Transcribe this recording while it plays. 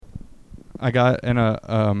I got an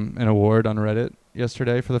award on Reddit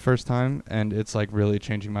yesterday for the first time, and it's like really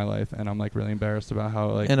changing my life, and I'm like really embarrassed about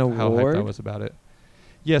how An how hyped I award? was about it.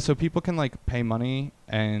 Yeah, so people can like pay money,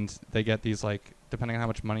 and they get these like, depending on how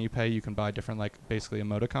much money you pay, you can buy different like basically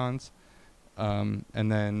emoticons, and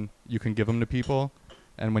then you can give them to people.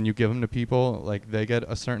 And when you give them to people, like they get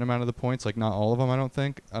a certain amount of the points, like not all of them, I don't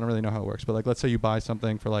think. I don't really know how it works, but like let's say you buy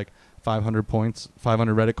something for like 500 points,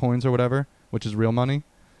 500 Reddit coins or whatever, which is real money.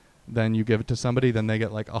 Then you give it to somebody, then they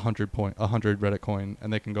get like 100 Reddit coin,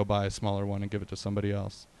 and they can go buy a smaller one and give it to somebody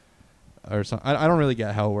else. Or so I don't really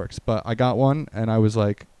get how it works, but I got one, and I was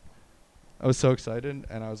so excited,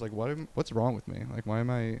 and I was like, what's wrong with me? Like, why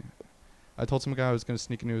am I told some guy I was going to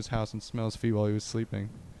sneak into his house and smell his feet while he was sleeping,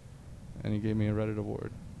 and he gave me a Reddit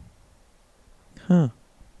award. Huh.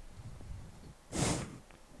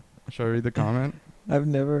 Should I read the comment? I've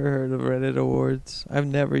never heard of Reddit awards. I've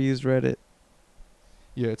never used Reddit.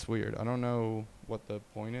 Yeah, it's weird. I don't know what the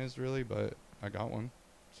point is really, but I got one.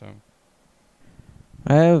 So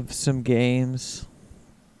I have some games.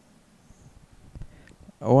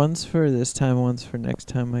 One's for this time, one's for next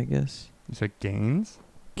time, I guess. you said gains?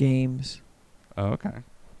 Games. Oh, okay.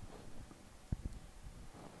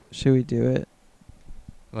 Should we do it?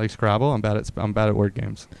 Like Scrabble? I'm bad at word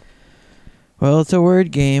games. Well, it's a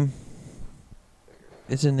word game.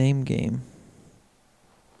 It's a name game.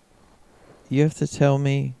 You have to tell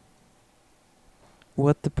me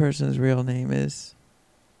what the person's real name is.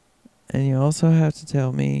 And you also have to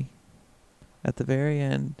tell me at the very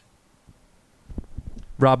end.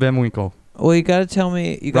 Rob Van Winkle. Well, you got to tell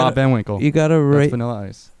me. Rob Van Winkle. You got to That's rate. Vanilla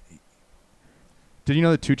Ice. Did you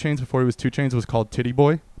know that 2 Chainz before he was 2 Chainz was called Titty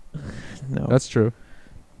Boy? No. That's true.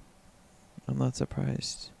 I'm not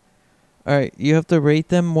surprised. All right, you have to rate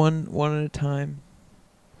them one at a time.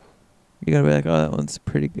 You gotta be like, oh, that one's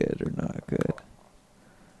pretty good or not good.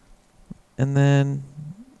 And then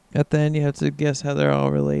at the end, you have to guess how they're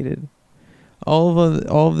all related. All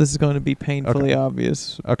of this is going to be painfully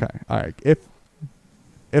obvious. Okay. All right.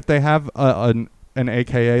 If they have an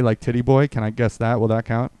AKA like Titty Boy, can I guess that? Will that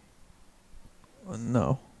count?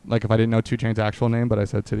 No. Like if I didn't know 2 Chainz' actual name, but I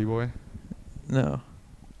said Titty Boy? No.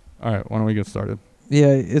 All right. Why don't we get started? Yeah,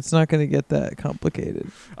 it's not going to get that complicated.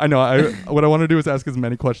 I know. What I want to do is ask as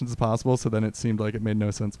many questions as possible, so then it seemed like it made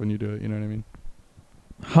no sense when you do it. You know what I mean?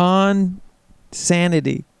 Han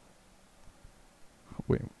Sanity.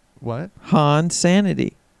 Wait, what? Han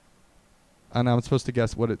Sanity. And I'm supposed to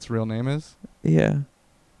guess what its real name is? Yeah.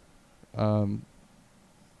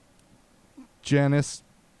 Janice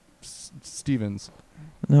Stevens.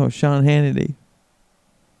 No, Sean Hannity.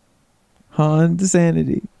 Han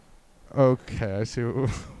Sanity. Okay, I see.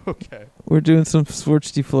 Okay. We're doing some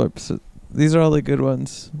swirchty flips. These are all the good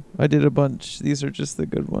ones. I did a bunch. These are just the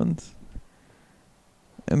good ones.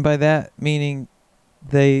 And by that, meaning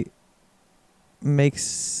they make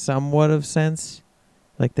somewhat of sense.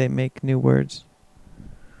 Like they make new words.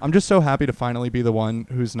 I'm just so happy to finally be the one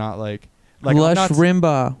who's not like Lush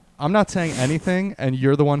Rimbaugh. I'm not saying anything, and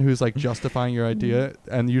you're the one who's like justifying your idea,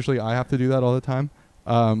 and usually I have to do that all the time.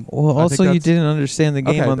 Well, also you didn't understand the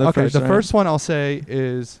game on the first the round. first one I'll say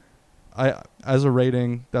is, as a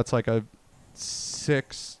rating, that's like a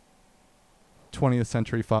 6 20th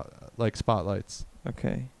century spotlights.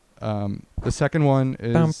 Okay. The second one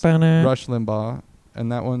is Rush Limbaugh,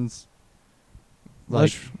 and that one's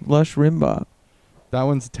like Lush Rimbaugh. That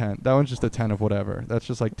one's 10. That one's just a 10 of whatever. That's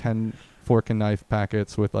just like 10 fork and knife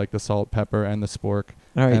packets with like the salt, pepper, and the spork.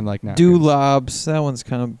 All right. And like napkins. Dewlobs. That one's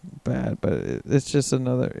kind of bad, but it's just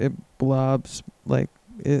another. It blobs like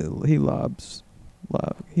he lobs.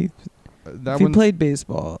 He played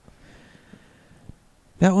baseball.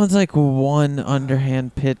 That one's like 1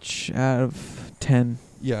 underhand pitch out of 10.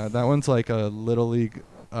 Yeah, that one's like a little league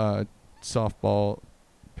softball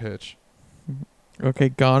pitch. Okay,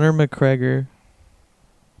 Conor McGregor.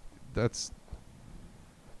 That's.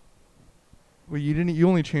 Well, you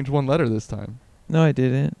only changed 1 letter this time. No, I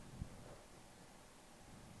didn't.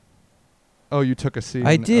 Oh, you took a C.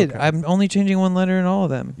 I did. Okay. I'm only changing 1 letter in all of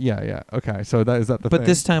them. Yeah. Okay, so is that the But thing?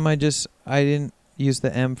 this time I didn't use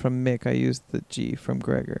the M from Mick. I used the G from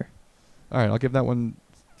Gregor. All right, I'll give that one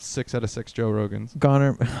 6 out of 6 Joe Rogans.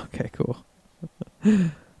 Goner. Okay, cool.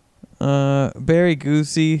 Barry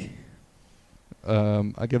Goosey.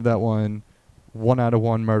 I give that one 1 out of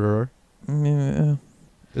 1 murderer.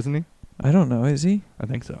 Isn't he? I don't know. Is he? I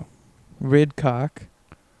think so. Ridcock.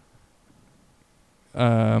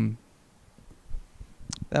 That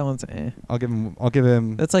one's I'll give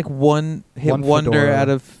him. That's like one hit one wonder fedora. out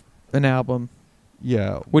of an album.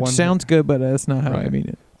 Yeah. Which sounds good, but that's not how I mean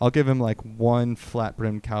it. I'll give him like 1 flat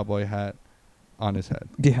brimmed cowboy hat on his head.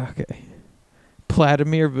 Yeah, okay.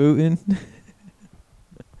 Vladimir Putin.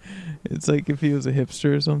 It's like if he was a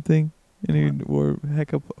hipster or something, and he wore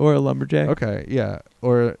or a lumberjack. Okay, yeah,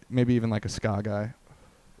 or maybe even like a ska guy.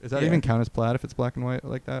 Does that Yeah. even count as plaid if it's black and white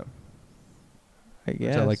like that? I Or guess.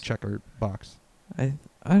 is that like checker box? I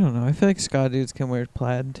don't know. I feel like ska dudes can wear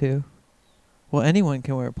plaid too. Well, anyone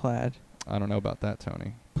can wear plaid. I don't know about that,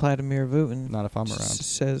 Tony. Vladimir Putin Not if I'm around.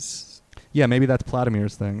 says. Yeah, maybe that's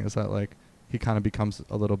Vladimir's thing. Is that like he kind of becomes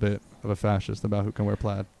a little bit of a fascist about who can wear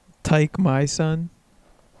plaid? Tyke my son.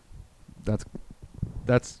 That's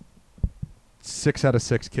 6 out of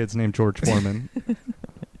 6 kids named George Foreman.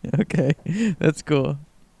 Okay, that's cool.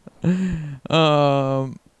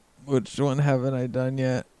 Which one haven't I done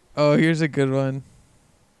yet? Oh, here's a good one.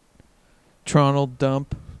 Tronald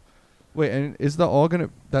Dump. Wait, and is the all gonna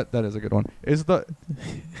that is a good one? Is the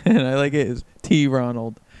And I like it is T.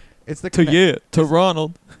 Ronald. it's the To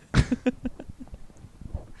Ronald.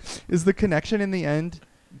 is the connection in the end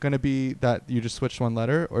gonna be that you just switched one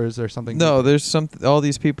letter, or is there something? No, there's all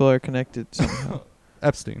these people are connected somehow.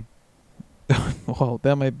 Epstein. Well,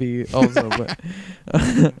 that might be also, but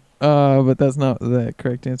that's not the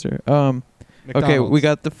correct answer. Okay, McDonald's. we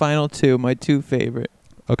got the final two. My two favorite.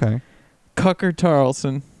 Okay. Cucker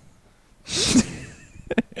Tarlson.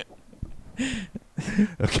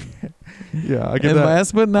 Okay. Yeah, I'll give And that.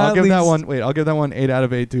 last but not I'll give least, that one. Wait, I'll give that one 8 out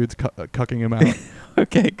of 8 dudes cucking him out.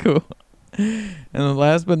 Okay, cool. And then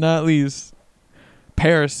last but not least,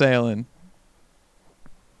 parasailing.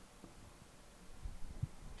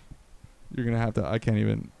 You're gonna have to. I can't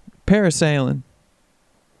even. Parasailing.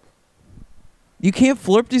 You can't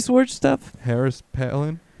flirty sword stuff? Harris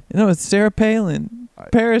Palin. No, it's Sarah Palin. I-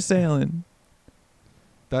 Parasailing.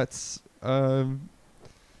 That's yeah.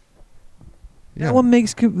 That one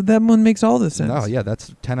makes all the sense. No, yeah,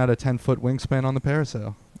 that's 10 out of 10 foot wingspan on the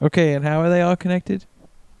parasail. Okay, and how are they all connected?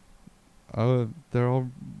 They're all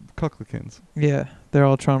cucklikins. Yeah, they're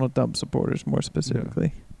all Toronto Dump supporters, more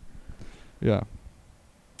specifically. Yeah.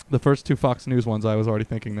 The first 2 Fox News ones, I was already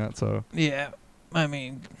thinking that. So. Yeah, I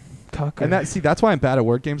mean, Cucker. And that's why I'm bad at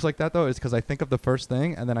word games like that, though, is because I think of the first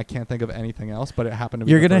thing and then I can't think of anything else. But it happened to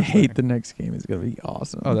be. You're the gonna first hate thing. the next game. It's gonna be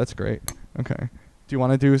awesome. Oh, that's great. Okay. Do you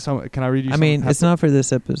want to do some? Can I read you? I mean, it's not for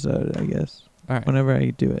this episode, I guess. All right. Whenever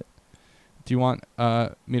I do it. Do you want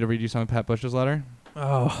me to read you some of Pat Bush's letter?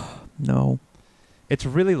 Oh no. It's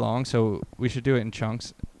really long, so we should do it in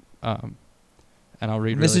chunks. And I'll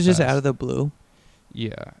read. This really is just fast. out of the blue.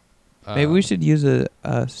 Yeah. Maybe we should use a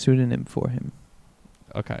pseudonym for him.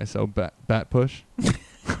 Okay, so Bat Push.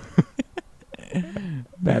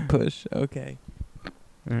 Bat Push. Okay.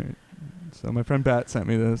 All right. So my friend Bat sent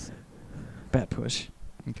me this. Bat Push.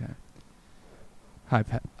 Okay. Hi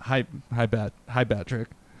Pat. Hi Bat. Hi Patrick.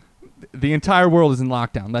 The entire world is in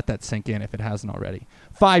lockdown. Let that sink in if it hasn't already.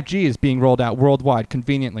 5G is being rolled out worldwide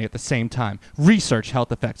conveniently at the same time. Research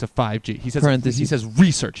health effects of 5G. He says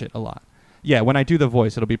research it a lot. Yeah, when I do the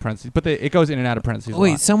voice, it'll be parentheses, but it goes in and out of parentheses.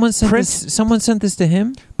 Wait, someone sent this to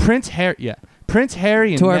him? Prince Harry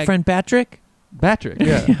and to our friend Patrick? Patrick,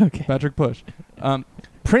 yeah. Okay. Patrick Bush.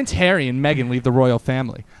 Prince Harry and Meghan leave the royal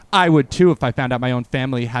family. I would too if I found out my own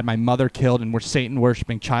family had my mother killed and were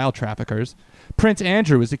Satan-worshipping child traffickers. Prince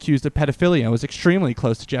Andrew was accused of pedophilia and was extremely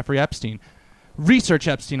close to Jeffrey Epstein. Research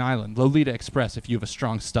Epstein Island, Lolita Express if you have a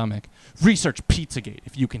strong stomach. Research Pizzagate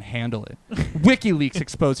if you can handle it. WikiLeaks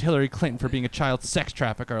exposed Hillary Clinton for being a child sex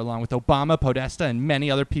trafficker along with Obama, Podesta, and many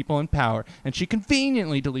other people in power. And she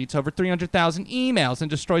conveniently deletes over 300,000 emails and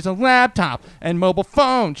destroys a laptop and mobile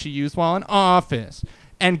phone she used while in office.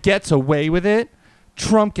 And gets away with it.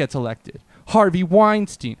 Trump gets elected. Harvey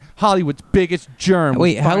Weinstein, Hollywood's biggest germ.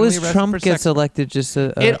 Wait, was how finally is arrested Trump for gets sex. elected just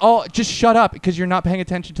Just shut up because you're not paying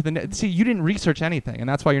attention to the see, you didn't research anything and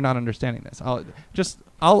that's why you're not understanding this.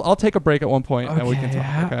 I'll take a break at one point and we can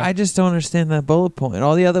talk. Okay? I just don't understand that bullet point.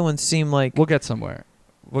 All the other ones seem like We'll get somewhere.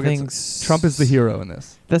 things. Trump is the hero in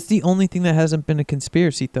this. That's the only thing that hasn't been a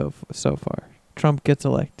conspiracy though so far. Trump gets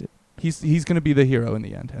elected. He's going to be the hero in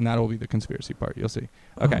the end and that will be the conspiracy part. You'll see.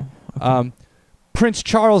 Okay. Oh, okay. Prince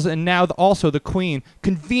Charles and now also the Queen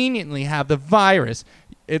conveniently have the virus.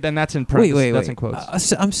 And that's in parentheses. Wait. That's in quotes.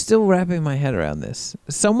 So I'm still wrapping my head around this.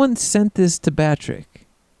 Someone sent this to Patrick.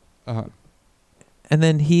 Uh-huh. And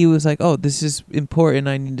then he was like, "Oh, this is important.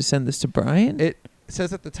 I need to send this to Brian." It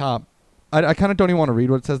says at the top. I kind of don't even want to read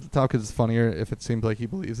what it says at the top because it's funnier if it seems like he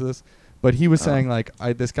believes this. But he was saying like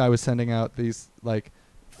this guy was sending out these like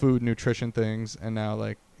food nutrition things, and now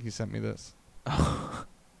like he sent me this.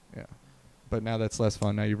 Yeah. But now that's less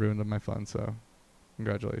fun. Now you ruined my fun. So,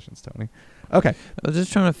 congratulations, Tony. Okay. I was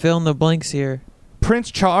just trying to fill in the blanks here. Prince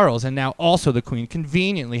Charles and now also the Queen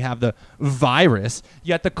conveniently have the virus,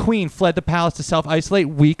 yet the Queen fled the palace to self-isolate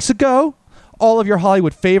weeks ago? All of your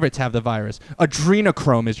Hollywood favorites have the virus.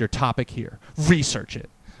 Adrenochrome is your topic here. Research it.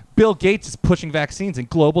 Bill Gates is pushing vaccines and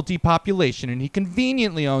global depopulation, and he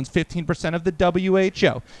conveniently owns 15% of the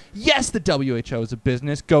WHO. Yes, the WHO is a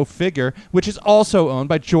business, go figure, which is also owned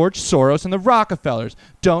by George Soros and the Rockefellers.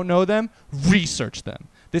 Don't know them? Research them.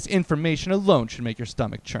 This information alone should make your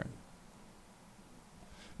stomach churn.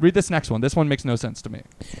 Read this next one. This one makes no sense to me.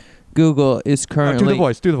 Google is currently... do the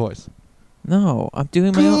voice. Do the voice. No, I'm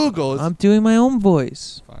doing my own. Google is... I'm doing my own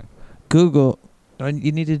voice. Fine. Google.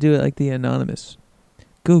 You need to do it like the anonymous.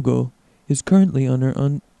 Google is currently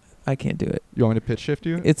I can't do it. You want me to pitch shift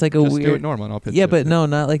you? It's like a Just weird... do it normal and I'll pitch Yeah, shift but you. no,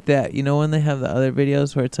 not like that. You know when they have the other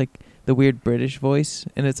videos where it's like the weird British voice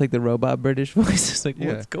and it's like the robot British voice? It's like,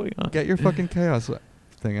 Yeah. what's going on? Get your fucking chaos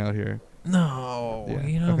thing out here. No. Yeah,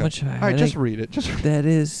 You know how okay. much I All right, just read it. Just read it. That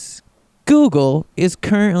is... Google is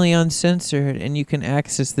currently uncensored and you can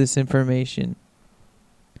access this information.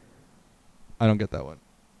 I don't get that one.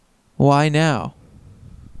 Why now?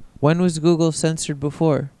 When was Google censored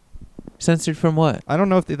before? Censored from what? I don't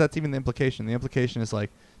know if that's even the implication. The implication is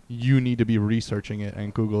like you need to be researching it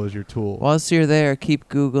and Google is your tool. Whilst you're there, keep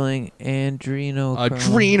Googling adrenochrome.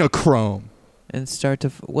 Adrenochrome. And start to...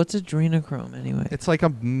 what's adrenochrome anyway? It's like a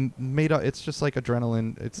made up. It's just like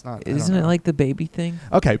adrenaline. It's not. Isn't it like the baby thing?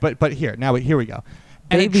 Okay, but here we go.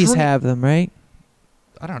 Babies have them, right?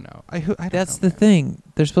 I don't know. I don't That's know, the thing.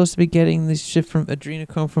 They're supposed to be getting this shit from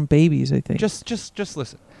adrenochrome from babies, I think. Just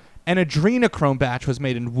listen. An adrenochrome batch was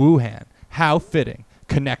made in Wuhan. How fitting.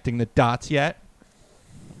 Connecting the dots yet?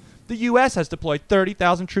 The U.S. has deployed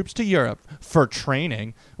 30,000 troops to Europe for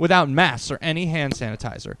training without masks or any hand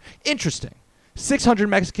sanitizer. Interesting. 600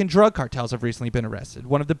 Mexican drug cartels have recently been arrested,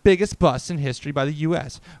 one of the biggest busts in history by the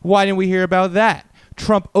U.S. Why didn't we hear about that?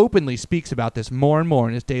 Trump openly speaks about this more and more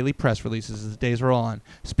in his daily press releases as the days roll on,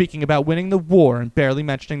 speaking about winning the war and barely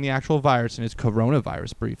mentioning the actual virus in his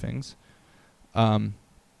coronavirus briefings.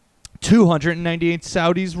 298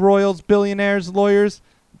 Saudis, royals, billionaires, lawyers.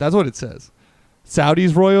 That's what it says.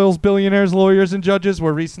 Saudis, royals, billionaires, lawyers, and judges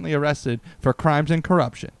were recently arrested for crimes and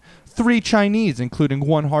corruption. 3 Chinese, including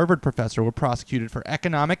one Harvard professor, were prosecuted for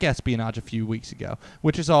economic espionage a few weeks ago,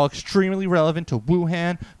 which is all extremely relevant to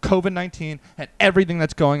Wuhan, COVID-19, and everything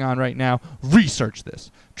that's going on right now. Research this.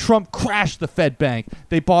 Trump crashed the Fed bank.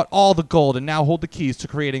 They bought all the gold and now hold the keys to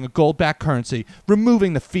creating a gold-backed currency,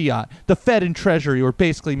 removing the fiat. The Fed and Treasury were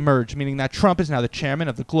basically merged, meaning that Trump is now the chairman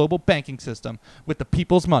of the global banking system with the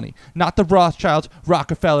people's money, not the Rothschilds,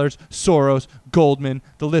 Rockefellers, Soros, Goldman.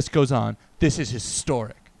 The list goes on. This is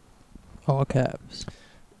historic. All caps.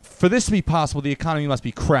 For this to be possible, the economy must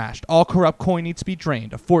be crashed. All corrupt coin needs to be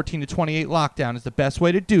drained. A 14 to 28 lockdown is the best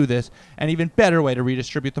way to do this, and even better way to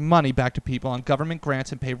redistribute the money back to people on government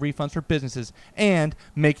grants and pay refunds for businesses. And,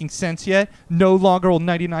 making sense yet, no longer will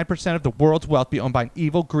 99% of the world's wealth be owned by an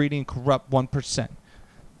evil, greedy, and corrupt 1%.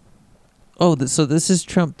 Oh, so this is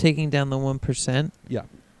Trump taking down the 1%? Yeah.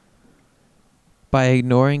 By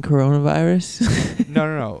ignoring coronavirus?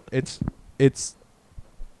 No. It's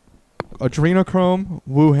adrenochrome,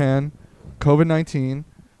 Wuhan, COVID-19,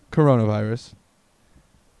 coronavirus.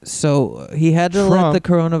 So he had to let the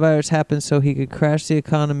coronavirus happen so he could crash the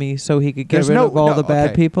economy, so he could get rid of all the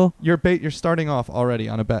bad people? You're starting off already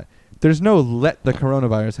on a bet. There's no let the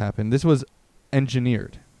coronavirus happen. This was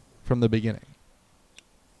engineered from the beginning.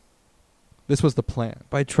 This was the plan.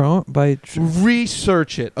 By Trump?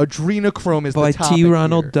 Research it. Adrenochrome is the topic T.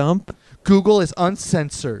 Ronald here. Dump? Google is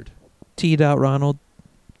uncensored. T. Ronald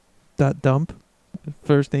Dump?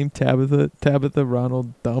 First name Tabitha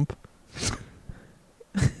Ronald Dump?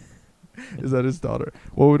 Is that his daughter?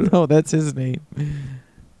 What would No, that's his name.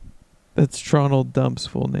 That's Tronald Dump's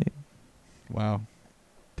full name. Wow.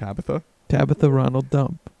 Tabitha Ronald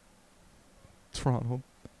Dump. Tronald.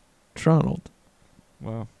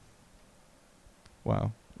 Wow.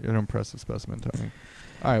 You're an impressive specimen, Tony.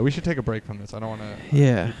 All right, we should take a break from this. I don't want to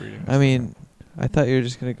Yeah. keep reading this. I mean, I thought you were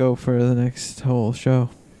just going to go for the next whole show.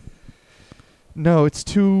 No, it's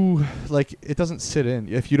too, it doesn't sit in.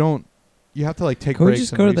 If you don't, you have to, take Can we breaks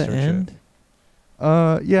just and go to the research end?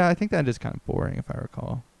 it. Yeah, I think that is kind of boring, if I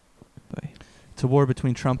recall. Bye. It's a war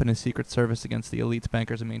between Trump and his Secret Service against the elites,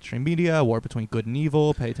 bankers, and mainstream media. A war between good and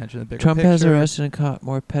evil. Pay attention to the bigger Trump picture. has arrested and caught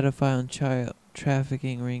more pedophile and child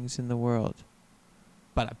trafficking rings in the world.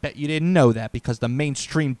 But I bet you didn't know that because the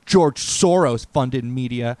mainstream George Soros-funded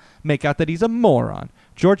media make out that he's a moron.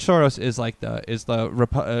 George Soros is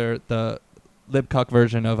the libcuck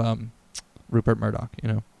version of Rupert Murdoch. You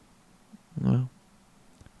know, Well,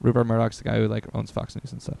 Rupert Murdoch's the guy who owns Fox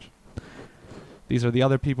News and such. These are the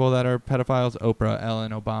other people that are pedophiles: Oprah,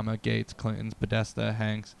 Ellen, Obama, Gates, Clinton, Podesta,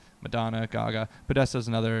 Hanks, Madonna, Gaga. Podesta's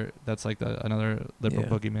another, that's like another liberal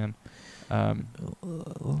boogeyman.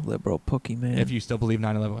 Liberal Pokemon. If you still believe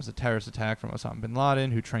 9/11 was a terrorist attack from Osama bin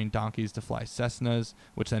Laden, who trained donkeys to fly Cessnas,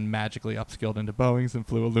 which then magically upskilled into Boeings and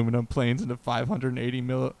flew aluminum planes into 580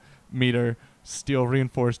 millimeter steel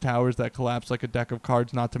reinforced towers that collapsed like a deck of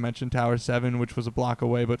cards, not to mention Tower 7, which was a block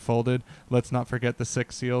away but folded. Let's not forget the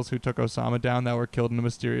 6 SEALs who took Osama down that were killed in a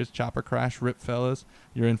mysterious chopper crash. Rip, fellas.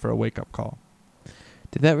 You're in for a wake-up call.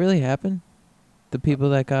 Did that really happen? The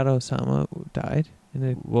people that got Osama died?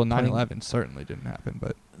 Well, 9/11 certainly didn't happen,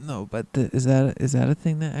 but... No, but is that a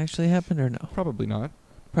thing that actually happened or no? Probably not.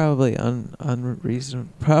 Probably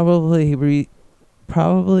unreasonable. Probably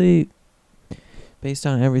based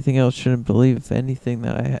on everything else, shouldn't believe anything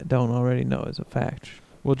that I don't already know is a fact.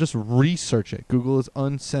 Well, just research it. Google is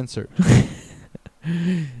uncensored.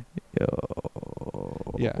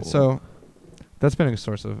 Yo. Yeah, so that's been a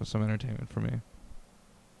source of some entertainment for me.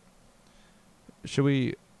 Should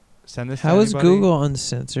we send this How to is anybody? Google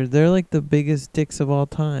uncensored? They're like the biggest dicks of all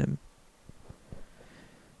time.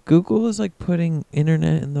 Google is like putting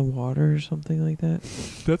internet in the water or something like that.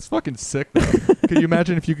 That's fucking sick, though. Can you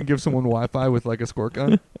imagine if you can give someone Wi-Fi with like a squirt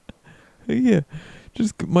gun? Yeah.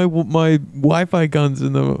 Just my Wi-Fi guns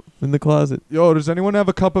in the closet. Yo, does anyone have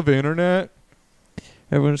a cup of internet?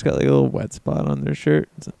 Everyone's got like a little wet spot on their shirt.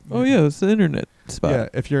 It's like, oh yeah, it's the internet spot. Yeah,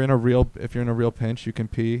 if you're in a real pinch, you can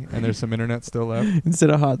pee and there's some internet still left. Instead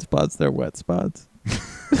of hot spots, they're wet spots.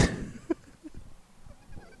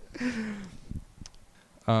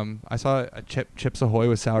 I saw a Chips Ahoy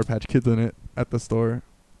with Sour Patch Kids in it at the store.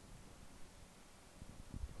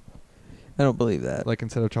 I don't believe that. Like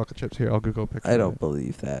instead of chocolate chips, here, I'll Google a picture. I don't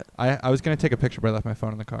believe that. I was gonna take a picture, but I left my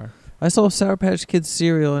phone in the car. I saw Sour Patch Kids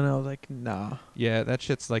cereal and I was like, nah. Yeah, that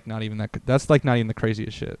shit's like not even that. That's like not even the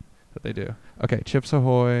craziest shit that they do. Okay, Chips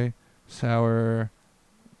Ahoy, Sour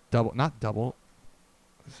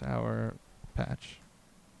Patch.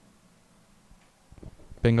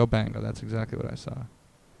 Bingo bango. That's exactly what I saw.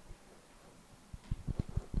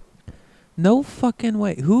 No fucking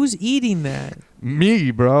way. Who's eating that? Me,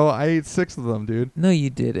 bro. I ate 6 of them, dude. No, you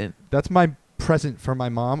didn't. That's my present for my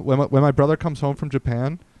mom. When my brother comes home from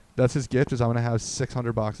Japan, that's his gift. Is I'm gonna have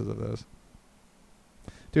 600 boxes of those.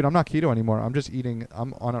 Dude, I'm not keto anymore. I'm just eating.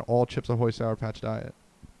 I'm on an all Chips Ahoy Sour Patch diet.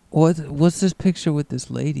 What's this picture with this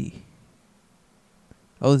lady?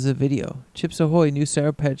 Oh, this is a video. Chips Ahoy new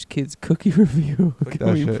Sour Patch Kids cookie review. Click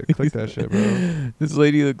that shit. Click that shit, bro. This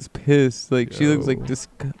lady looks pissed. Like she looks like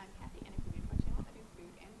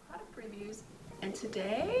And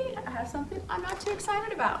today I have something I'm not too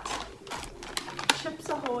excited about. Chips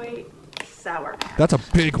Ahoy Sour Patch. That's a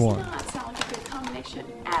big Does one. not sound like a good combination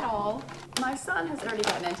at all. My son has already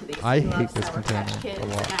gotten into these. I He hate loves this Sour Patch container Kids, a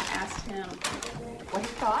lot. and I asked him what he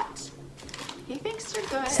thought. He thinks they're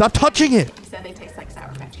good. Stop touching it. He said they taste like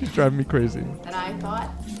Sour Patch It's Kids. driving me crazy. And I thought,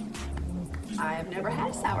 I've never had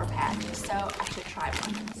a Sour Patch, so I should try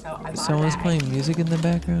one. So I bought someone's a bag, playing music in the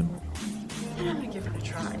background. and I'm gonna give it a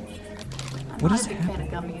try. I'm What not is a big fan of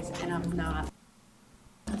gummies, and I'm not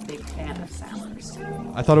a big fan of sours.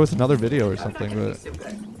 I thought it was another video or They're not something, gonna be but so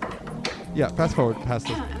good. yeah. Fast forward past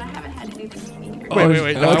this. And I haven't had anything either.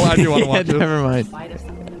 Wait. No, I do want to watch Yeah, it. never mind. Bite of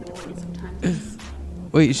something in the morning sometimes.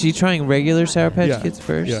 Wait, is she trying regular Sour Patch Yeah. Kids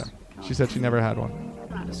first? Yeah. She said she never had one. I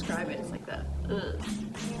cannot describe it. It's like the ugh.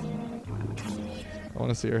 I want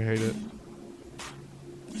to see her hate it.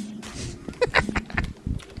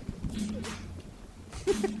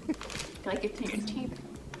 Like it's in your teeth.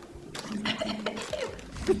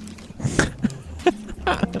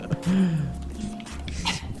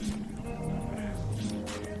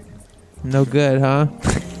 No good, huh?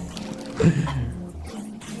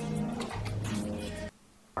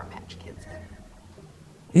 Sour Patch Kids.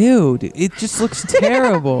 Ew, dude, it just looks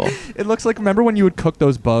terrible. It looks like, remember when you would cook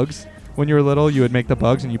those bugs? When you were little, you would make the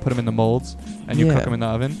bugs and you put them in the molds and you Yeah. cook them in the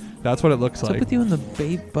oven. That's what it looks What's up like. with you and the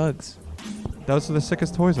babe bugs? Those were the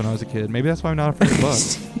sickest toys when I was a kid. Maybe that's why I'm not afraid of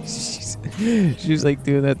bugs. She's like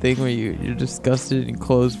doing that thing where you're disgusted and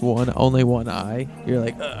close only one eye. You're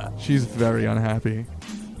like, ugh. She's very unhappy.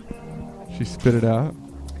 She spit it out.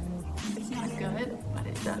 It's not good, but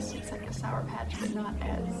it does taste like a Sour Patch, but not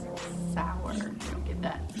as sour. You don't get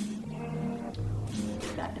that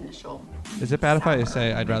initial. Is it bad if I sour.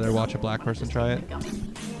 say I'd rather watch a black person Just try like it? a gummy.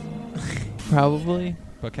 Probably.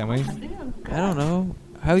 But can we? I don't know.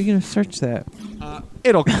 How are you gonna search that?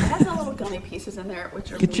 It'll. It has the little gummy pieces in there,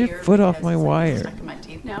 which are Get your weird foot off because my it's like wire. stuck in my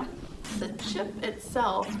teeth now. The chip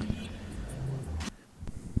itself.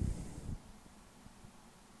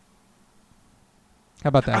 How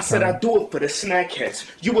about that? I said Tony? I do it for the snack heads.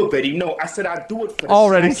 You already know. I said I do it for the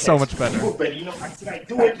Already snack so heads. much better. You already know. I said I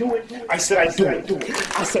do it. I said I do it.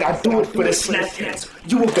 I said I do it for the snack heads.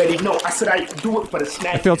 You already know. I said I do it for the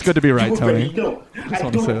snack heads. It feels good to be right, you Tony. already know. I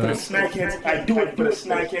wanna do say it for the that. snack heads. I do it for the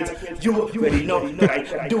snack heads. You already know that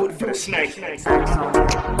I do it for the snack heads.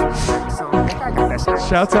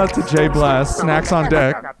 Shouts out to Jay Blast. Snacks on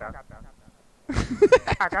deck.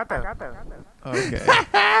 I got that. Okay.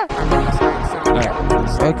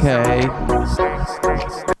 Alright. Okay.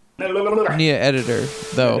 Look. I need an editor, Another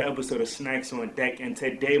though. episode of Snacks on Deck, and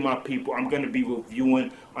today, my people, I'm going to be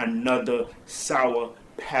reviewing another Sour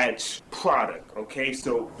Patch product, okay?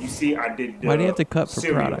 So, you see, I did the Why do you have to cut for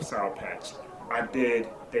cereal product? Sour Patch. I did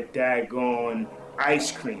the daggone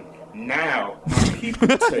ice cream. Now, my people,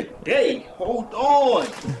 today, hold on.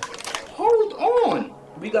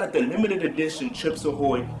 We got the limited edition Chips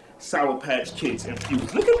Ahoy Sour Patch Kids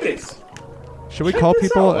infused. Look at this. Should we Check call this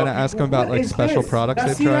people out, and my ask people. them about What like is special this? products Now,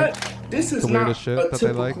 they've see tried? that? This is The not weirdest shit a that they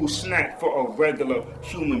typical like? snack for a regular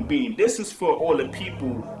human being. This is for all the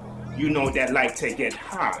people, you know, that like to get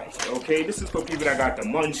high. Okay, this is for people that got the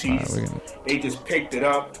munchies. Alright, we're gonna- They just picked it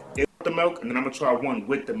up. They put the milk, and then I'm gonna try one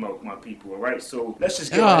with the milk, my people. All right, so let's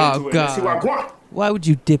just get right Oh, into it. Let's see what I God. want. Why would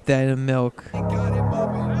you dip that in milk?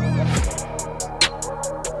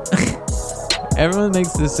 Everyone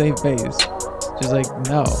makes the same face. Just like,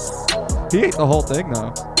 no. He ate the whole thing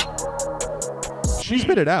though. She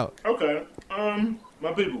spit it out. Okay,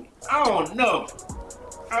 my people, I don't know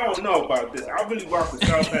about this. I really rock with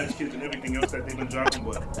Sour Patch Kids and everything else that they've been dropping,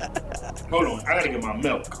 but hold on, I gotta get my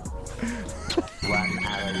milk.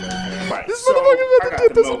 Right, This so motherfucker's I about to got dip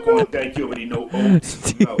the this in milk on milk. deck. You already know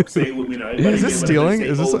oats milk. Say it with me now. Everybody Is this say- stealing? say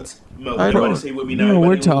Is this oats milk. I Everybody don't- say it with me now. no,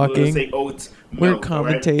 we're Everybody talking. Say oats We're milk. all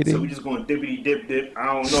right? commentating. So we just going dippity dip. I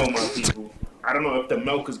don't know, my people. I don't know if the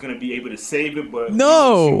milk is gonna be able to save it, but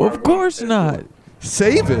No, we'll see of course what I want. not.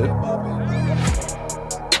 Save it.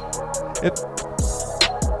 It.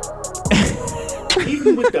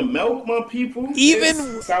 Even with the milk, my people. Even-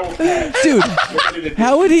 this Sour Patch, Dude, limited edition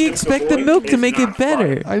how would he Chips expect the Ahoy milk to is make it not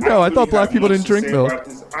better? fire. I know, I really thought black have people much didn't to drink say milk. about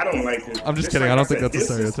this. I don't like this. I'm just This, kidding, like I don't said, think that's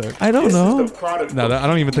a this is- stereotype. I don't this know. Is the product No, I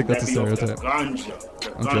don't even think that that's a be off the stereotype. Ganja,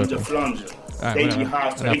 the I'm ganja joking. flanja. Alright, They be whatever.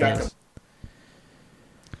 hot, so Enough they got of the this.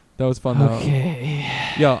 That was fun though. Okay.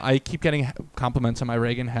 Yo, I keep getting compliments on my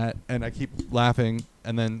Reagan hat, and I keep laughing,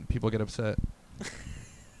 and then people get upset.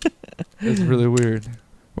 It's really weird.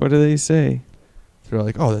 What do they say? They're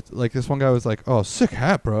like, oh, that's, like this one guy was like, oh, sick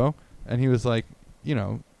hat, bro, and he was like, you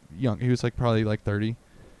know, young. He was like probably like 30,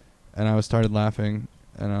 and I started laughing,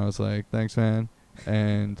 and I was like, thanks, man,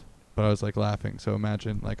 but I was like laughing. So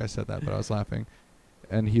imagine, like I said that, but I was laughing,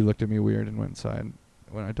 and he looked at me weird and went inside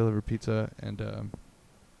when I delivered pizza, and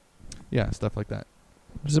yeah, stuff like that.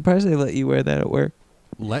 I'm surprised they let you wear that at work.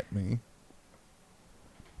 Let me.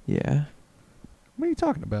 Yeah. What are you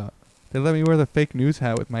talking about? They let me wear the fake news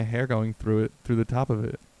hat with my hair going through the top of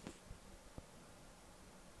it.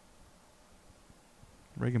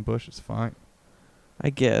 Reagan Bush is fine. I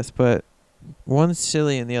guess, but one's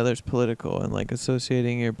silly and the other's political, and like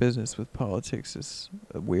associating your business with politics is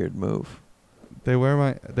a weird move. They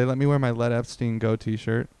let me wear my Led Epstein Go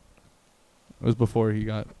T-shirt. It was before he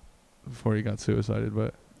got suicided,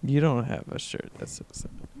 but You don't have a shirt that's so.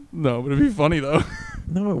 no, but it'd be funny though.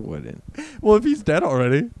 No, it wouldn't. Well, if he's dead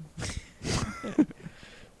already,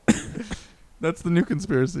 that's the new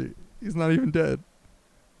conspiracy. He's not even dead.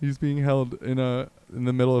 He's being held in the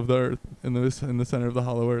middle of the earth, in the center of the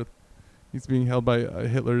hollow earth. He's being held by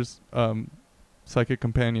Hitler's psychic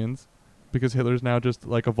companions, because Hitler's now just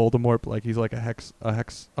like a Voldemort, like he's like a hex. I feel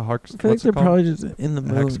like What's they're it called? probably just in the A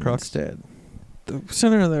moon Hexcrux? instead. The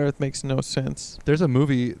center of the earth makes no sense. There's a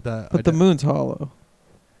movie that. But the moon's hollow.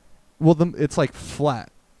 Well, it's like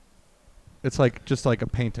flat. It's like just like a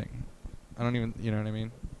painting. I don't even. You know what I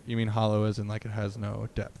mean? You mean hollow as in like it has no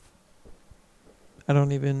depth. I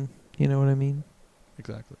don't even, you know what I mean?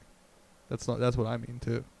 Exactly. That's what I mean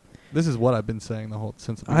too. This is what I've been saying the whole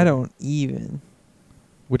since. The I beginning, don't even.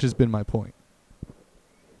 Which has been my point.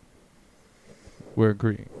 We're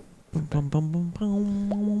agreeing. Bum, bum, bum,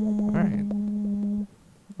 bum. All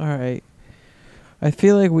right. All right. I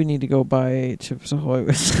feel like we need to go buy Chips Ahoy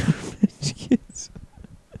with Sour Patch Kids.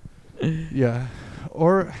 Yeah.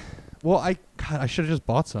 Or, well, I should have just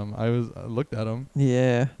bought some. I looked at them.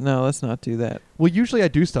 Yeah. No, let's not do that. Well, usually I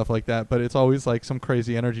do stuff like that, but it's always like some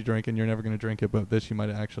crazy energy drink, and you're never gonna drink it. But this you might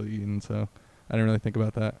have actually eaten, so I didn't really think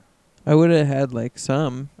about that. I would have had like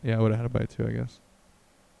some. Yeah, I would have had a bite too, I guess.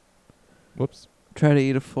 Whoops. Try to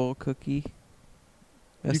eat a full cookie.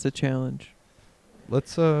 That's You- the challenge.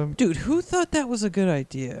 Let's Dude, who thought that was a good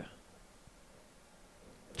idea?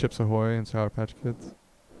 Chips Ahoy and Sour Patch Kids.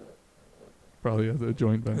 Probably as a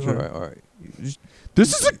joint venture. All right.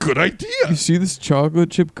 This is a good idea. You see this chocolate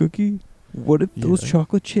chip cookie? What if those Yeah.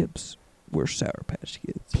 chocolate chips were Sour Patch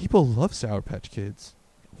Kids? People love Sour Patch Kids.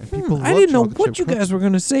 And people I love didn't know chocolate what chip you cookies. guys were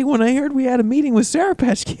going to say when I heard we had a meeting with Sour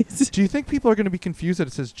Patch Kids. Do you think people are going to be confused that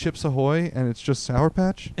it says Chips Ahoy and it's just Sour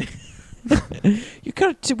Patch? We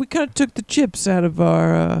kind of took the chips out of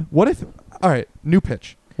our. What if? All right, new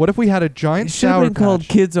pitch. What if we had a It giant should have Sour been Patch? called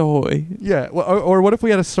Kids Ahoy. Yeah, or what if we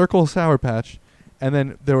had a circle Sour Patch, and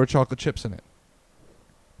then there were chocolate chips in it?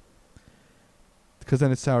 Because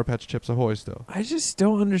then it's Sour Patch Chips Ahoy still. I just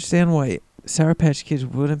don't understand why Sour Patch Kids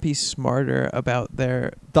wouldn't be smarter about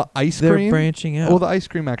their Ice their cream. branching out. Well, the ice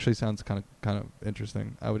cream actually sounds kind of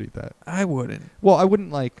interesting. I would eat that. I wouldn't. Well, I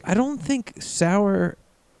wouldn't like. I don't think sour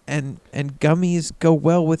and gummies go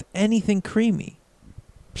well with anything creamy.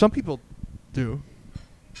 Some people do.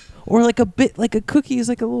 Or like a cookie is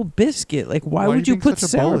like a little biscuit. Like why Why are would you you being put such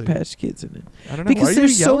a Sour bully? Patch Kids in it? I don't know. Why Because are you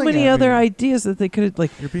there's so yelling many at other me? ideas that they could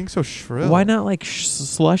like. You're being so shrill. Why not like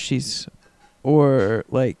slushies, or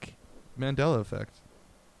like Mandela effect?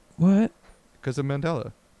 what? Because of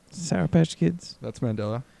Mandela. Sour Patch Kids. That's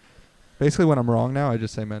Mandela. Basically, when I'm wrong now, I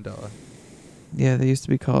just say Mandela. Yeah, they used to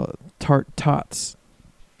be called Tart Tots.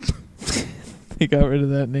 They got rid of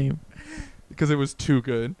that name. Because it was too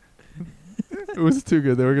good. It was too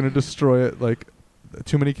good. They were going to destroy it. Like,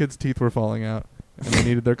 too many kids' teeth were falling out, and they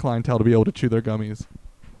needed their clientele to be able to chew their gummies.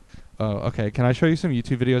 Oh, okay. Can I show you some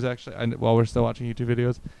YouTube videos, actually, while we're still watching YouTube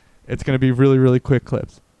videos? It's going to be really, really quick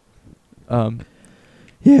clips.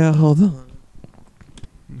 Yeah, hold on.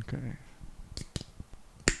 Okay.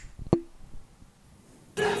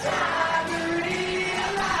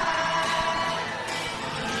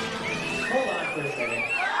 Hold on for a second.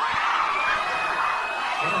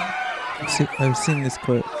 I've seen this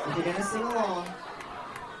clip. If you're gonna sing along,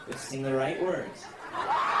 just sing the right words.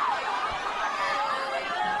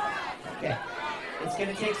 Okay. It's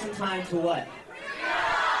gonna take some time to what?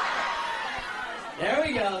 There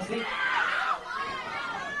we go. See?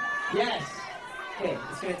 Yes. Okay.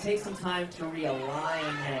 It's gonna take some time to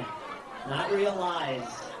realign, not realize.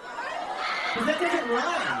 Because that doesn't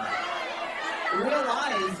rhyme.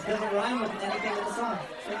 Realize doesn't rhyme with anything in the song.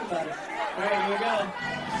 Think about it. All right, here we go.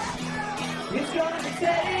 It's gonna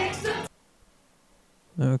take some.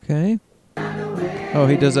 Okay. Oh,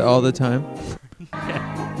 he does it all the time. It's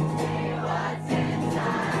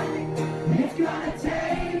gonna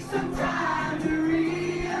take some time to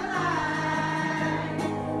realize.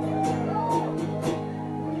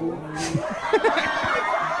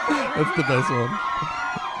 That's the best one.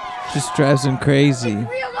 Just drives him crazy. Yeah,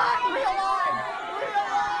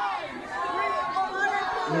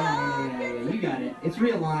 you got it. It's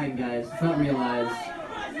realigned, guys. It's not realized.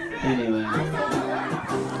 Anyway.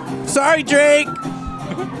 Sorry, Drake.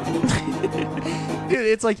 Dude,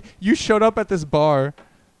 it's like you showed up at this bar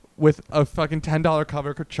with a fucking $10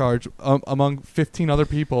 cover charge among 15 other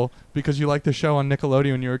people because you liked the show on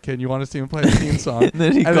Nickelodeon when you were a kid and you want to see him play the theme song. And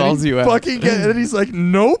then he calls you out. And then he's like,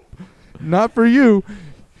 nope, not for you.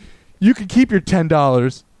 You can keep your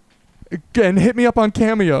 $10 and hit me up on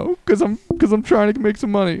Cameo because I'm trying to make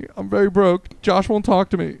some money. I'm very broke. Josh won't talk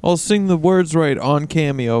to me. I'll sing the words right on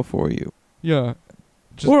Cameo for you. Yeah.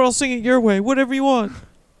 Or I'll sing it your way, whatever you want.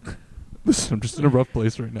 Listen, I'm just in a rough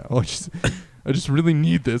place right now. I just really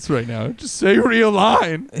need this right now. Just say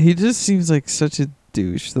realign. He just seems like such a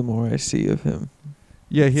douche the more I see of him.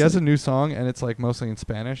 Yeah, he has a new song and it's like mostly in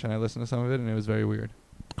Spanish and I listened to some of it and it was very weird.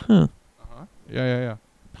 Huh. Uh-huh. Yeah.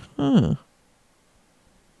 Huh.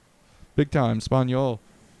 Big time Espanol.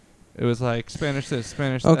 It was like Spanish this,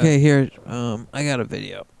 Spanish that. Okay, here. I got a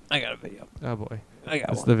video. Oh boy. I got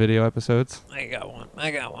It's one. the video episodes. I got one.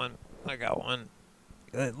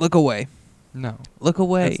 Look away. No. Look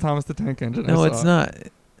away. That's Thomas the Tank Engine. No, I it's saw. not.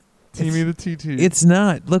 Timmy the TT. It's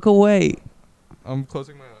not. Look away. I'm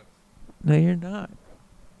closing my eyes. No, you're not.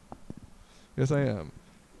 Yes, I am.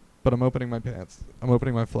 But I'm opening my pants. I'm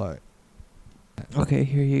opening my fly. Okay,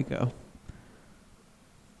 here you go.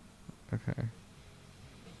 Okay.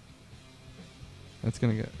 That's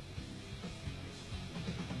gonna get.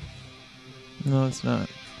 No, it's not.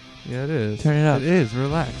 Yeah, it is. Turn it up. It is.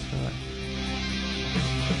 Relax. Relax.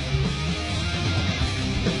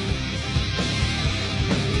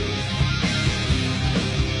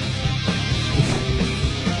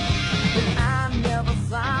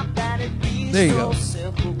 There you go. I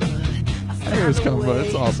knew it was coming, but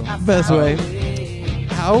it's awesome. Best way.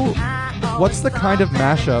 What's the kind of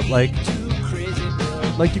mashup? Like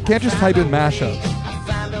you can't just type in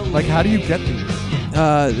mashups. Like how do you get these?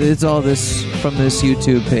 It's all this from this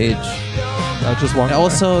YouTube page. I just walked.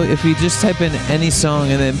 Also, if you just type in any song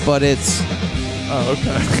and then but it's. Oh,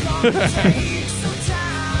 okay.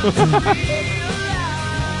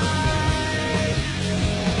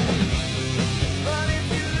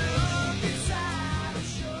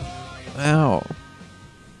 Ow.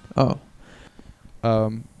 Oh.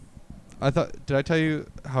 Did I tell you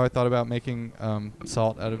how I thought about making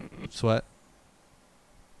salt out of sweat?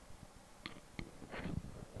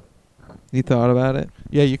 You thought about it?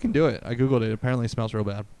 Yeah, you can do it. I googled it. Apparently, it smells real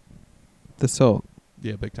bad. The salt.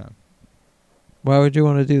 Yeah, big time. Why would you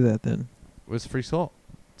want to do that then? It was free salt.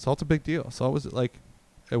 Salt's a big deal. Salt was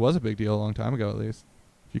it was a big deal a long time ago, at least.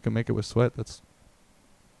 If you can make it with sweat, that's.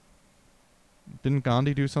 Didn't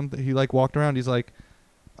Gandhi do something? He walked around. He's like,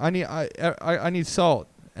 I need salt,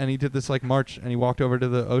 and he did this march, and he walked over to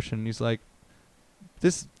the ocean. And he's like,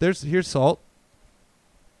 here's salt.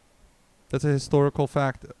 That's a historical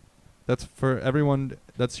fact. That's for everyone.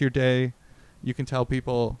 That's your day. You can tell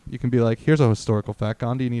people. You can be like, here's a historical fact.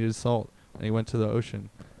 Gandhi needed salt, and he went to the ocean,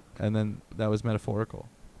 and then that was metaphorical.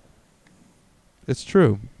 It's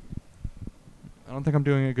true. I don't think I'm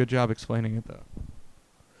doing a good job explaining it though.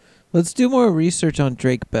 Let's do more research on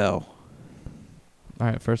Drake Bell. All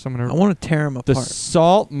right, first I want to tear him apart. The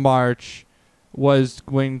Salt March was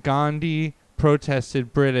when Gandhi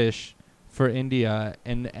protested British for India,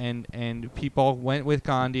 and people went with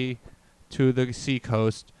Gandhi to the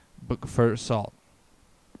seacoast for salt.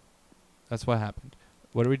 That's what happened.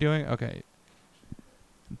 What are we doing? Okay.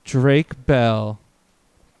 Drake Bell,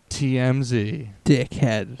 TMZ.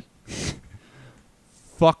 Dickhead.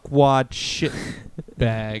 Fuckwad shit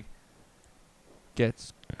bag.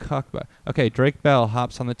 Gets cucked by. Okay, Drake Bell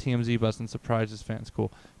hops on the TMZ bus and surprises fans.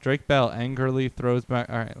 Cool. Drake Bell angrily throws back.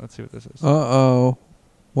 All right, let's see what this is. Uh-oh.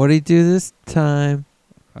 What'd he do this time?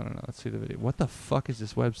 I don't know. Let's see the video. What the fuck is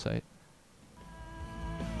this website?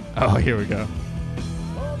 Oh, here we go.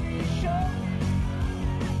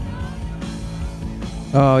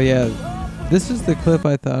 Oh, yeah. This is the clip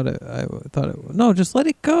I thought it was. No, just let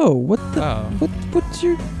it go. What the? Oh. What's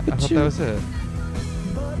your? I thought that was it.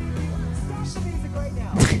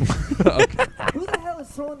 Okay. Who the hell is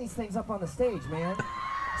throwing these things up on the stage, man?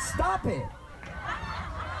 Stop it!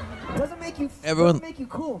 Doesn't make you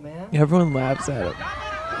cool, man. Everyone laughs at it.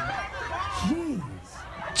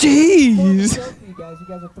 Jeez. You guys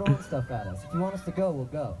are throwing stuff at us. If you want us to go, we'll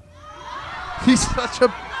go. He's such a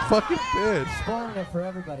fucking bitch. Spoiling it for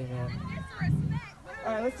everybody, man.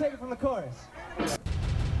 All right, let's take it from the chorus.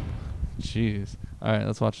 Jeez. All right,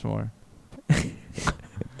 let's watch some more.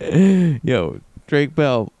 Yo, Drake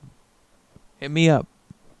Bell, hit me up.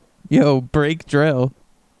 Yo, break drill.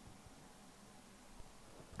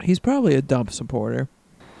 He's probably a dump supporter.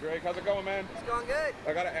 Drake, how's it going, man? It's going good.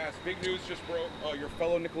 I gotta ask, big news just broke. Your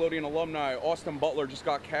fellow Nickelodeon alumni, Austin Butler, just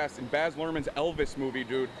got cast in Baz Luhrmann's Elvis movie,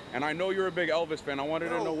 dude. And I know you're a big Elvis fan. I wanted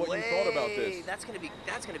to know what you thought about this. That's gonna be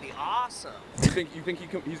awesome. You think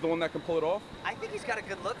he's the one that can pull it off? I think he's got a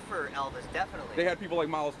good look for Elvis, definitely. They had people like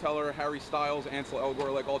Miles Teller, Harry Styles, Ansel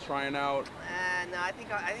Elgort, all trying out. No, I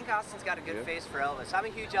think Austin's got a good face for Elvis. I'm a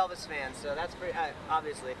huge Elvis fan, so that's pretty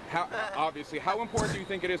obviously. How important do you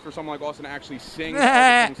think it is for someone like Austin to actually sing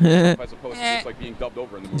Elvis songs as opposed to just being dubbed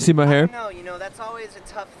over in the movie? You see my hair? No, that's always a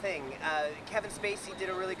tough thing. Kevin Spacey did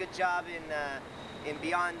a really good job in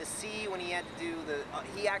Beyond the Sea when he had to do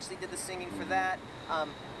he actually did the singing for that.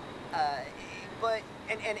 But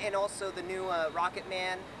and also the new Rocket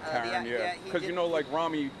Man. Karen, because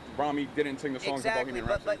Rami didn't sing the songs exactly, of Bohemian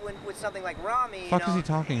Rhapsody. But with something like Rami, What the fuck is he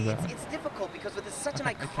talking about? It's difficult because with such an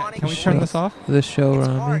iconic. Can we turn this off? The show, It's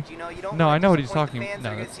Rami. hard, you don't No, want I know to what he's disappoint talking the fans that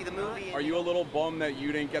about. are gonna see the movie. Are you a little bummed that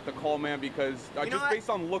you didn't get the call, man? Because just based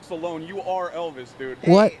on looks alone, you are Elvis, dude.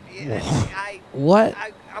 What? What?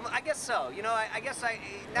 I guess so. I guess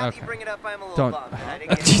now that you bring it up, I'm a little Don't. bummed. I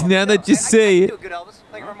didn't get Now that you say I it. can do a good Elvis.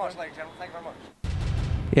 Thank you very much, ladies and gentlemen. Thank you very much.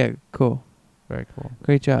 Yeah, cool. Very cool.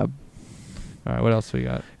 Great job. All right, what else we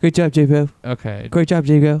got? Great job, J-Bo. Okay. Great job,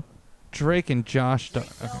 J-Bo. Drake and Josh. Okay.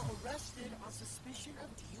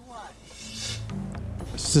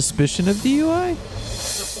 Suspicion of DUI?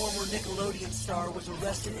 The former Nickelodeon star was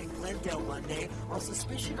arrested in Glendale Monday on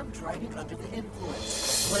suspicion of driving under the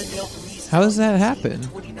influence. Glendale police. How does that happen?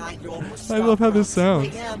 29-year-old was I love how this stopped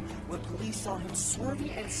sounds. around 2 a.m. when police saw him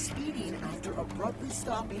swerving and speeding after abruptly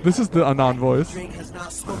stopping. This is the Anon voice. Drake has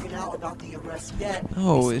not spoken out about the arrest yet.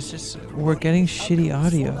 No, it's just we're getting shitty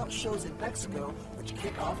audio. Shows in Mexico, which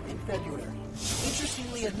kick off in February.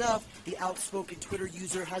 Interestingly enough, the outspoken Twitter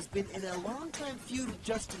user has been in a long-time feud with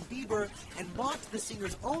Justin Bieber and mocked the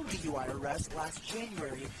singer's own DUI arrest last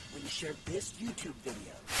January when he shared this YouTube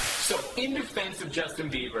video. So, in defense of Justin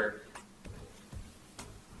Bieber,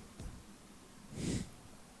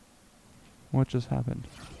 What just happened?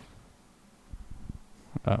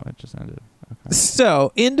 Oh, it just ended. Okay.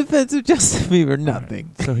 So, in defense of Justin Bieber,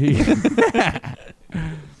 nothing. So he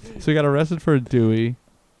got arrested for a Dewey.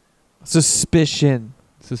 Suspicion.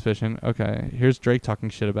 Okay. Here's Drake talking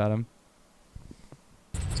shit about him.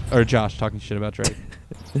 Or Josh talking shit about Drake.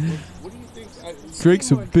 What do you think?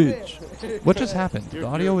 Drake's a bitch. What just happened? The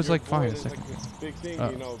audio was like fine a second ago. Big thing,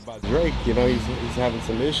 about Drake. He's having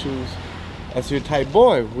some issues. That's your type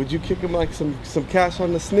boy. Would you kick him like some cash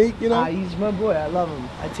on the sneak? He's my boy. I love him.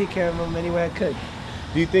 I take care of him any way I could.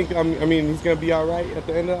 Do you think? He's gonna be all right at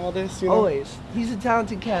the end of all this? Always. He's a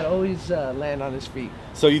talented cat. Always land on his feet.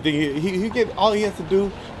 So you think he get all he has to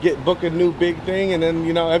do book a new big thing, and then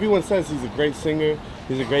everyone says he's a great singer,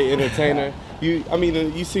 he's a great entertainer.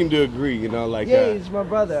 You seem to agree, Yeah, he's my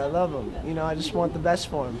brother. I love him. I just want the best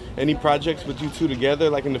for him. Any projects with you two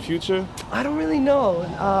together, like in the future? I don't really know.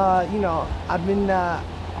 I've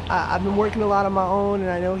been working a lot on my own,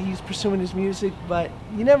 and I know he's pursuing his music, but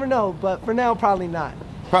you never know. But for now, probably not.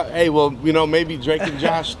 Hey, well, maybe Drake and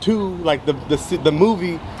Josh 2, like the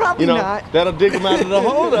movie. Probably not. That'll dig him out of the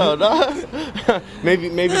hole, though. maybe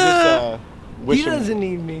just he doesn't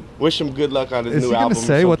need me. Wish him good luck on his Is new he album. gonna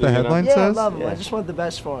say what the headline says? Yeah, I love him. I just want the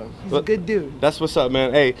best for him. He's a good dude. That's what's up,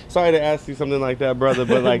 man. Hey, sorry to ask you something like that, brother,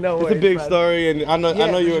 but like No it's worries, a big brother. story, and I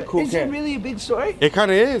know you're a cool Is cat. it really a big story? It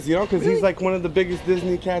kind of is, because he's like one of the biggest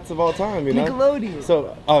Disney cats of all time, Nickelodeon.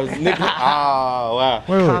 So, wow.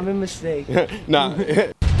 Wait. Common mistake. Nah.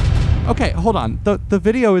 Okay, hold on. The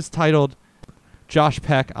video is titled Josh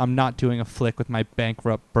Peck, I'm not doing a flick with my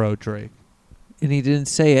bankrupt bro Drake. And he didn't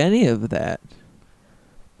say any of that.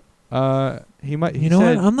 He might. You know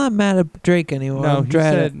what? I'm not mad at Drake anymore. No,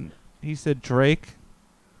 I'm he said Drake.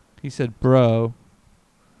 He said bro.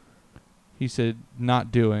 He said I'm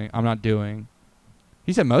not doing.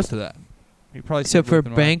 He said most of that. He probably except said for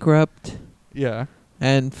bankrupt. Yeah.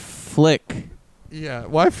 And flick. Yeah.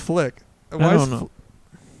 Why flick? I Why don't know.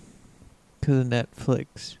 Because of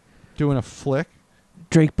Netflix. Doing a flick?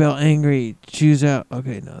 Drake Bell angry. Choose out.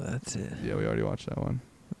 Okay, no, that's it. Yeah, we already watched that one.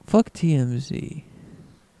 Fuck TMZ.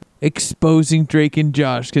 Exposing Drake and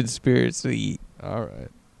Josh conspiracy. All right.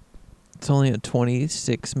 It's only a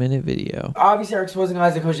 26-minute video. Obviously, our Exposing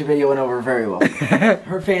Isaac Kosha video went over very well.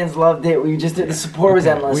 Her fans loved it. We just did the support was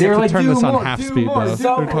endless. We have to turn this on half speed, though.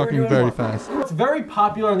 We're talking very fast. What's very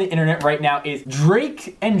popular on the internet right now is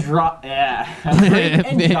Drake and Josh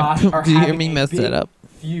are Did you hear having me a mess big that up?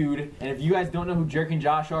 feud. And if you guys don't know who Drake and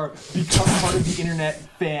Josh are, become part of the internet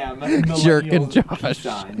fam. Jerk and Millennials, Josh. peace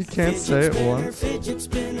signs. You can't say it once.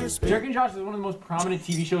 Drake and Josh is one of the most prominent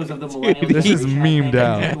TV shows of the millennials. This is memed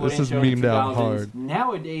out. Nickelodeon This is show in memed out 2000s. hard.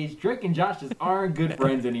 Nowadays, Drake and Josh just aren't good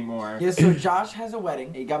friends anymore. Yeah, so Josh has a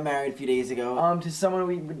wedding. He got married a few days ago. To someone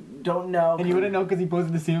we don't know. And you wouldn't know because he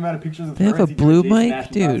posted the same amount of pictures of They her have as a he did blue Jason mic? Nash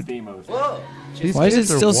and Dude. Stamos. Whoa. Why does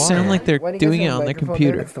it still sound like they're doing it on their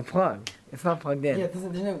computer? It's the plug. It's not plugged in. Yeah, there's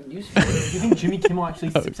no use for it. You think Jimmy Kimmel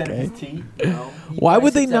actually sips out of his tea? No. Why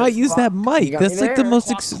would they not use that mic? That's like the most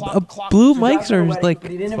blue mics are like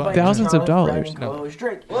thousands of dollars.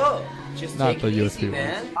 Whoa. Just Not take the it USB easy, one.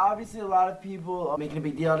 man. Obviously, a lot of people are making a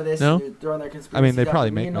big deal out of this. No? They're throwing their conspiracy. I mean, they out,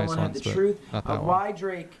 probably but me make and nice Nolan have ones, the but truth not that of one. why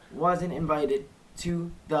Drake wasn't invited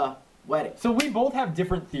to the wedding. So we both have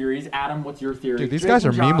different theories. Adam, what's your theory? Dude, these Drake guys are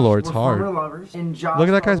and meme Josh lords were hard. former lovers, and Josh Look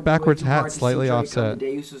at that guy's probably backwards went hat, hard to see slightly Drake on offset. the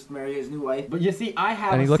day he was supposed to marry his new wife. But you see, I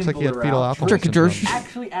have And he a looks like he had simpler fetal route. alcohol Drake and syndrome. Josh.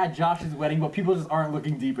 Actually at Josh's wedding, but people just aren't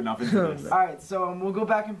looking deep enough into this. All right, so we'll go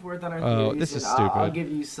back and forth on our Oh, theories. this is and I'll stupid.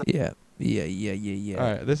 give you some. Yeah. All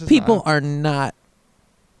right, this is People not- are not.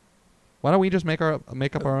 Why don't we just make up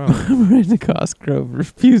our own? Miranda Cosgrove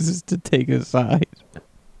refuses to take a side.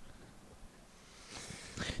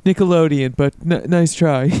 Nickelodeon, but nice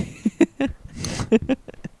try.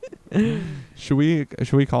 Should we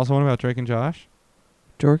call someone about Drake and Josh?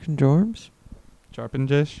 Jork and Jorms? Sharp and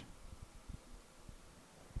Dish?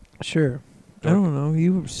 Sure. I don't know.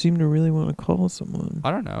 You seem to really want to call someone.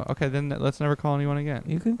 I don't know. Okay, then let's never call anyone again.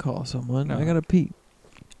 You can call someone. No. I gotta pee.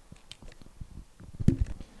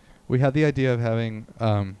 We had the idea of having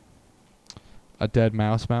a dead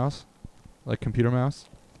mouse, like computer mouse.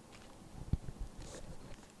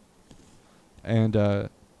 And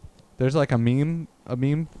there's like a meme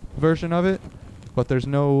version of it, but there's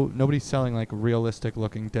nobody selling like realistic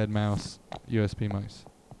looking dead mouse USB mice.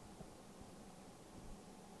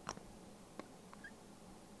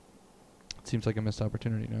 It seems like a missed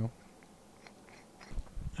opportunity, no?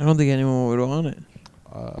 I don't think anyone would want it.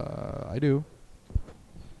 I do.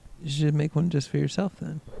 You should make one just for yourself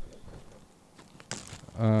then.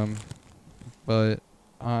 But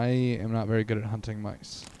I am not very good at hunting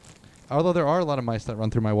mice. Although there are a lot of mice that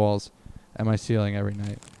run through my walls. and my ceiling every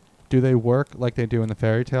night. Do they work like they do in the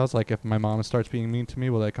fairy tales? Like if my mom starts being mean to me,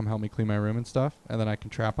 will they come help me clean my room and stuff? And then I can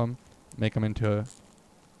trap them, make them into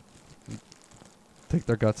take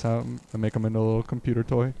their guts out and make them into a little computer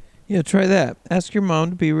toy. Yeah, try that. Ask your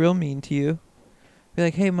mom to be real mean to you. Be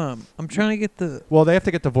like, hey, Mom, I'm trying to get the... Well, they have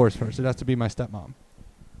to get divorced first. It has to be my stepmom.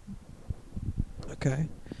 Okay.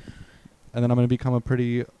 And then I'm going to become a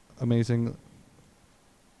pretty amazing,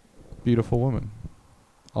 beautiful woman.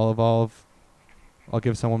 I'll evolve. I'll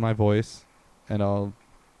give someone my voice. And I'll,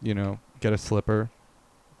 get a slipper.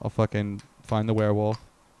 I'll fucking find the werewolf.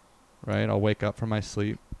 Right? I'll wake up from my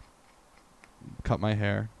sleep. Cut my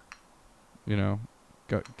hair.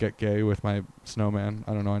 Get gay with my snowman.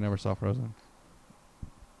 I don't know. I never saw Frozen.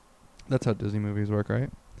 That's how Disney movies work, right?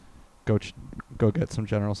 Go get some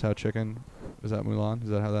General Tso chicken. Is that Mulan? Is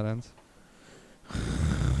that how that ends?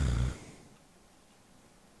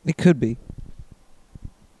 It could be.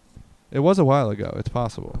 It was a while ago. It's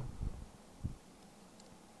possible.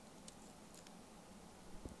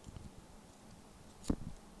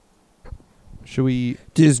 Should we...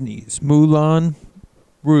 Disney's Moulin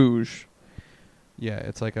Rouge. Yeah,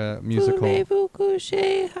 it's like a musical.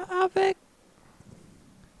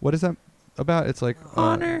 What is that about? It's like...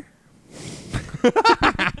 Honor.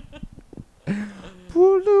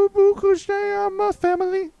 I'm a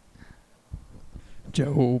family.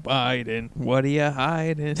 Joe Biden, what are you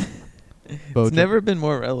hiding? Bo It's never been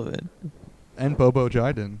more relevant. And Bobo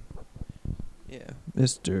Jiden. Yeah.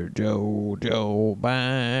 Mr. Joe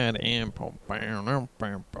Biden.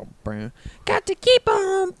 Got to keep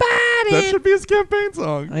on biting. That should be his campaign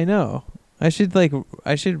song. I know. I should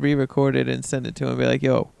re-record it and send it to him and be like,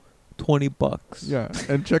 yo, $20. Yeah,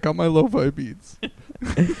 and check out my lo-fi beats.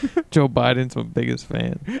 Joe Biden's my biggest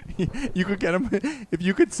fan. You could get him if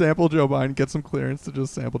you could sample Joe Biden, get some clearance to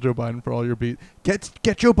just sample Joe Biden for all your beats. Get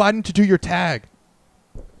Joe Biden to do your tag.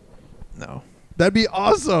 No. That'd be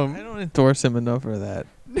awesome. I don't endorse him enough for that.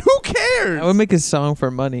 Who cares? I would make a song for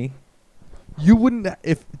money. You wouldn't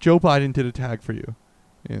if Joe Biden did a tag for you.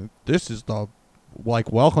 This is the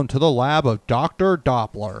welcome to the lab of Dr.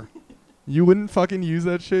 Doppler. You wouldn't fucking use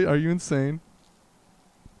that shit? Are you insane?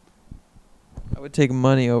 I would take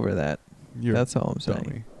money over that. That's all I'm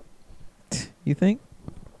dummy. saying. You think?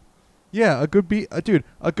 Yeah, a good beat, dude.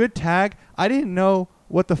 A good tag. I didn't know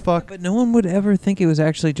what the fuck. But no one would ever think it was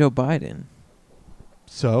actually Joe Biden.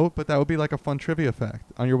 So, but that would be like a fun trivia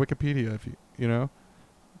fact on your Wikipedia, if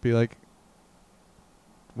be like,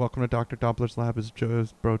 welcome to Dr. Doppler's lab is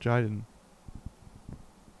Joe's bro Jiden.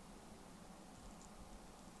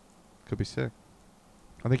 Could be sick.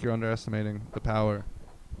 I think you're underestimating the power.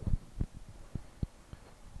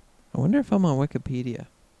 I wonder if I'm on Wikipedia.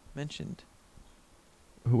 Mentioned.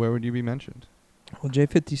 Where would you be mentioned? Well,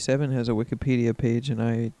 J57 has a Wikipedia page, and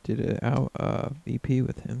I did a EP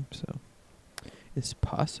with him, so it's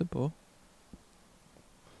possible.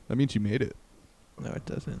 That means you made it. No, it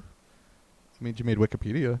doesn't. It means you made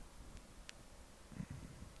Wikipedia.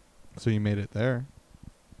 So you made it there.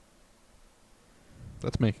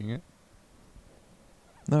 That's making it.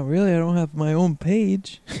 Not really. I don't have my own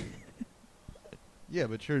page. Yeah,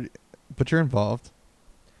 but you're involved.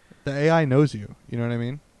 The AI knows you. You know what I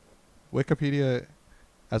mean? Wikipedia,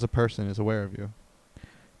 as a person, is aware of you.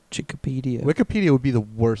 Wikipedia. Wikipedia would be the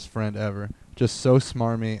worst friend ever. Just so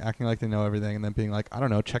smarmy, acting like they know everything, and then being like, I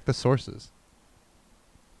don't know, check the sources.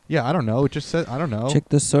 Yeah, I don't know. It just said, I don't know. Check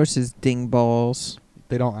the sources, ding balls.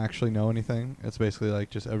 They don't actually know anything. It's basically like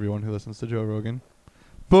just everyone who listens to Joe Rogan.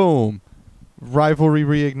 Boom. Rivalry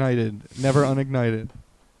reignited. Never unignited.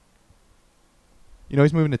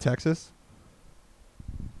 He's moving to Texas.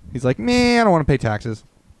 He's like, man, I don't want to pay taxes.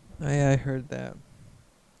 I heard that.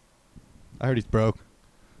 I heard he's broke.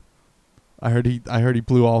 I heard he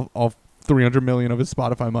blew all 300 million of his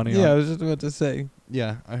Spotify money. Yeah, I was just about to say.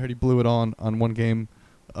 Yeah, I heard he blew it on one game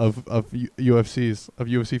of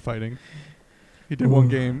UFC fighting. He did one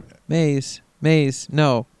game. Maisie,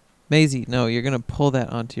 no, you're gonna pull that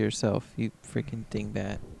onto yourself, you freaking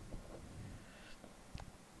dingbat.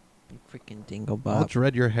 You freaking dinglebop. I'll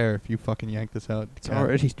dread your hair if you fucking yank this out. It's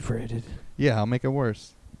already dreaded. Yeah, I'll make it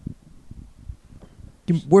worse.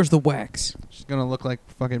 Where's the wax? She's gonna look like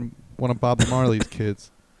fucking one of Bob Marley's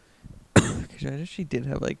kids. She did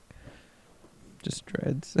have just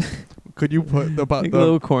dreads. Could you put the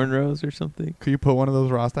little cornrows or something? Could you put one of those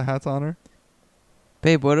Rasta hats on her?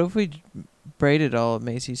 Babe, what if we braided all of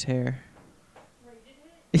Macy's hair?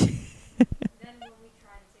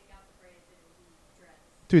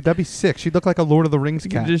 Dude, that'd be sick. She'd look like a Lord of the Rings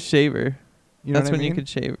cat. You could just shave her. You know That's what I when you mean? could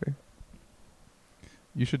shave her.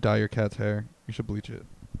 You should dye your cat's hair. You should bleach it.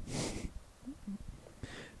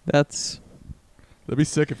 That's. That'd be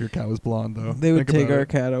sick if your cat was blonde, though. They would Think take about our it.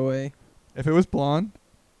 cat away. If it was blonde,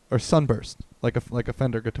 or sunburst, like a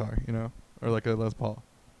Fender guitar, or like a Les Paul,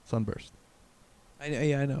 sunburst. I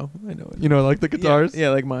know. You know, like the guitars. Yeah,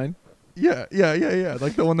 like mine. Yeah.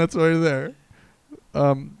 Like the one that's right there.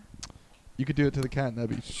 You could do it to the cat, and that'd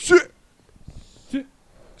be shit.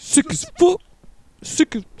 Sick as fuck.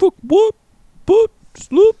 Sick as fuck. What?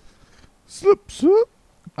 Slip.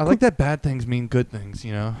 I like that bad things mean good things,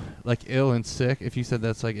 like ill and sick. If you said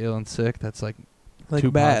that's like ill and sick, that's like too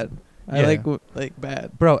bad. positive. I Yeah. like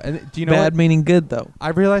bad. Bro, and do you know bad what? meaning good though? I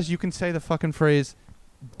realized you can say the fucking phrase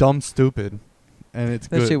dumb stupid and it's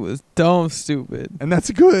That good. shit was dumb stupid. And that's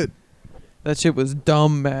good. That shit was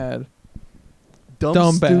dumb mad.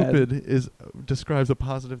 Dumb bad. stupid describes a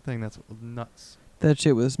positive thing. That's nuts. That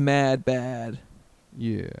shit was mad bad.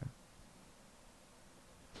 Yeah.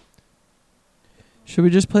 Should we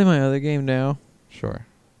just play my other game now? Sure.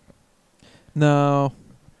 No.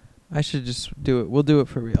 I should just do it. We'll do it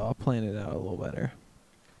for real. I'll plan it out a little better.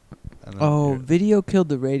 And then Oh, here- Video Killed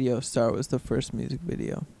the Radio Star was the first music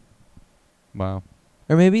video. Wow.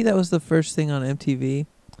 Or maybe that was the first thing on MTV.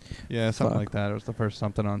 Yeah, something Fuck. like that. It was the first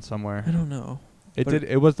something on somewhere. I don't know. It But- did.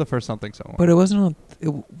 It was the first something somewhere. But it wasn't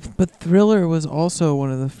on... but Thriller was also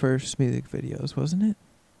one of the first music videos, wasn't it?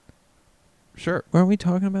 Sure. Weren't we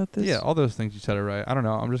talking about this? Yeah, all those things you said are right. I don't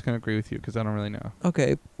know. I'm just going to agree with you because I don't really know.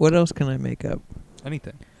 Okay, what else can I make up?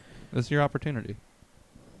 Anything. This is your opportunity.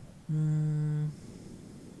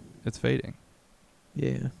 It's fading.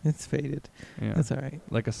 Yeah, it's faded. Yeah. That's all right.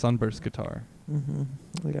 Like a sunburst guitar. Mm-hmm.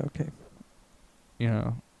 Yeah, okay.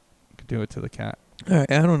 Could do it to the cat. All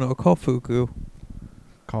right, I don't know. Call Fuku.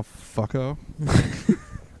 Call fucko.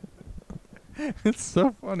 It's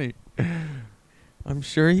so funny. I'm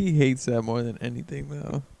sure he hates that more than anything,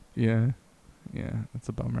 though. Yeah. Yeah, it's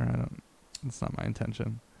a bummer. It's not my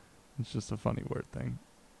intention. It's just a funny word thing.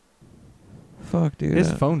 Fuck, dude.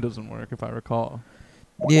 His phone doesn't work, if I recall.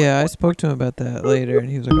 Yeah, I spoke to him about that later, and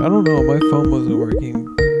he was like, I don't know, my phone wasn't working.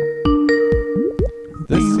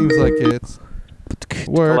 This seems like it's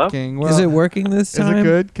working. Well, Is it working this time? Is it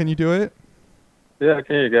good? Can you do it? Yeah, I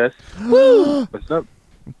can hear you guys. Woo! What's up?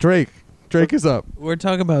 Drake is up. We're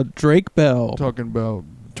talking about Drake Bell. Talking about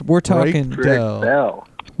We're talking Drake Dell.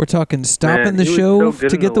 We're talking stopping Man, the he was show so good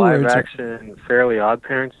to in get the live words. action Fairly Odd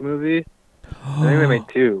Parents movie. I think they made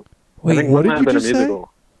two. Wait, I think what one did might you have been just a say?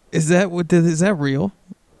 musical. Is that real?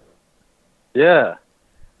 Yeah.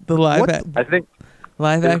 The live I think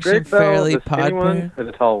live is action Drake Bell Fairly the skinny Pod one Parent? or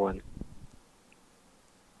the tall one?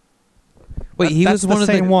 Wait, he That's was one the of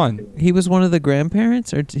same the one. He was one of the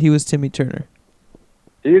grandparents, or he was Timmy Turner?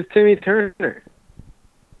 He was Timmy Turner.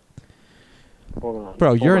 Hold on. Bro,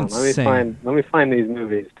 hold you're on. insane. Let me find these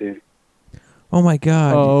movies, dude. Oh my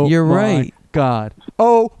God, Oh you're my right. God.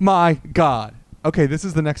 Oh my God. Okay, this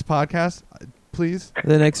is the next podcast, please.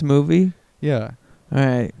 The next movie. Yeah. All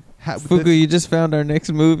right. Ha- Fugu, this- you just found our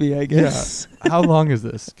next movie, I guess. Yeah. How long is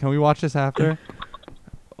this? Can we watch this after?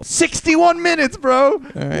 61 minutes, bro.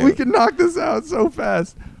 right. We can knock this out so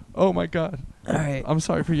fast. Oh my God. All right. I'm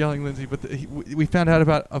sorry for yelling, Lindsay, but we found out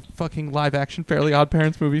about a fucking live action Fairly Odd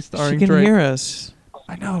Parents movie starring She can Drake. hear us.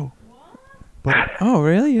 I know. But Oh,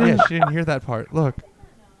 really? yeah, she didn't hear that part. Look.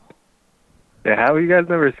 Yeah, how have you guys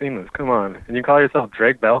never seen this? Come on. And you call yourself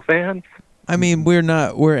Drake Bell fans? I mean, we're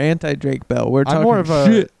not. We're anti Drake Bell. We're talking I'm more of a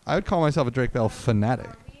shit. I would call myself a Drake Bell fanatic.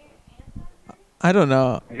 I don't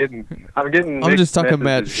know. I'm getting I'm just mixed talking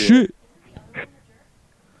mad messages here. shit.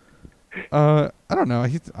 I don't know.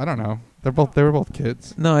 I don't know. They were both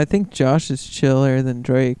kids. No, I think Josh is chiller than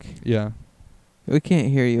Drake. Yeah. We can't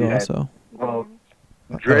hear you. Yeah. Also, Well,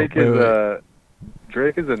 Drake wait, is wait.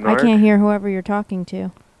 Drake is a I narc. can't hear whoever you're talking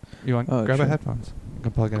to. You want Oh, grab sure. a headphones. You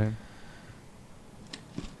can plug it in.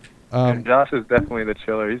 And Josh is definitely the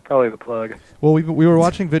chiller. He's probably the plug. Well, we were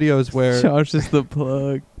watching videos where Josh is the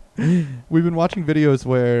plug we've been watching videos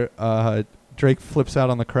where Drake flips out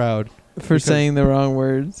on the crowd for because- saying the wrong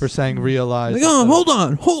words. for saying realize. Like, that oh,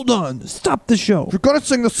 the- hold on, stop the show. If you're gonna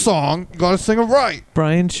sing the song, you gotta sing it right.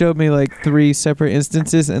 Brian showed me like 3 separate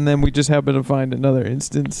instances, and then we just happened to find another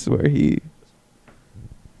instance where he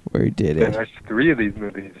did Yeah, it. there's 3 of these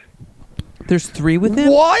movies. There's 3 with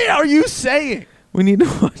him. What are you saying? We need to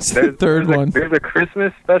watch the third one. There's a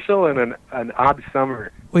Christmas special and an Odd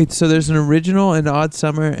Summer. Wait, so there's an original, an Odd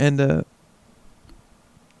Summer, and a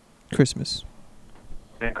Christmas.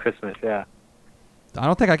 And Christmas, yeah. I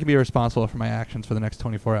don't think I can be responsible for my actions for the next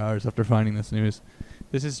 24 hours after finding this news.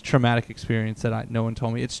 This is a traumatic experience that no one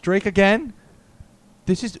told me. It's Drake again?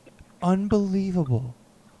 This is unbelievable.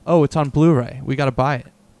 Oh, it's on Blu-ray. We gotta buy it.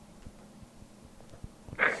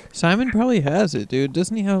 Simon probably has it, dude.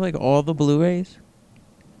 Doesn't he have like all the Blu-rays?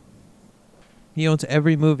 He owns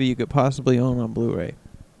every movie you could possibly own on Blu-ray.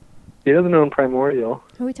 He doesn't own Primordial.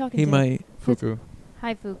 Who are we talking He to? might. Fuku.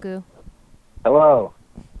 Hi, Fuku. Hello.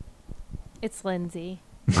 It's Lindsay.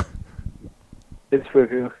 It's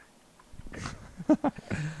Fuku.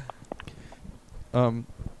 What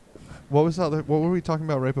was that? What were we talking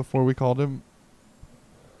about right before we called him?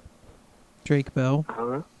 Drake Bell.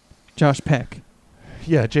 Huh? Josh Peck.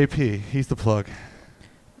 Yeah, JP. He's the plug.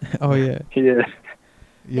 Oh yeah. He is.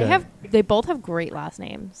 Yeah. They both have great last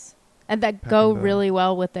names, and that Peck go and Bell. really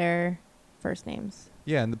well with their first names.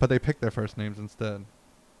 Yeah, but they picked their first names instead.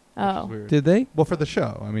 Oh. Which is weird. Did they? Well, for the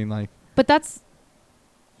show. I mean, like. But that's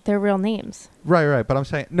their real names. Right. But I'm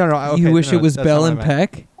saying no. Okay, You wish no, it was that's Bell not and what I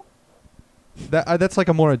meant. Peck? That's like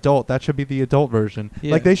a more adult. That should be the adult version.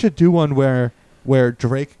 Yeah. Like they should do one where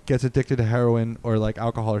Drake gets addicted to heroin or like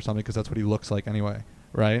alcohol or something because that's what he looks like anyway,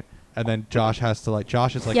 right? And then Josh has to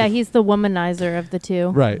Josh is like yeah, he's the womanizer of the two.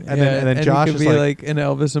 right. And then Josh he could is be like an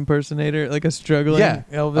Elvis impersonator, like a struggling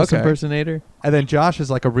Elvis impersonator. And then Josh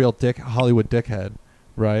is like a real Hollywood dickhead,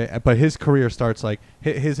 right? But his career starts like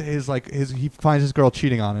he finds his girl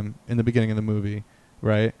cheating on him in the beginning of the movie,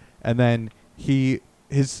 right? And then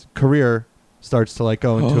his career starts to like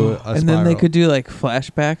go into a spiral. And then they could do like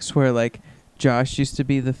flashbacks where like Josh used to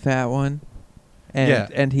be the fat one,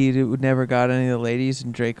 and he would never got any of the ladies,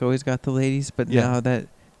 and Drake always got the ladies. But now that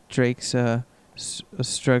Drake's a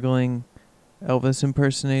struggling Elvis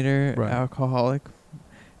impersonator, alcoholic,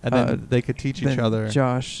 and then they could teach each other.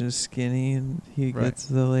 Josh is skinny, and he gets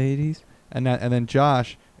the ladies. And then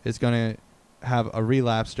Josh is gonna have a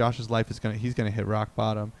relapse. Josh's life he's gonna hit rock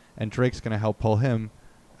bottom, and Drake's gonna help pull him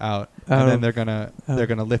out, and then they're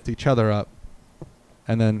gonna lift each other up,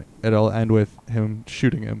 and then it'll end with him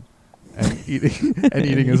shooting him and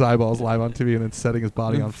eating his eyeballs live on TV, and then setting his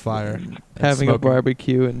body on fire, having a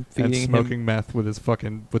barbecue and feeding and smoking meth with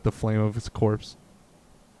the flame of his corpse.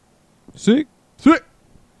 Sick.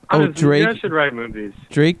 Oh, Drake! You guys should write movies.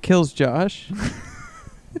 Drake kills Josh.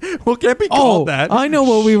 Well, can't be called that. I know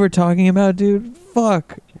what we were talking about, dude.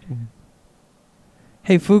 Fuck.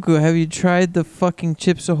 Hey, Fuku, have you tried the fucking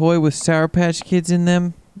Chips Ahoy with Sour Patch Kids in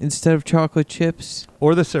them instead of chocolate chips?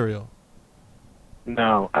 Or the cereal?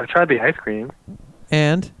 No, I've tried the ice cream.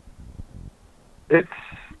 And? It's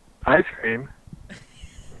ice cream.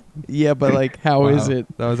 Yeah, but like, how is it?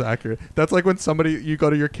 That was accurate. That's like when you go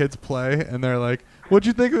to your kids' play and they're like, "What'd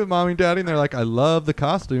you think of it, Mommy and Daddy?" And they're like, "I love the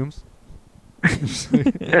costumes."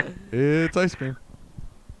 It's ice cream.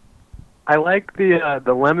 I like the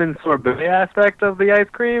lemon sorbet aspect of the ice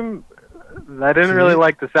cream. I didn't really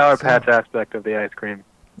like the Sour Patch aspect of the ice cream.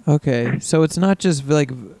 Okay, so it's not just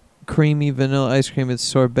like creamy vanilla ice cream; it's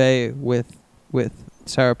sorbet with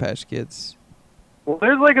Sour Patch Kids. Well,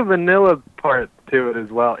 there's like a vanilla part to it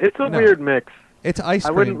as well. It's a weird mix. It's ice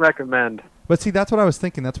cream. I wouldn't recommend. But see, that's what I was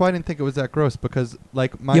thinking. That's why I didn't think it was that gross, because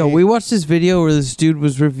like we watched this video where this dude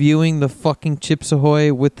was reviewing the fucking Chips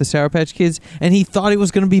Ahoy with the Sour Patch Kids, and he thought it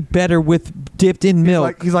was going to be better with dipped in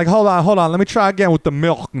milk. He's like, hold on, let me try again with the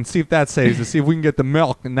milk and see if that saves it. See if we can get the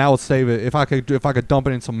milk, and that will save it. If I could dump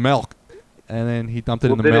it in some milk, and then he dumped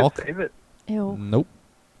it in the milk. It save it? Ew. Nope.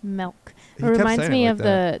 Milk. He It kept reminds saying me it of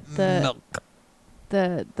like the milk.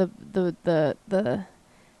 The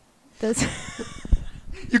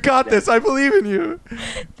You got this. I believe in you.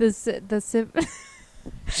 the sip.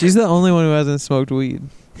 She's the only one who hasn't smoked weed.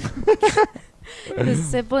 The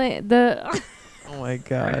sibling. The. Oh my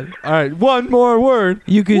god! All right, one more word.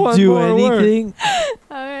 You could do anything.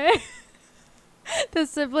 All right. The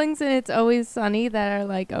siblings in It's Always Sunny that are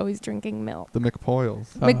like always drinking milk. The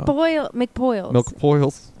McPoyles. McPoyles. McPoyles.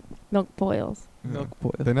 Milk-poils. Milk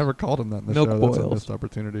boils. They never called him that in the Milk show. That's a boils. missed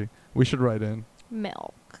opportunity. We should write in.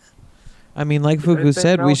 Milk. I mean, like Fuku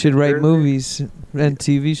said, we should write movies and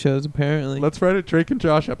TV shows, apparently. Let's write a Drake and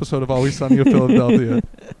Josh episode of Always Sunny of Philadelphia.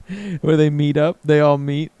 Where they meet up. They all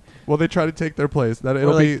meet. Well, they try to take their place.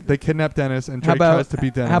 They kidnap Dennis, and Drake tries to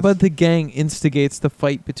beat Dennis. How about the gang instigates the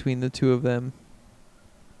fight between the two of them?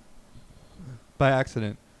 By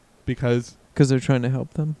accident. Because they're trying to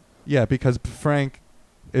help them? Yeah, because Frank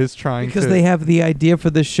is trying because they have the idea for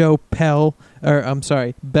the show Bell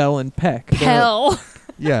and Peck. Pell.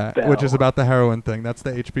 Yeah, Bell. which is about the heroin thing. That's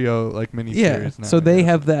the HBO like mini series now. So they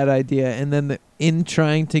have that idea, and then in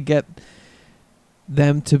trying to get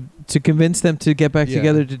them to convince them to get back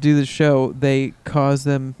together to do the show, they cause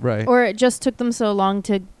them Or it just took them so long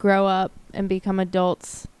to grow up and become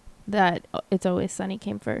adults that It's Always Sunny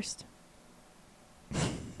came first.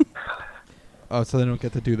 Oh, so they don't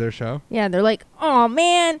get to do their show? Yeah, they're like, "Oh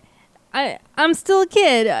man, I'm still a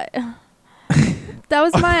kid. That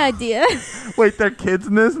was my idea. Wait, they're kids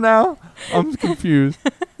in this now? I'm confused.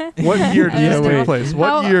 What year did this take place?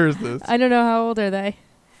 What year is this? I don't know. How old are they?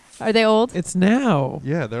 Are they old? It's now.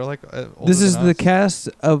 Yeah, they're like This is the cast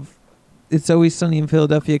of It's Always Sunny in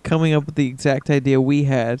Philadelphia coming up with the exact idea we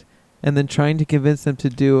had and then trying to convince them to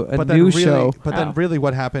do a new show. But then really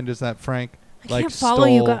what happened is that Frank I can't follow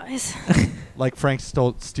you guys. Like Frank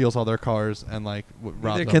steals all their cars and like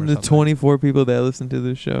robs them. Can the 24 people that listen to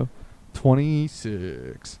this show?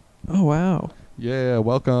 26. Oh wow. Yeah,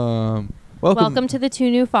 welcome. Welcome to the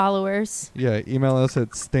 2 new followers. Yeah, email us at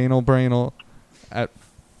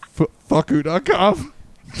stainelbrainel@fucku.com.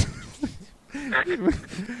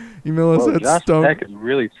 Email us at Josh Stone. Peck is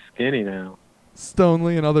really skinny now.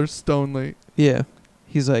 Stonely and others Stonely. Yeah.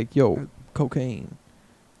 He's like, yo, cocaine.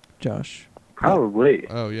 Josh. Probably.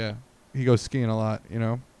 Oh yeah. He goes skiing a lot, you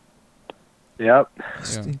know. Yep.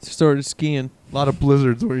 Yeah. He started skiing. A lot of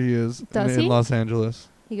blizzards where he is Does in he? Los Angeles.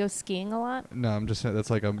 He goes skiing a lot? No, I'm just saying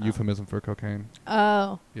that's like a euphemism for cocaine.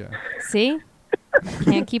 Oh. Yeah. See?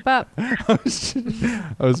 Can't keep up. I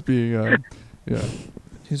was being, yeah.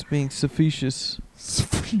 He's being facetious.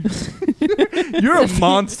 You're a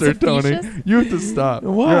monster, Tony. Facetious? You have to stop.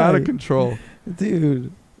 Why? You're out of control.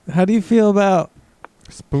 Dude, how do you feel about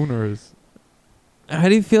Spooners? How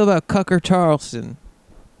do you feel about Cucker Charleston?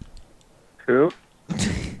 Who?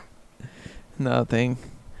 Nothing.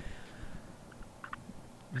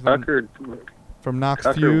 Tucker. From Knox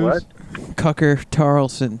Tucker Fuse. what? Cucker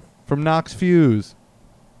Charleston. From Knox Fuse.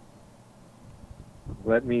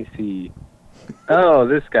 Let me see. Oh,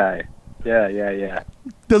 this guy. Yeah.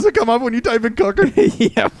 Does it come up when you type in Cucker?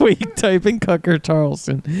 Yeah, we type in Cucker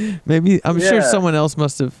Charleston. Maybe I'm sure Yeah. someone else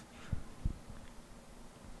must have.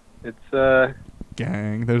 It's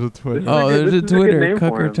Gang. There's a Twitter. Oh, there's a good Twitter. name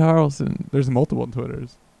for Cucker him. Charleston. There's multiple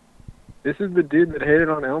Twitters. This is the dude that hated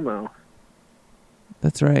on Elmo.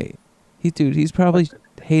 That's right. He's probably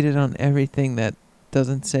hated on everything that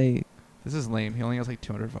doesn't say. This is lame. He only has like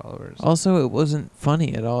 200 followers. Also, it wasn't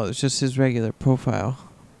funny at all. It's just his regular profile.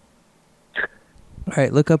 All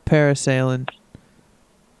right, look up parasailing.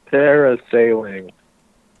 Parasailing.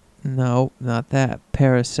 No, not that.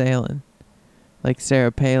 Parasailing. Like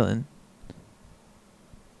Sarah Palin.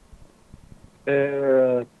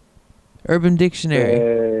 Urban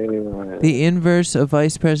Dictionary. The inverse of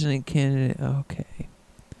vice president candidate. Okay.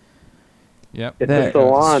 Yep. It's a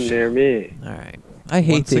salon near me. All right. I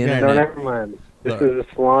hate the No, internet. never mind. This is a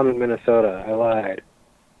salon in Minnesota. I lied.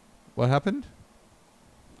 What happened?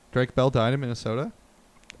 Drake Bell died in Minnesota?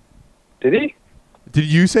 Did he? Did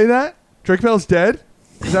you say that? Drake Bell's dead?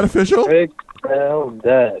 Is that official? Drake Bell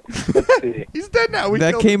dead. Let's see. He's dead now.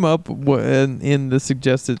 That came up in the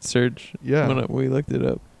suggested search. Yeah. When we looked it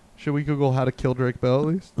up. Should we Google how to kill Drake Bell at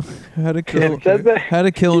least? How to kill? It said that How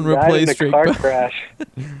to kill and he died replace in a Drake car Bell. crash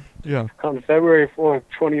Yeah. on February 4th,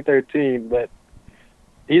 2013, but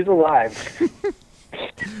he's alive.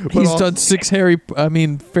 He's done 6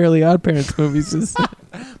 Fairly Odd Parents movies.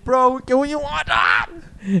 Bro, get what you want.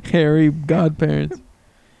 Harry Godparents.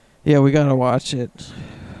 Yeah, we gotta watch it.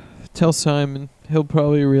 Tell Simon. He'll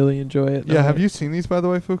probably really enjoy it. Yeah, have you seen these, by the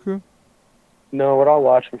way, Fuku? No, but I'll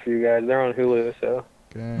watch them for you guys. They're on Hulu, so.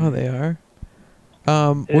 Oh, they are?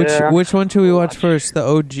 Yeah. Which one should we watch first? The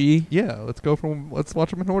OG? Yeah, let's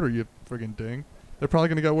watch them in order, you friggin' ding. They're probably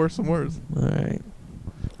going to get worse and worse. All right.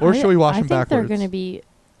 Or should we watch them I think backwards? they're going to be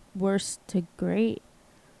worse to great.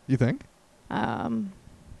 You think? You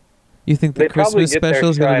think the They probably Christmas get their special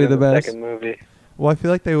is going stride to be in the the best? second movie. Well, I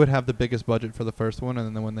feel like they would have the biggest budget for the first one,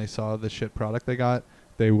 and then when they saw the shit product they got,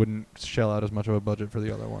 they wouldn't shell out as much of a budget for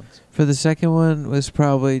the other ones. For the second one was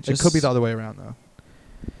probably just... It could be the other way around, though.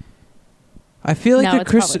 I feel like No,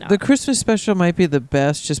 it's probably not. the Christmas special might be the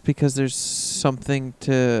best just because there's something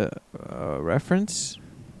to reference.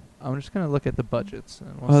 I'm just going to look at the budgets.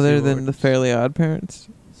 And we'll see Other what than we're- the Fairly Odd Parents.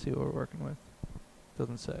 See what we're working with.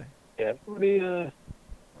 Doesn't say. Yeah,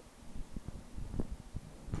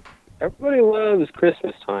 everybody loves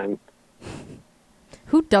Christmas time.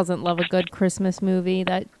 Who doesn't love a good Christmas movie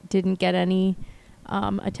that didn't get any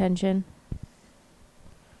attention?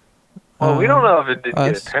 Well, we don't know if it did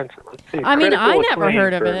get us. attention. Let's see. I mean, I Critical never acclaim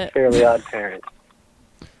heard of for it. Fairly Odd Parents.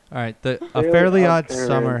 All right. A Fairly Fairly Odd Odd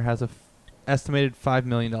Summer Parents. has a estimated $5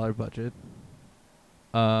 million budget.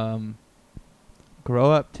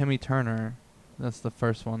 Grow Up Timmy Turner. That's the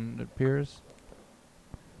first one that appears.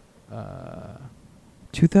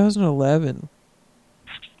 2011.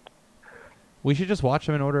 We should just watch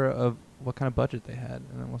them in order of what kind of budget they had,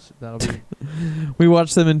 and then that'll be. We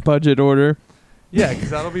watched them in budget order. Yeah,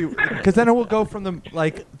 because then it will go from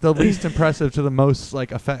the least impressive to the most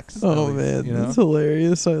effects. Oh at least, man, you know? that's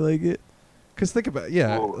hilarious. I like it. Cause think about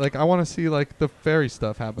like I want to see like the fairy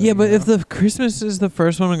stuff happen. Yeah, but if the Christmas is the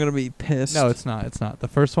first one, I'm gonna be pissed. No, it's not. It's not. The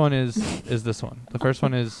first one is this one. The first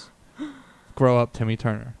one is Grow Up, Timmy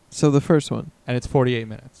Turner. So the first one, and it's 48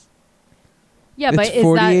 minutes. Yeah, it's but is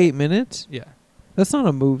 48 that minutes? Yeah. That's not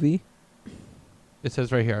a movie. It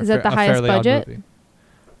says right here. Is that the highest budget? Movie.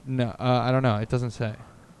 No, I don't know. It doesn't say.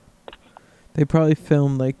 They probably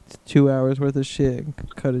filmed like 2 hours worth of shit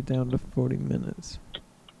and cut it down to 40 minutes.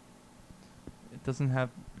 It doesn't have.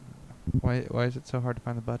 Why is it so hard to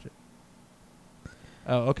find the budget?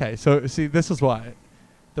 Oh, okay. So see, this is why.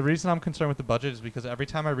 The reason I'm concerned with the budget is because every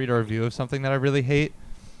time I read a review of something that I really hate,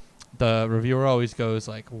 the reviewer always goes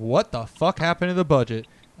like, "What the fuck happened to the budget?"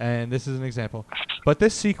 And this is an example. But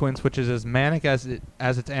this sequence, which is as manic as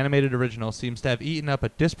its animated original, seems to have eaten up a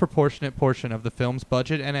disproportionate portion of the film's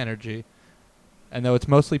budget and energy. And though it's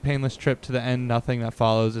mostly painless trip to the end, nothing that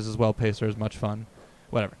follows is as well paced or as much fun.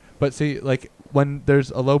 Whatever. But see, like, when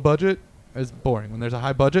there's a low budget, it's boring. When there's a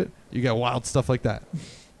high budget, you get wild stuff like that.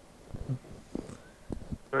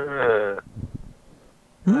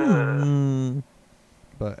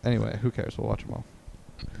 But anyway, who cares? We'll watch them all.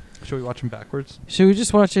 Should we watch them backwards? Should we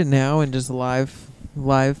just watch it now and just live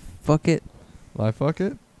fuck it? Live fuck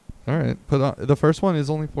it? All right. Put on. The first one is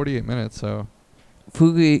only 48 minutes, so.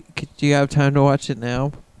 Fugi, do you have time to watch it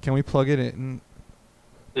now? Can we plug it in?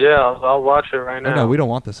 Yeah, I'll watch it right now. No, we don't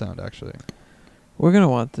want the sound, actually. We're going to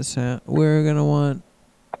want the sound. We're going to want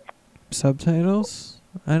subtitles?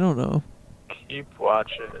 I don't know. Keep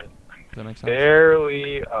watching it. Does that make sense?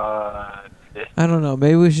 Barely I don't know.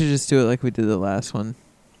 Maybe we should just do it like we did the last one.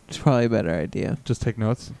 It's probably a better idea. Just take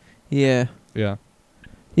notes? Yeah. Yeah.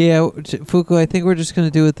 Yeah, Fuku, I think we're just going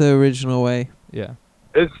to do it the original way. Yeah.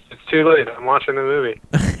 It's too late. I'm watching the movie.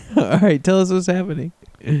 All right, tell us what's happening.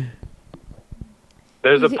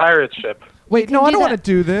 There's a pirate ship. Wait, no, I don't want to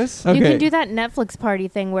do this. You can do that Netflix party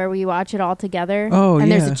thing where we watch it all together. Oh,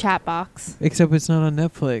 and there's yeah. a chat box. Except it's not on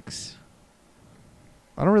Netflix.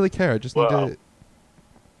 I don't really care. I just need to.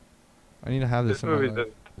 I need to have this. This movie's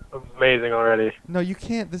amazing already. No, you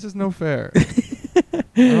can't. This is no fair. I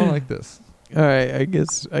don't like this. All right, I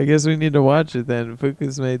guess we need to watch it then.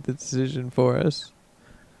 Fuku's made the decision for us.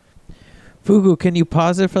 Fuku, can you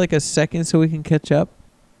pause it for like a second so we can catch up?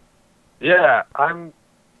 Yeah, I'm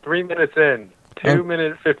 3 minutes in. 2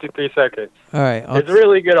 minutes 53 seconds. All right. It's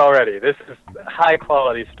really good already. This is high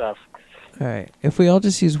quality stuff. All right. If we all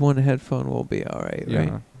just use one headphone, we'll be all right, Yeah.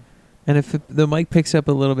 right? And if the mic picks up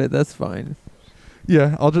a little bit, that's fine.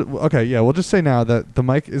 Yeah, we'll just say now that the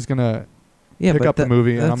mic is gonna pick up the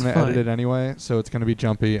movie, and I'm gonna edit it anyway, so it's gonna be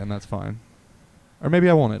jumpy, and that's fine. Or maybe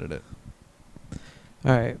I won't edit it.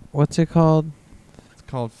 All right. What's it called? It's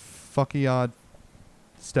called Fucky Odd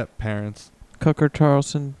Step Parents. Tucker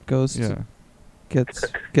Carlson goes to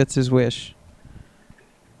gets his wish.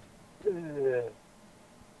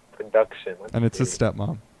 Production. And it's his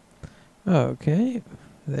stepmom. Okay.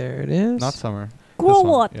 There it is. Not Summer.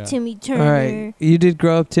 Grow up, Timmy Turner. All right. You did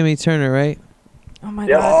grow up Timmy Turner, right? Oh my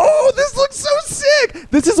god. god. Oh, this looks so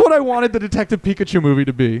sick! This is what I wanted the Detective Pikachu movie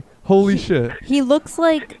to be. Holy shit. He looks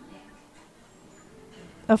like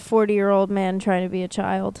a 40-year-old man trying to be a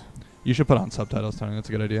child. You should put on subtitles, Tony. That's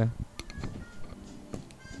a good idea.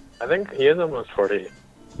 I think he is almost 40.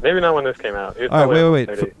 Maybe not when this came out. He was All right, probably wait.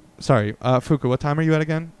 almost 30. Sorry. Fuku, what time are you at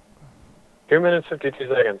again? 2 minutes 52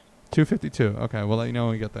 seconds. 2:52. Okay, we'll let you know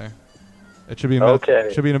when we get there. It should be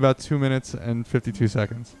should be in about 2 minutes and 52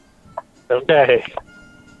 seconds. Okay.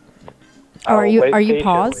 Oh, are you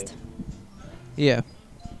paused? Yeah.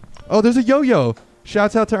 Oh, there's a yo-yo.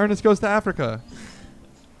 Shouts out to Ernest Goes to Africa.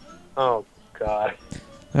 Oh God.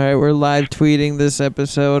 All right, we're live tweeting this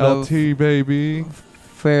episode LT, of baby.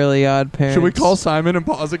 Fairly Odd Parents. Should we call Simon and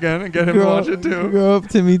pause again and get him to watch it too? Grow up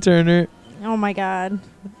Timmy Turner. Oh my god.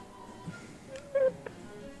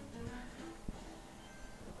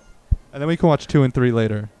 And then we can watch 2 and 3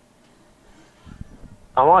 later.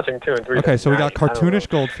 I'm watching 2 and 3. Okay, so we got tonight. I don't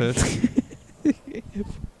cartoonish know. goldfish.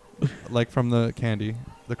 Like from the candy,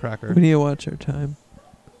 the cracker. We need to watch our time.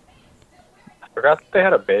 I forgot that they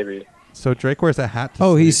had a baby. So Drake wears a hat to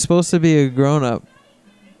Oh, sleep. he's supposed to be a grown-up.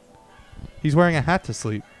 He's wearing a hat to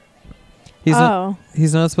sleep. He's not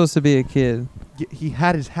supposed to be a kid. He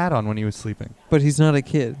had his hat on when he was sleeping. But he's not a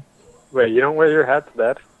kid. Wait, you don't wear your hat to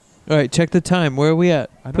bed? All right, check the time. Where are we at?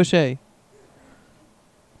 Push A.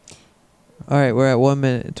 All right, we're at 1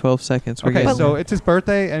 minute and 12 seconds. We're Okay, getting so there. it's his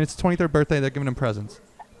birthday, and it's his 23rd birthday. They're giving him presents.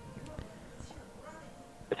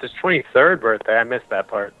 It's his 23rd birthday. I missed that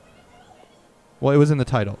part. Well, it was in the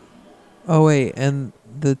title. Oh wait, and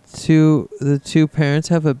the two parents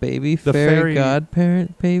have a baby. The fairy fairy-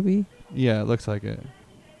 godparent baby. Yeah, it looks like it.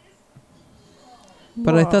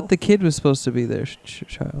 But I thought the kid was supposed to be their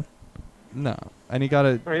child. No. And he got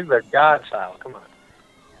a Oh, he's their godchild. Come on.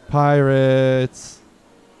 pirates.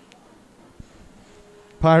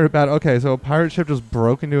 Pirate battle. Okay, so a pirate ship just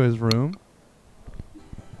broke into his room.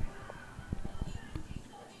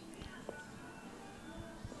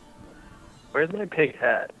 Where's my pig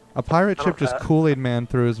hat? A pirate I ship don't just have- Kool-Aid man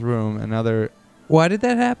through his room, and now they're... Why did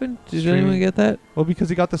that happen? Did anyone get that? Well, because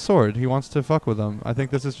he got the sword. He wants to fuck with them. I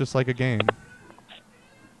think this is just like a game.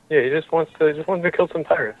 Yeah, he just wants to kill some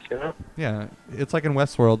pirates, you know? Yeah, it's like in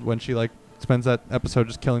Westworld when she like spends that episode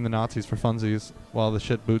just killing the Nazis for funsies while the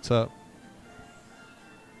shit boots up.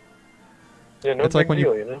 Yeah, no It's big like when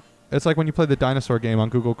deal, you know? It's like when you play the dinosaur game on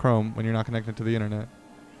Google Chrome when you're not connected to the internet.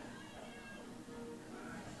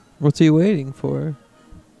 What's he waiting for?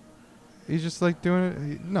 He's just like doing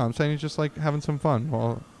it. No, I'm saying he's just like having some fun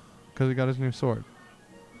because he got his new sword.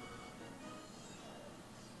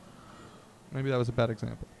 Maybe that was a bad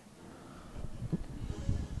example.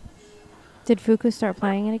 Did Fuku start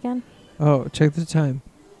playing it again? Oh, check the time.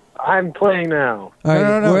 I'm playing now. All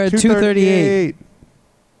right, we're at 2:38.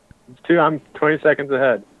 I'm 20 seconds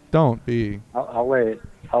ahead. Don't be. I'll wait.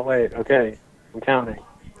 Okay. I'm counting.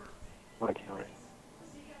 I'm not counting.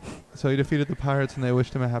 So he defeated the pirates and they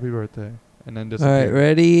wished him a happy birthday and then All disappeared. right,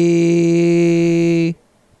 ready?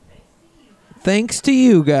 Thanks to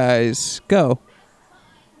you guys. Go.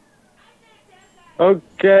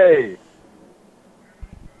 Okay.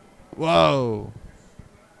 Whoa.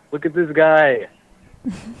 Look at this guy.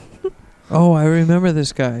 Oh, I remember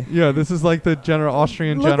this guy. Yeah, this is like the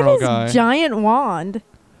Austrian Look general at his guy. giant wand.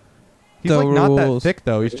 He's The like not that rules. thick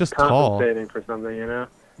though. He's just tall. Compensating for something, you know?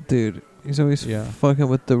 Dude, he's always Yeah. fucking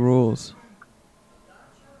with the rules.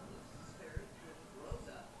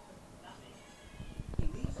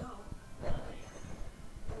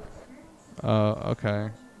 Okay.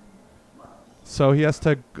 So he has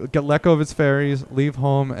to get let go of his fairies, leave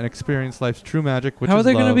home, and experience life's true magic, which How are is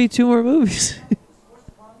there going to love. be 2 more movies?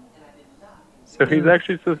 So he's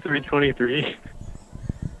actually supposed to be 23.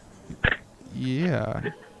 Yeah.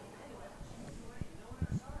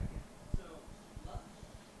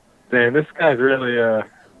 Damn, this guy's really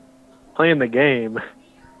playing the game.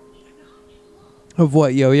 Of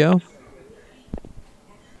what, Yo-Yo?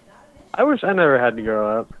 I wish I never had to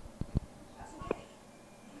grow up.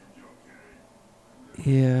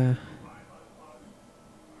 Yeah.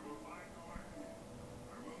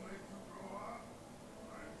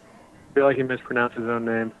 I feel like he mispronounced his own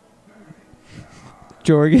name.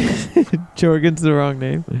 Jorgen. Jorgen's the wrong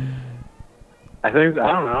name. I don't know.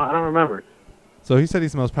 I don't remember. So he said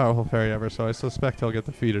he's the most powerful fairy ever, so I suspect he'll get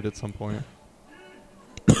defeated at some point.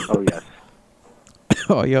 Oh, yes.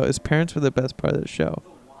 Oh, yo, his parents were the best part of the show.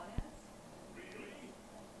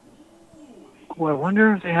 Oh, I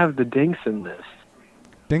wonder if they have the dinks in this.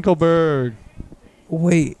 Dinkelberg.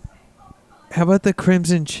 Wait. How about the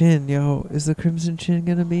Crimson Chin, yo? Is the Crimson Chin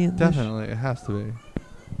going to be in this? Definitely, it has to be.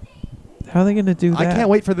 How are they going to do that? I can't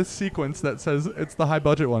wait for this sequence that says it's the high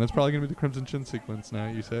budget one. It's probably going to be the Crimson Chin sequence now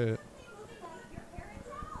you say it.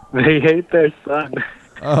 They hate their son.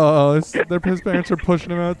 Oh, his parents are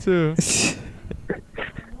pushing him out too.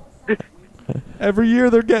 Every year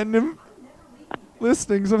they're getting him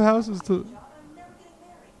listings of houses to...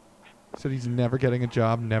 Said he's never getting a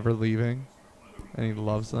job, never leaving. And he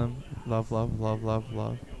loves them. Love, love, love, love,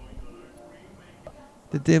 love.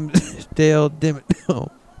 The Dale Dim.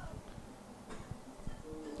 No.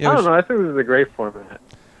 I don't know. I think this is a great format.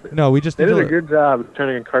 No, we just They need did to- a good job of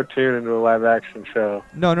turning a cartoon into a live-action show.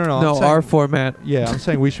 No. No, I'm saying- our format. Yeah, I'm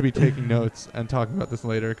saying we should be taking notes and talking about this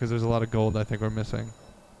later because there's a lot of gold I think we're missing.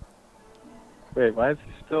 Wait, why does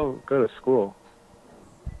he still go to school?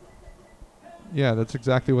 Yeah, that's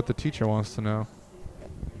exactly what the teacher wants to know.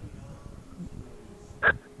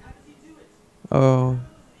 Oh.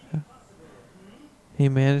 He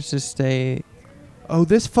managed to stay. Oh,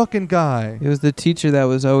 this fucking guy. It was the teacher that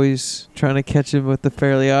was always trying to catch him with the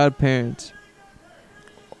Fairly Odd Parents.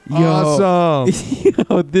 Awesome.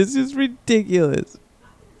 Yo, this is ridiculous.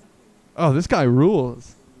 Oh, this guy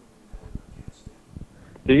rules.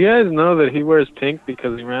 Do you guys know that he wears pink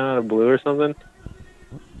because he ran out of blue or something?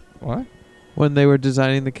 What? When they were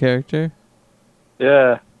designing the character?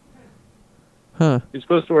 Yeah. Huh. He's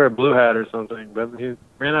supposed to wear a blue hat or something, but he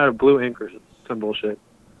ran out of blue ink or some bullshit.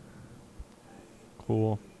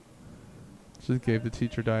 Cool. Just gave the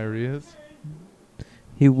teacher diarrheas.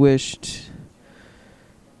 He wished.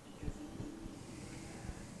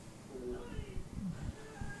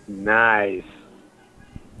 Nice.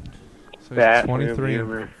 So That he's 23 in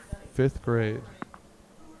humor. 5th grade.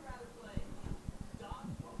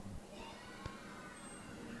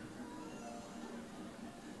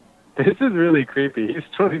 This is really creepy. He's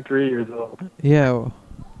 23 years old. Yeah.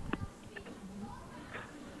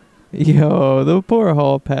 Yo, the poor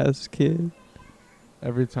hall pass kid.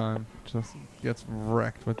 Every time, just gets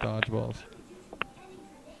wrecked with dodgeballs.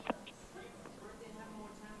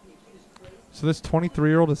 So this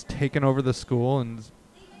 23-year-old has taken over the school and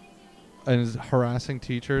is harassing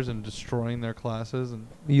teachers and destroying their classes and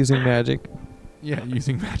Using magic. Yeah,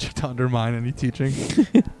 using magic to undermine any teaching.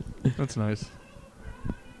 That's nice.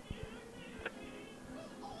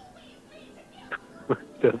 What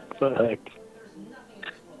the fuck?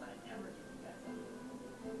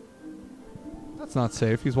 That's not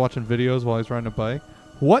safe. He's watching videos while he's riding a bike.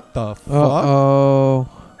 What the fuck? Uh-oh.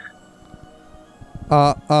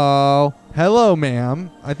 Uh-oh. Hello, ma'am.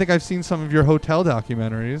 I think I've seen some of your hotel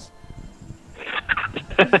documentaries.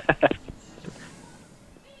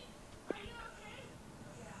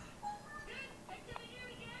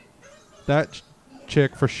 That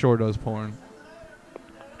chick for sure does porn.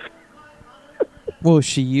 Well,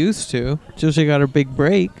 she used to. Till she got her big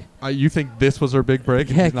break. You think this was her big break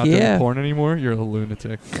and Heck she's not yeah. doing porn anymore? You're a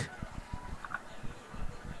lunatic.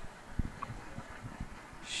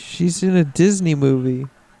 She's in a Disney movie.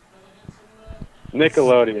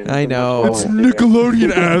 Nickelodeon. I know. It's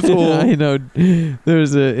Nickelodeon, asshole. I know. There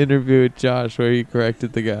was an interview with Josh where he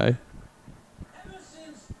corrected the guy.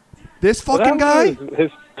 This Well, fucking that guy? was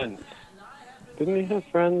his friends. Didn't he have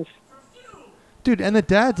friends? Dude, and the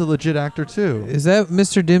dad's a legit actor, too. Is that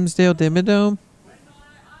Mr. Dimsdale Dimmadome?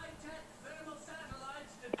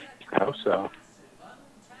 I hope so.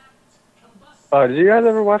 Oh, did you guys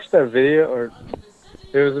ever watch that video? Or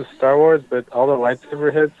it was a Star Wars, but all the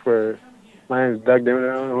lightsaber hits were, my name is Doug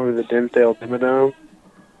Dimmadome, or the Dimsdale Dimmadome.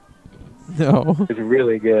 No. It's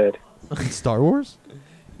really good. Star Wars?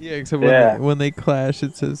 Yeah, except Yeah. when they clash,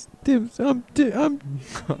 it says, I'm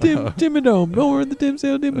Dimmadome. No, we're in the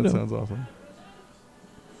Dimsdale Dimmadome. That sounds awesome.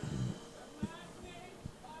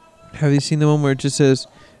 Have you seen the one where it just says,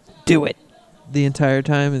 do it, the entire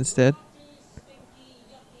time instead?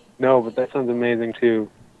 No, but that sounds amazing too.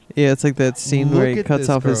 Yeah, it's like that scene where Look he at cuts this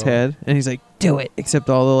off his girl. head, and he's like, do it, except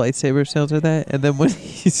all the lightsaber sounds are that, and then when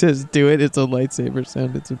he says do it, it's a lightsaber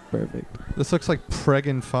sound. It's perfect. This looks like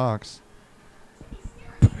Pregan Fox.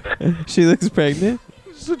 She looks pregnant?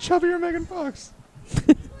 She's a chubbier Megan Fox.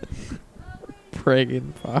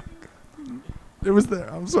 Pregnant fuck. It was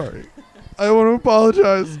there. I'm sorry. I want to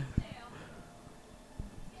apologize.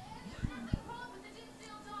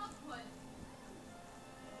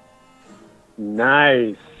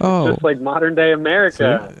 Nice. Oh. Just like modern day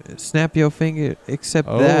America. Snap your finger, except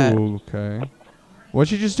that. Okay. Why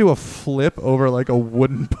don't you just do a flip over like a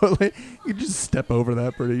wooden pulley? You just step over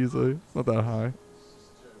that pretty easily. It's not that high.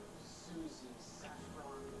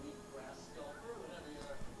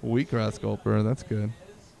 Wheatgrass sculptor. That's good.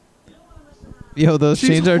 Yo, those She's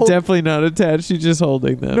chains are hol- definitely not attached. She's just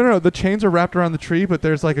holding them. No, the chains are wrapped around the tree, but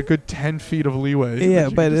there's like a good 10 feet of leeway. so Yeah, that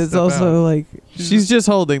she but can just it's step also out. like she's just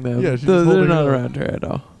holding them. Yeah, she's They're just holding not it up. around her at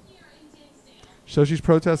all. So she's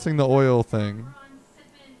protesting the oil thing.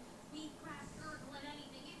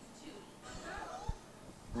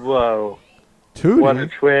 Whoa. Tootie? What a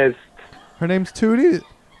twist. Her name's Tootie?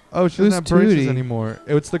 Oh, she Who's doesn't have braces Tootie? anymore.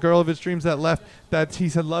 It's the girl of his dreams that left. That he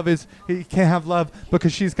said love is, he can't have love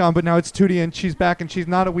because she's gone, but now it's Tootie and she's back and she's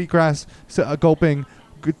not a wheatgrass gulping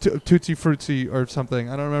Tootsie Fruitsy or something.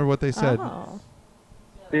 I don't remember what they said. Oh.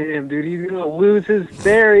 Damn, dude, he's gonna lose his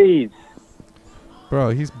berries. Bro,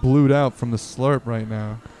 he's blued out from the slurp right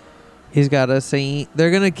now. He's got a scene.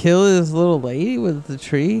 They're gonna kill this little lady with the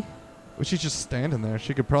tree. Well, she's just standing there.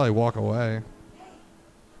 She could probably walk away.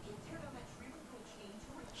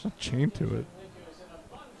 She's not chained to it.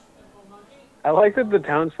 I like that the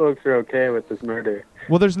townsfolk are okay with this murder.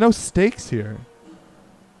 Well, there's no stakes here.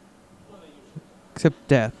 Except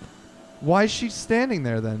death. Why is she standing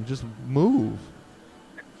there then? Just move.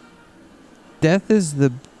 Death is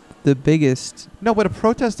the biggest. No, but a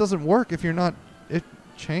protest doesn't work if you're not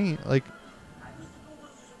chained. Like,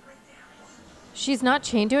 She's not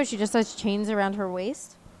chained to it. She just has chains around her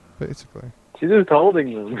waist. basically. She's just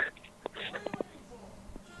holding them.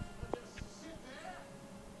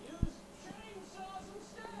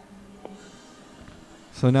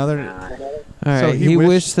 So now they're. All So right. he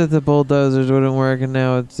wished that the bulldozers wouldn't work, and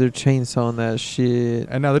now they're chainsawing that shit.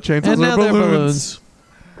 And now the chainsaws And are now they're balloons.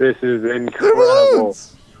 This is incredible.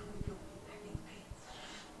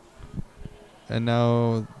 And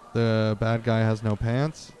now the bad guy has no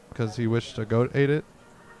pants because he wished a goat ate it.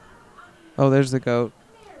 Oh, there's the goat.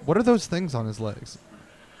 What are those things on his legs?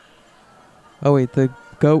 Oh wait, the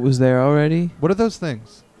goat was there already. What are those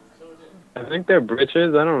things? I think they're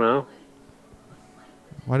britches. I don't know.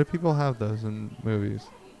 Why do people have those in movies?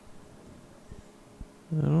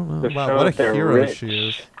 I don't know. To Wow, show what a that they're hero rich. she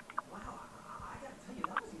is.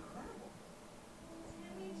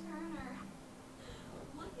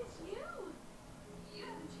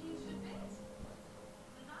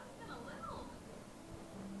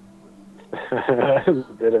 That's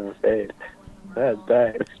a bit of a fade. That's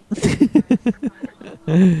bad.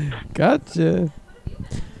 Gotcha.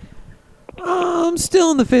 I'm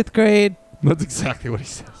still in the 5th grade. That's exactly what he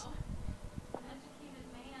says.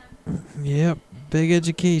 Yep, big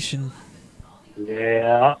education.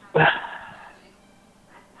 Yeah.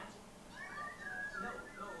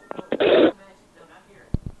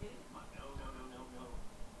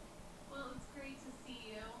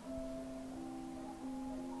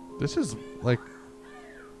 This is like.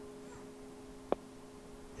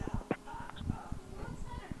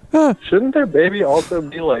 Shouldn't their baby also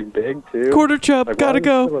be like big too? Quarter chub, Like, gotta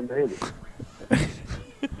why go. is it still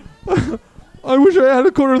a baby? I wish I had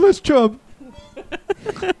a quarterless chub.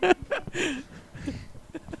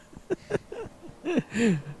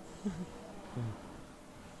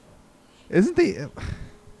 Isn't the?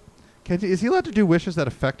 Is he allowed to do wishes that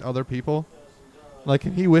affect other people? Like,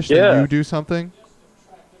 can he wish that Yeah. you do something?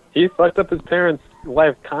 He fucked up his parents'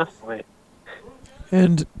 life constantly.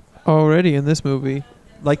 And already in this movie.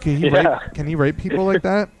 Like, can he Yeah. can he rape people like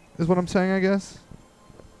that? Is what I'm saying, I guess.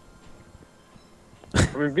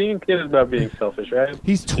 I mean, being a kid is about being selfish, right?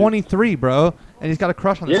 He's 23, bro, and he's got a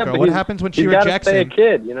crush on this Yeah, girl. but What he's- happens when she he's gotta rejects stay him? a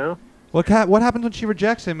kid, you know? What happens when she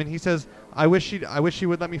rejects him and he says, "I wish she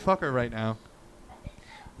would let me fuck her right now."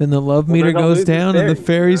 Then the love Well, meter then they'll goes lose the down and the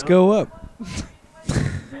fairies, fairies go up.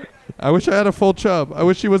 I wish I had a full chub. I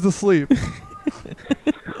wish she was asleep.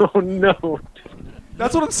 Oh no.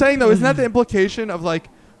 That's what I'm saying, though. Isn't that the implication of like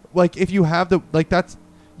if you have the that's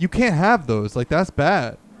you can't have those. Like, that's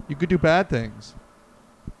bad. You could do bad things.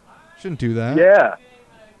 Shouldn't do that. Yeah.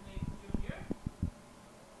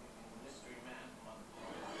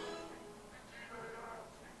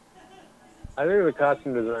 I think the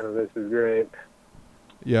costume design of this is great.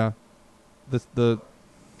 Yeah. The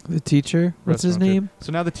teacher? What's his restaurant name? kid.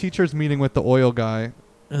 So now the teacher's meeting with the oil guy.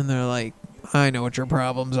 And they're like, I know what your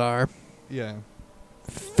problems are. Yeah.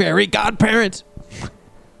 Fairy godparents.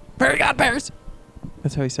 Fairy godparents.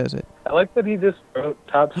 That's how he says it. I like that he just wrote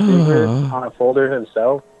top secret on a folder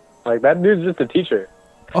himself. Like, that dude's just a teacher.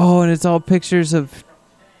 Oh, and it's all pictures of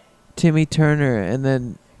Timmy Turner, and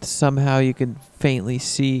then somehow you can faintly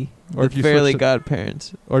see Or if the you Fairly switch it-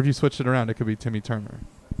 Godparents. Or if you switched it around, it could be Timmy Turner.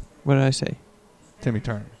 What did I say? Timmy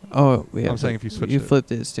Turner. Oh, yeah. I'm saying if you switched You it.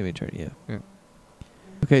 flipped it, it's Timmy Turner, yeah. Yeah.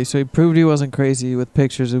 Okay, so he proved he wasn't crazy with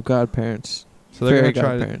pictures of godparents. So they're Fairy gonna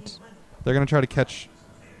try godparents. They're gonna try to catch.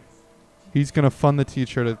 He's gonna fund the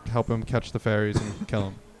teacher to help him catch the fairies and kill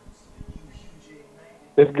him.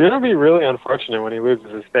 It's going to be really unfortunate when he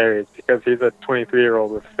loses his fairies because he's a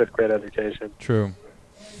 23-year-old with 5th grade education. True.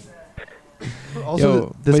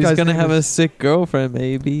 Yo, this but he's guy's gonna name have a is- sick girlfriend,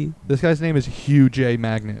 maybe. This guy's name is Huge A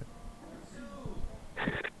Magnet.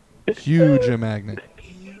 Huge A Magnet.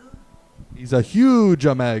 He's a huge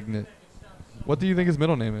A Magnet. What do you think his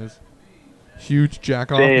middle name is? Huge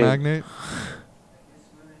Jack Off James. Magnet.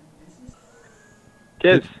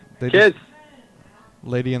 Kids. They Kids. just-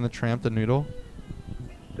 Lady and the Tramp, the Noodle.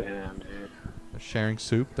 Damn, dude. They're sharing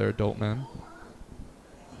soup. They're adult men.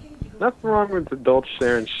 Nothing wrong with adults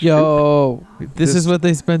sharing shit. Yo, this is what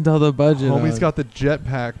they spent all the budget on. Homie's got the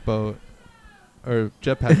jetpack boat. Or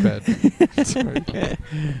jetpack bed. Sorry.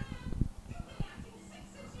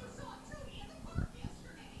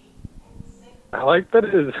 I like that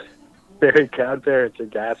his fairy godparents are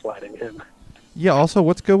gaslighting him. Yeah, also,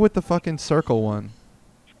 what's good with the fucking circle one?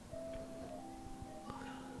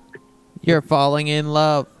 You're falling in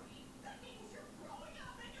love.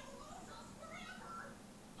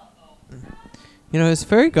 You know, his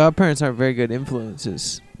fairy godparents aren't very good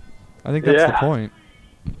influences. I think that's the Yeah. point.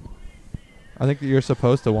 I think that you're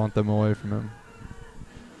supposed to want them away from him.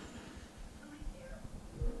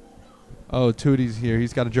 Oh, Tootie's here.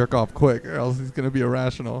 He's got to jerk off quick, or else he's gonna be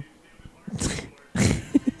irrational.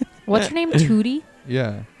 What's her name? Tootie?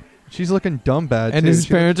 Yeah, she's looking dumb bad. And too. his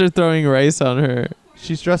She parents are throwing rice on her.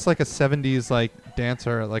 She's dressed like a '70s like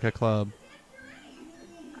dancer at like a club.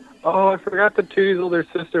 Oh, I forgot that Tootie's older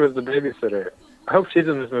sister was the babysitter. I hope she's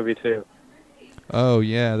in this movie too. Oh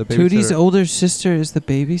yeah, the Tootie's babysitter. older sister is the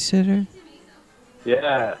babysitter?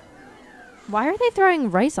 Yeah. Why are they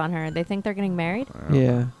throwing rice on her? They think they're getting married?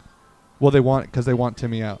 Yeah. Well, they want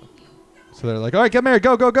Timmy out, so they're like, "All right, get married,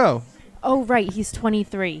 go, go, go." Oh, right. He's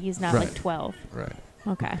 23. He's not Right. like 12. Right.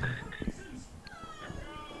 Okay.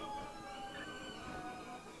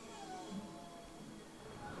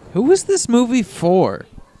 Who was this movie for?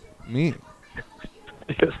 Me.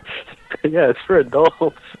 Yeah, it's for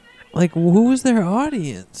adults. Like, who was their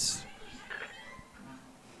audience?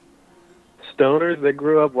 Stoners that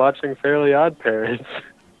grew up watching Fairly Odd Parents.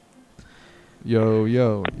 Yo,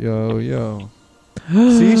 yo, yo, yo.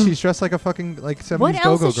 See, she's dressed like a fucking like 70s What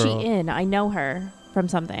else go-go is girl. she in? I know her from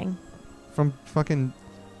something. From fucking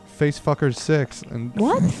Face Fuckers 6 and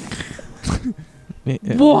What? Yeah.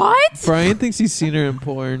 What? Brian thinks he's seen her in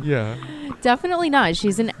porn. Yeah. Definitely not.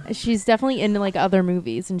 She's definitely in like other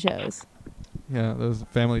movies and shows. Yeah, those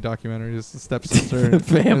family documentaries, the stepsister.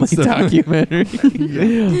 Family and stuff. documentary.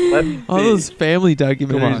 Yeah. All those family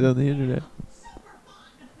documentaries on. on the internet.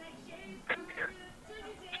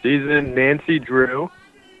 She's in Nancy Drew.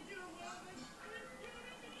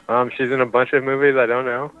 She's in a bunch of movies I don't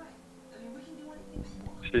know.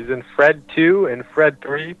 She's in Fred 2 and Fred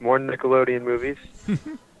 3, more Nickelodeon movies.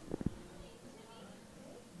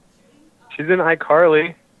 She's in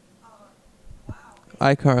iCarly.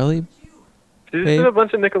 iCarly. She's Babe. in a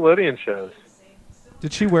bunch of Nickelodeon shows.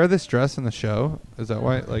 Did she wear this dress in the show? Is that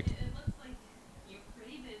why? Like,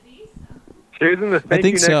 She was in the Thank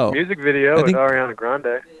think You so. Next music video I with think- Ariana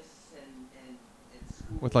Grande.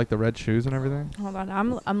 with like the red shoes and everything? Hold on,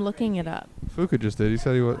 I'm looking it up. Fuka just did. He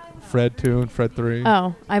said he was Fred 2 and Fred 3.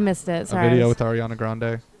 Oh, I missed it. Sorry. A video with Ariana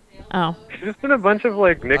Grande. Oh. She's just in a bunch of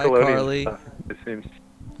like Nickelodeon iCarly. stuff, it seems.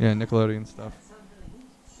 Yeah, Nickelodeon stuff.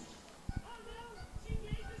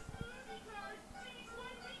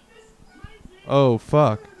 Oh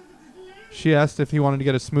fuck! She asked if he wanted to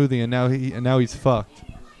get a smoothie, and now he's fucked.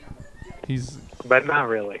 But not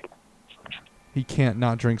really. He can't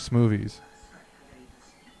not drink smoothies.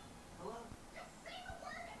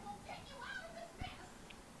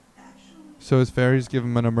 So his fairies give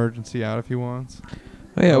him an emergency out if he wants.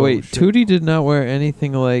 Oh yeah, wait. shit. Tootie did not wear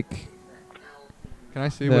anything like. Can I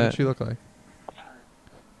see what that. did she look like?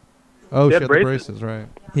 Oh, She she had had the braces. braces, right?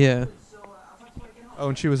 Yeah, Oh,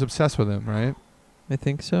 and she was obsessed with him, right? I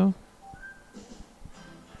think so.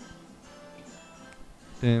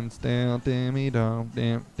 Dim, down, dimmy, dom,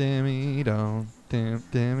 dim, dimmy, dom, dim,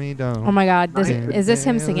 dimmy, dom. Oh my God, dim, is this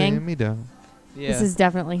him dim, singing? dimmy, dom. Yeah. This is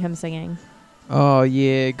definitely him singing. Oh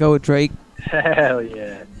yeah, go Drake. Hell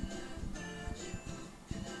yeah.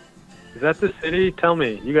 Is that the city? Tell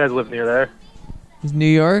me. You guys live near there. Is New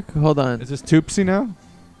York? Hold on. Is this Toopsy now?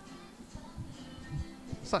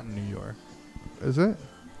 It's not New York. Is it?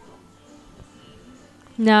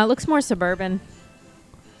 No, it looks more suburban.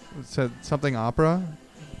 It said something opera.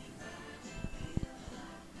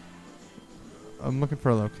 I'm looking for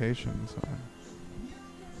a location. So.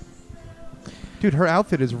 Dude, her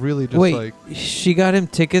outfit is really just Wait, like she got him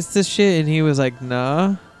tickets to shit, and he was like,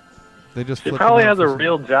 "Nah." they just. She flipped probably him out has a for some-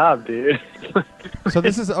 real job, dude. So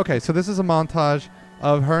this is okay. So this is a montage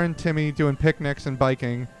of her and Timmy doing picnics and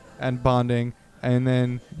biking and bonding, and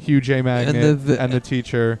then Hugh J. Magnet and the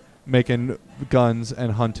teacher making guns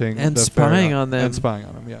and hunting And the spying ferret on them. and spying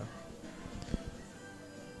on them. Yeah.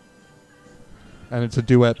 And it's a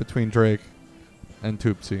duet between Drake and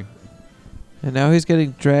Toopsy. And now he's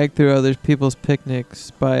getting dragged through other people's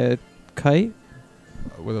picnics by a kite.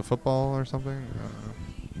 With a football or something. I don't know.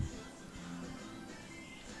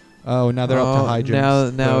 Oh, now they're up to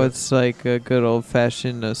hijinks. Now So- it's like a good old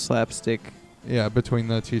fashioned slapstick. Yeah, between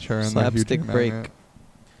the teacher and the Hugh J. Slapstick break. Magnet.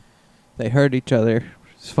 They hurt each other.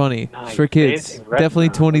 It's funny. It's Nice. for kids. Fancy Definitely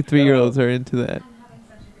restaurant. 23-year-olds are into that.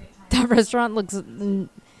 That restaurant looks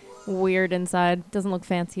weird inside. Doesn't look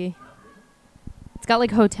fancy. It's got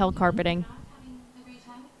like hotel carpeting.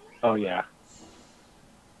 Oh, yeah.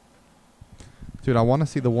 Dude, I want to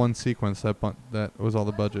see the one sequence that was all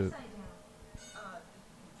the budget.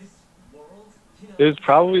 It was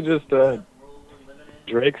probably just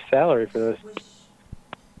Drake's salary for this.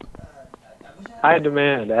 High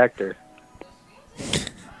demand actor.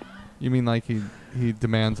 You mean like he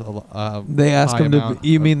demands a They ask high him to. amount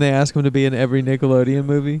You of- mean they ask him to be in every Nickelodeon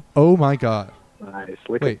movie? Oh my god! Nice.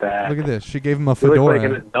 Look Wait, at that. look at this. She gave him a He looks fedora like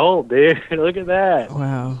an adult, dude. Look at that.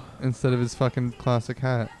 Wow. instead of his fucking classic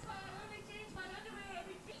hat.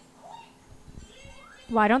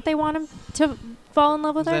 Why don't they want him to fall in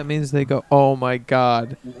love with her? That means they go, "Oh my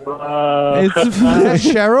god." Whoa. It's Is that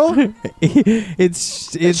Cheryl?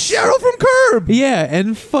 it's Cheryl from Curb. Yeah,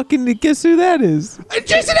 and fucking guess who that is?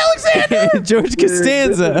 Jason Alexander. George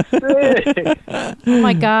Costanza. Oh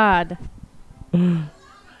my God.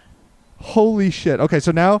 Holy shit! Okay,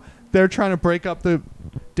 so now they're trying to break up the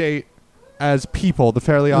date as people, the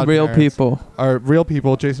Fairly Odd Real Parents people. are real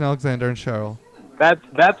people. Jason Alexander and Cheryl.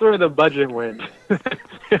 That's where the budget went.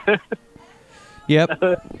 Yep.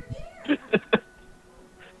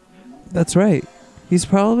 That's right. He's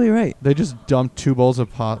probably right. They just dumped 2 bowls of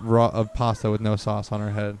pasta with no sauce on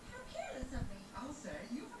her head.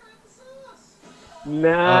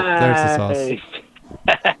 Nice. Oh, there's the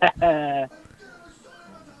sauce.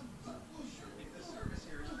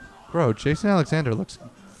 Bro, Jason Alexander looks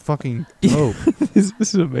fucking dope. This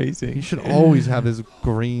is amazing. He should always have his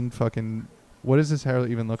green fucking... What does his hair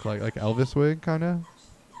even look like? Like Elvis wig, kind of?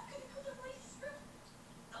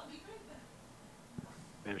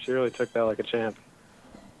 Damn, she really took that like a champ.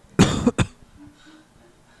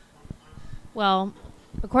 Well,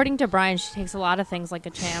 according to Brian, she takes a lot of things like a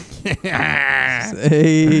champ.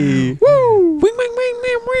 Hey. Woo! Wing, wing, wing,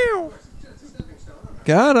 wing, wing.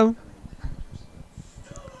 Got him.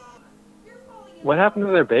 What happened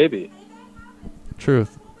to their baby?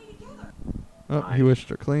 Truth. Oh, he wished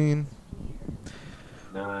her clean.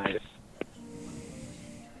 Nice.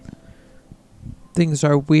 Things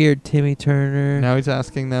are weird, Timmy Turner. Now he's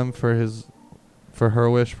asking them for her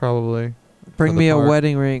wish, probably. Bring For the me a park.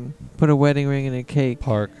 wedding ring. Put a wedding ring in a cake.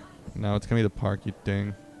 Park. No, it's gonna be the park, you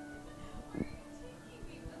ding.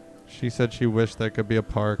 She said she wished there could be a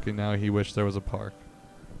park, and now he wished there was a park.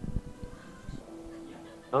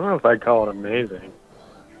 I don't know if I'd call it amazing.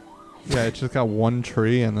 Yeah, it's just got 1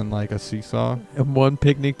 tree and then like a seesaw. And 1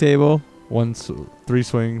 picnic table. 3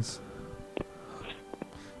 swings.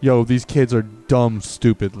 Yo, these kids are dumb,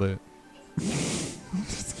 stupid lit.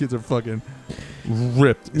 These kids are fucking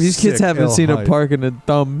ripped. These kids sick, haven't ill seen a hype. park in a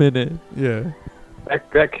dumb minute. Yeah.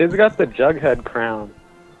 That kid's got the Jughead crown.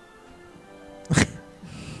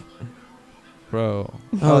 Bro.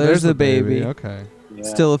 Oh, there's the baby. Okay. Yeah.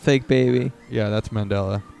 Still a fake baby. Yeah, that's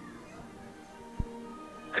Mandela.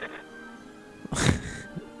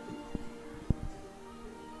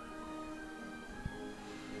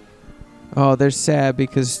 Oh, they're sad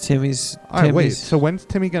because Timmy's. All right, wait. Timmy's- So when's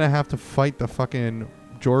Timmy gonna have to fight the fucking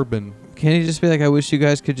Jordan? Can't he just be like, I wish you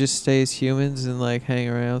guys could just stay as humans and like hang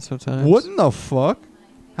around sometimes? What in the fuck?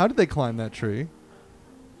 How did they climb that tree?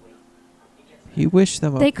 He wished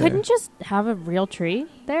them up They there. couldn't just have a real tree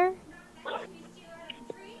there?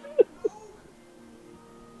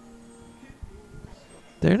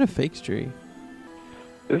 They're in a fake tree.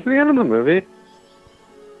 This is the end of the movie.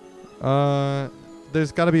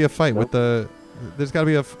 There's got to be a fight with the. There's got to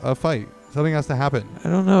be a fight. Something has to happen. I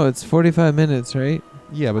don't know. It's 45 minutes, right?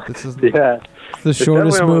 Yeah, but this is Yeah. It's the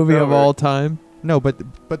shortest definitely almost movie of over. all time. No, but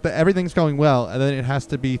everything's going well, and then it has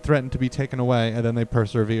to be threatened to be taken away, and then they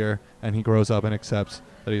persevere, and he grows up and accepts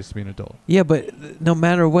that he has to be an adult. Yeah, but no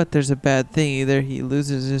matter what, there's a bad thing. Either he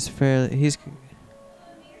loses his fairly. He's.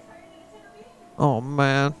 Oh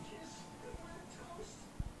man.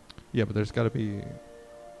 Yeah, but there's got to be.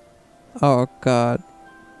 Oh god.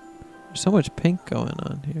 There's so much pink going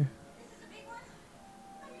on here.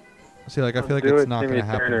 See, like I feel like Do it's it, not Timmy going to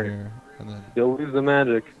happen Turner. here, and then You'll lose the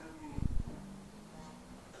magic.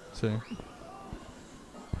 see.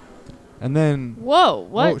 And then. Whoa,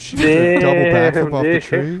 what? Oh, she did a double backflip off the Damn,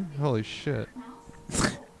 tree. Holy shit!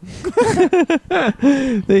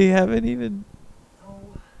 They haven't even.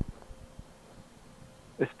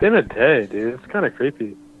 It's been a day, dude. It's kind of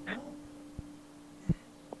creepy.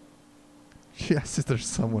 Yes, if there's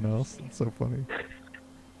someone else. It's so funny.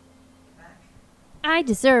 I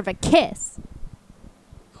deserve a kiss.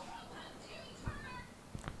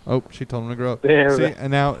 Oh, she told him to grow up. Damn. See,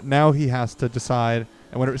 and now he has to decide.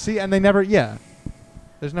 And whatever. See, and they never. Yeah.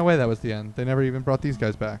 There's no way that was the end. They never even brought these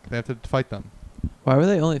guys back. They have to fight them. Why were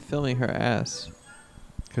they only filming her ass?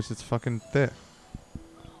 Because it's fucking thick.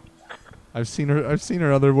 I've seen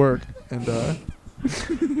her other work, and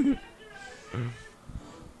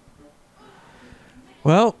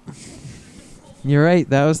Well, you're right.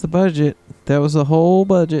 That was the budget. That was the whole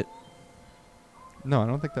budget. no, I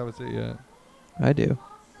don't think that was it yet. I do.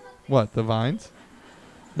 What, the vines?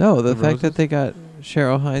 No, the The fact that roses? they got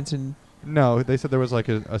Cheryl Hines and. No, they said there was like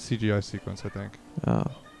a CGI sequence. I think. Oh.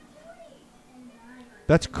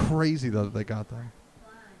 That's crazy though that they got them.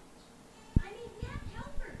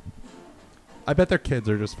 I bet their kids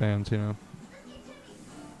are just fans, you know.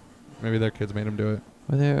 Maybe their kids made them do it.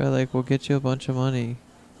 Where they were like, we'll get you a bunch of money.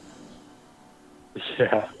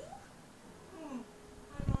 Yeah.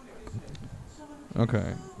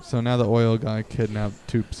 Okay, so now the oil guy kidnapped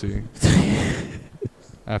Toopsy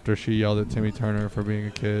after she yelled at Timmy Turner for being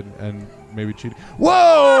a kid and maybe cheating.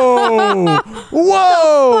 Whoa!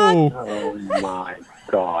 Whoa! Oh my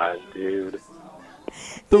god, dude.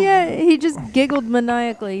 Yeah, he just giggled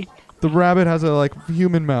maniacally. The rabbit has a like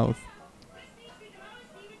human mouth.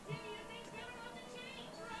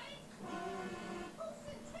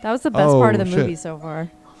 That was the best part of Oh, the shit. movie so far.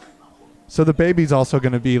 So the baby's also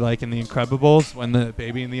going to be like in The Incredibles when the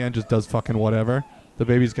baby in the end just does fucking whatever. The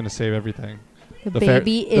baby's gonna save everything. The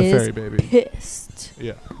baby is the fairy baby. pissed.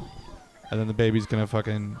 Yeah. And then the baby's gonna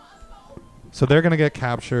fucking. So they're gonna get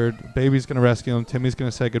captured. Baby's gonna rescue them. Timmy's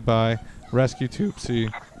gonna say goodbye. Rescue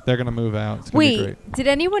Toopsie. They're gonna move out. It's gonna be great. Wait, did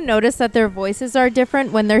anyone notice that their voices are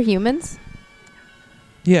different when they're humans?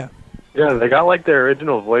 Yeah. Yeah, they got like their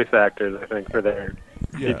original voice actors, I think, for their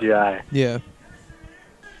CGI. Yeah.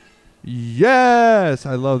 Yes,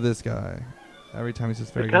 I love this guy. Every time he says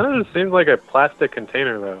very It kind of just seems like a plastic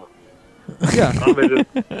container, though. Yeah.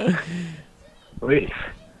 Leave.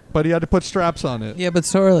 But he had to put straps on it. Yeah, but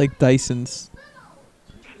so are like Dysons.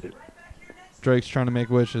 Drake's trying to make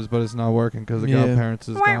wishes, but it's not working because the Yeah. godparents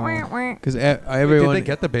is gone. Because everyone, Did they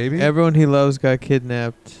get the baby? Everyone he loves got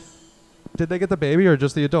kidnapped. Did they get the baby or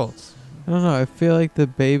just the adults? I don't know. I feel like the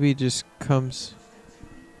baby just comes.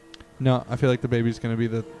 No, I feel like the baby's going to be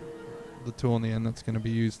the tool in the end that's going to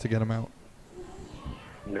be used to get him out.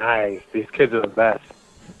 Nice. These kids are the best.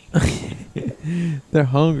 They're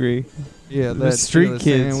hungry. Yeah, the street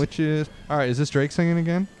kids. Sandwiches. All right, is this Drake singing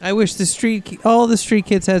again? I wish all the street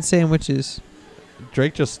kids had sandwiches.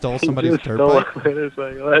 Drake just stole somebody's dirt stole bike. a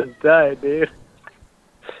motorcycle. Let's die, dude.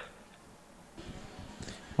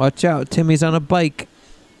 Watch out, Timmy's on a bike.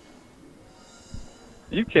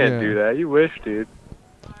 You can't Yeah. do that. You wish, dude.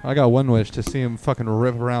 I got one wish to see him fucking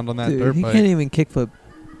rip around on that Dude, dirt he bike. can't even kickflip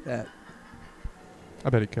that. I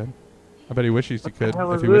bet he could. I bet he wishes he could.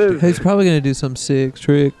 hell If is he wished he this? He's could. probably gonna do some sick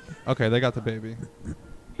trick. Okay, they got the baby.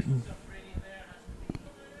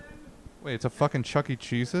 Wait, it's a fucking Chuck E.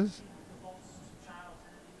 Cheese's?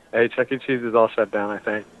 Hey, Chuck E. Cheese is all shut down, I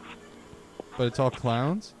think. But it's all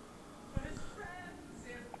clowns?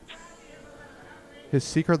 His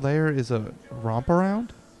secret lair is a romp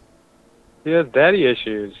around? He has daddy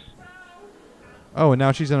issues. Oh, and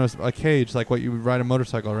now she's in a cage like what you would ride a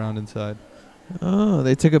motorcycle around inside. Oh,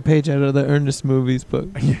 they took a page out of the Ernest Movies book.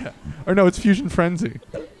 Yeah. Or no, it's Fusion Frenzy.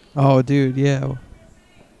 Oh, dude, yeah.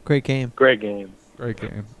 Great game. Great game. Great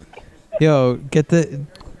game. Yo, get the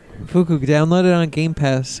Fuku, download it on Game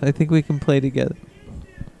Pass. I think we can play together.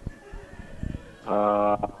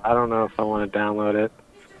 I don't know if I want to download it.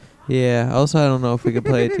 Yeah. Also, I don't know if we can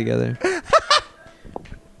play it together.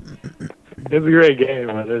 It's a great game,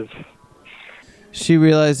 but it's... She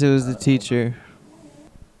realized it was the teacher.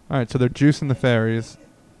 All right, so they're juicing the fairies.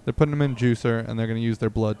 They're putting them in juicer, and they're going to use their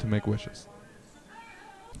blood to make wishes.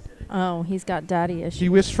 Oh, he's got daddy issues. He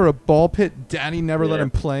wished for a ball pit Daddy never let Yeah. him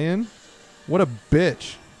play in? What a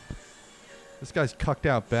bitch. This guy's cucked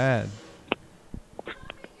out bad.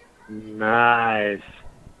 Nice.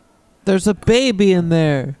 There's a baby in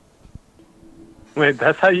there. Wait,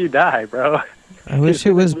 that's how you die, bro. I wish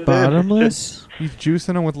it was bottomless. He's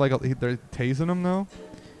juicing him with like they're tasing him though.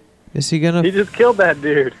 Is he gonna? He just killed that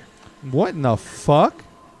dude. What in the fuck?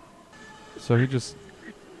 So he just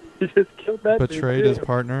killed that betrayed dude. his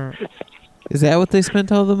partner. Is that what they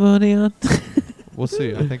spent all the money on? We'll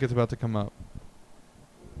see. I think it's about to come up.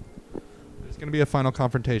 There's going to be a final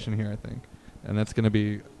confrontation here, I think. And that's going to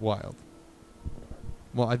be wild.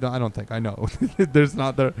 Well, I don't think. I know. There's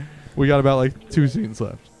not there. We got about like 2 scenes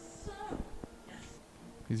left.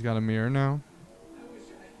 He's got a mirror now.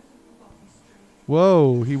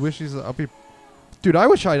 Whoa, he wishes up. Dude, I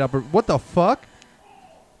wish I'd upper. What the fuck?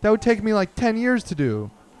 That would take me like 10 years to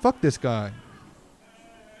do. Fuck this guy.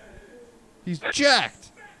 He's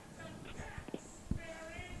jacked.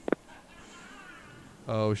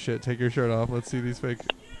 Oh shit, take your shirt off. Let's see these fake.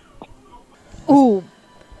 Ooh,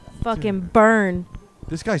 fucking burn.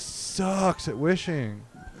 This guy sucks at wishing.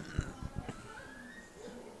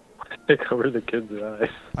 They cover the kid's eyes.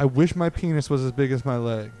 I wish my penis was as big as my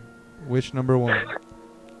leg. Wish number 1.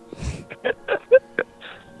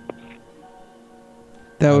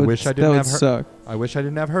 That would, wish I that didn't would have suck. I wish I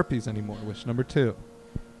didn't have herpes anymore. Wish number 2.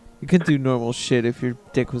 You could do normal shit if your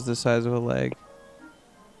dick was the size of a leg.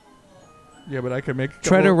 Yeah, but I could make.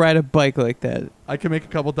 Try to ride a bike like that. I can make a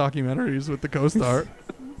couple documentaries with the co-star.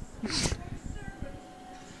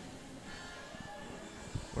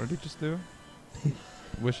 What did he just do?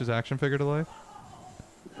 Wish his action figure to life?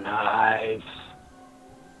 Nice.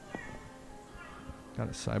 Got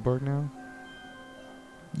a cyborg now?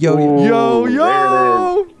 Yo, Ooh, yo, there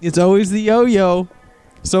yo! It's always the yo-yo.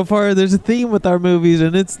 So far, there's a theme with our movies,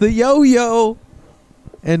 and it's the yo-yo.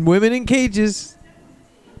 And women in cages.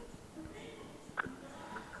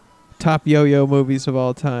 Top yo-yo movies of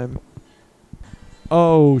all time.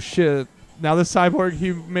 Oh shit! Now the cyborg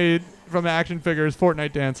he made from the action figure is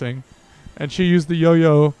Fortnite dancing, and she used the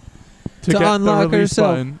yo-yo to get unlock the release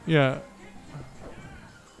herself. button. Yeah.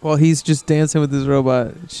 While he's just dancing with his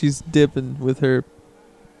robot, she's dipping with her.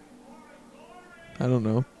 I don't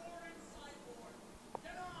know.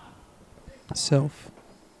 Self.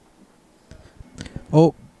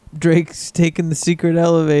 Oh, Drake's taking the secret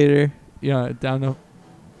elevator. Yeah, down the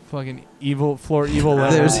fucking evil floor, evil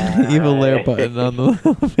lair. There's an evil lair button on the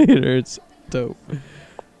elevator. It's dope.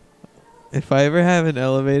 If I ever have an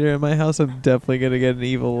elevator in my house, I'm definitely gonna get an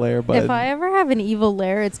evil lair button. If I ever have an evil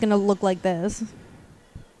lair, it's gonna look like this.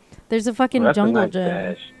 There's a fucking Well, that's a jungle nice gym.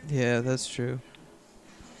 dash. Yeah, that's true.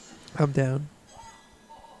 I'm down.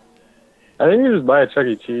 I think you just buy a Chuck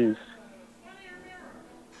E. Cheese.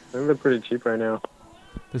 I think they're pretty cheap right now.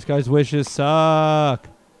 This guy's wishes suck.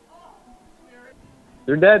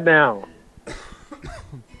 You're dead now.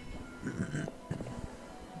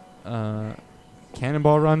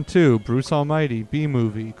 Cannonball Run 2, Bruce Almighty,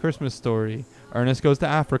 B-Movie, Christmas Story, Ernest Goes to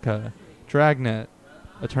Africa, Dragnet,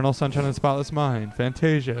 Eternal Sunshine of the Spotless Mind,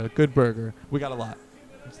 Fantasia, Good Burger. We got a lot.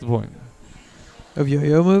 That's the point. Of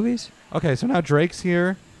yo-yo movies? Okay, so now Drake's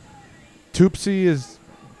here. Toopsy is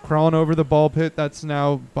crawling over the ball pit that's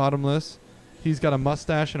now bottomless. He's got a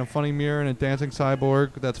mustache and a funny mirror and a dancing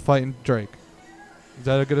cyborg that's fighting Drake. Is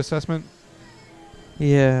that a good assessment?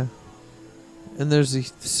 Yeah. And there's a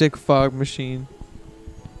sick fog machine.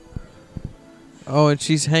 Oh, and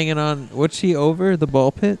she's hanging on. What's she over? The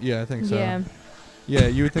ball pit? Yeah, I think so. Yeah. Yeah,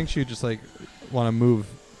 you would think she'd just like want to move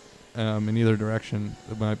in either direction.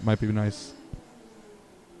 It might be nice.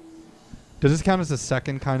 Does this count as a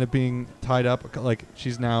second kind of being tied up? Like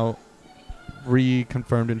she's now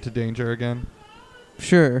reconfirmed into danger again?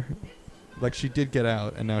 Sure. Like she did get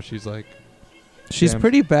out and now she's like... She's damn.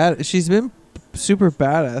 pretty bad. She's been super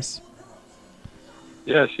badass.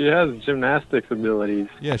 Yeah, she has gymnastics abilities.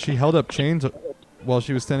 Yeah, she held up chains while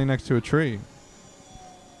she was standing next to a tree.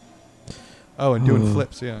 Oh, and doing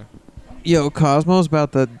flips, yeah. Yo, Cosmo's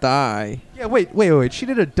about to die. Yeah, wait. She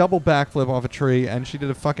did a double backflip off a tree, and she did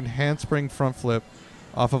a fucking handspring front flip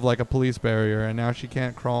off of like a police barrier, and now she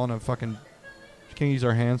can't crawl on a fucking... She can't use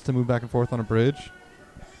her hands to move back and forth on a bridge.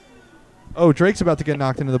 Oh, Drake's about to get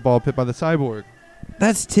knocked into the ball pit by the cyborg.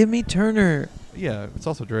 That's Timmy Turner. Yeah, it's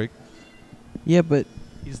also Drake. Yeah, but...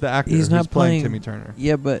 He's the actor. He's not playing Timmy Turner.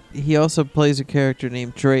 Yeah, but he also plays a character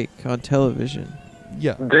named Drake on television.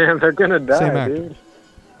 Yeah. Damn, they're gonna die, Same actor. dude.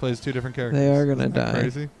 Plays two different characters. They are gonna Isn't that die.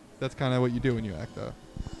 Crazy. That's kind of what you do when you act, though.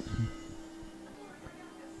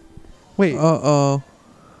 Wait. Uh-oh.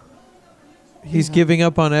 He's giving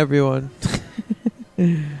up on everyone.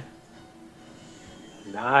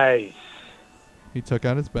 Nice. He took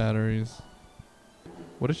out his batteries.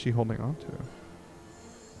 What is she holding on to?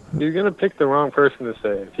 He's gonna pick the wrong person to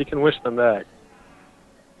save. He can wish them back.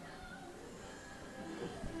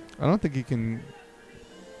 I don't think he can.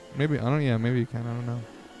 Maybe I don't. Yeah, maybe he can. I don't know.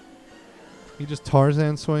 He just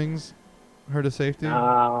Tarzan swings her to safety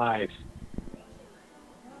Nice.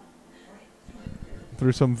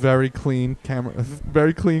 through some very clean camera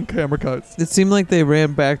cuts. It seemed like they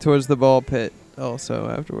ran back towards the ball pit also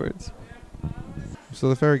afterwards. So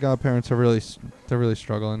the fairy godparents are they're really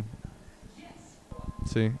struggling.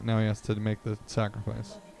 See, now he has to make the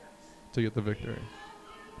sacrifice to get the victory.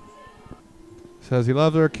 Says he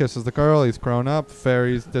loves her, kisses the girl, he's grown up,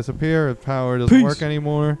 fairies disappear, his power doesn't Peace. work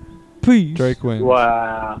anymore. Peace. Drake wins.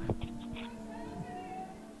 Wow.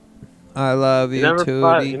 I love you, You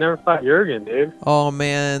Tootie. never fought Jurgen, dude. Oh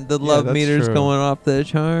man, the Yeah, love that's meter's true. going off the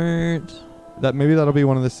charts. Maybe that'll be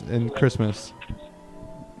one of this in Christmas.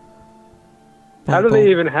 How do they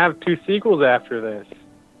even have two sequels after this?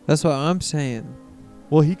 That's what I'm saying.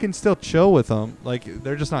 Well, he can still chill with them. Like,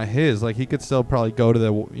 they're just not his. Like, he could still probably go to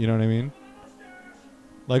the... You know what I mean?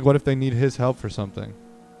 Like, what if they need his help for something?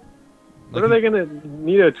 What are they going to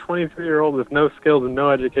need a 23-year-old with no skills and no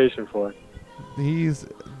education for? He's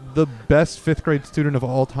the best 5th grade student of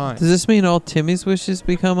all time. Does this mean all Timmy's wishes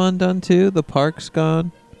become undone too? The park's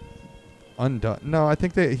gone? Undone. No, I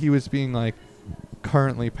think that he was being, like,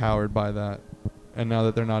 currently powered by that. And now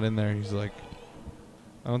that they're not in there, he's like...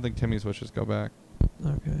 I don't think Timmy's wishes go back.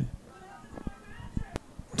 Okay.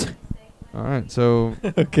 All right, so...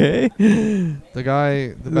 Okay. The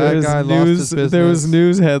bad guy lost his business. There was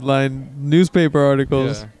news headline, newspaper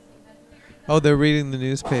articles. Yeah. Oh, they're reading the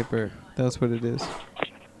newspaper. That's what it is.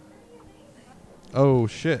 Oh,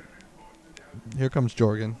 shit. Here comes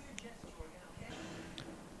Jorgen.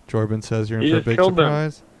 Jorben says you're in He for a just big killed them.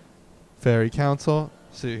 surprise. Fairy Council.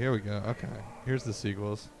 See, here we go. Okay. Here's the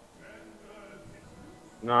sequels.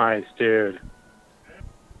 Nice, dude.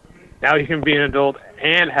 Now you can be an adult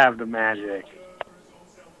and have the magic.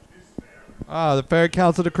 The Fairy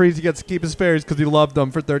Council decrees he gets to keep his fairies because he loved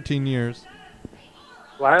them for 13 years.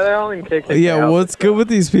 Why are they all in KKK? Yeah, what's outfits, good with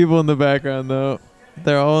these people in the background though?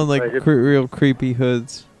 They're all in like Like, it's- real creepy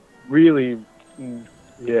hoods. Really,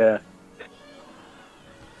 yeah.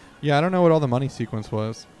 Yeah, I don't know what all the money sequence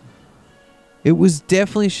was. It was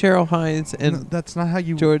definitely Cheryl Hines and No, that's not how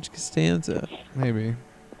you... George Costanza. Maybe.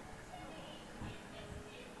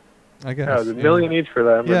 I guess. Yeah, it was $1 million each for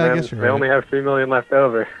them. Yeah, and I then guess you're they right. only have $3 million left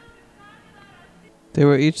over. They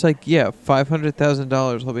were each like, yeah,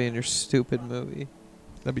 $500,000 will be in your stupid movie.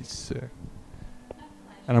 That'd be sick.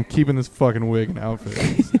 And I'm keeping this fucking wig and outfit.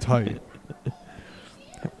 It's tight.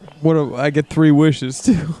 I get 3 wishes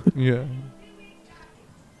too. Yeah.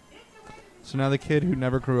 So now the kid who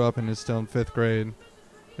never grew up and is still in 5th grade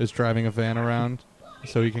is driving a van around,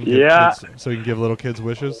 so he can give give little kids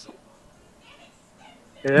wishes.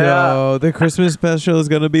 Yeah. Oh, the Christmas special is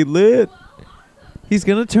gonna be lit. He's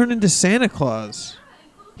gonna turn into Santa Claus.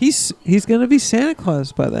 He's gonna be Santa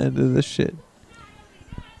Claus by the end of this shit.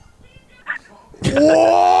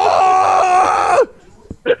 Whoa!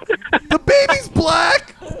 The baby's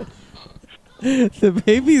black. The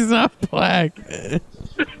baby's not black.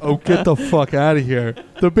 Oh, get the fuck out of here.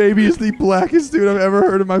 The baby is the blackest dude I've ever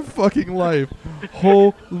heard in my fucking life.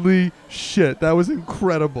 Holy shit. That was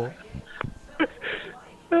incredible.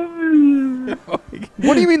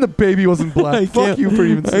 What do you mean the baby wasn't black? Fuck you for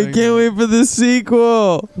even saying I can't wait for the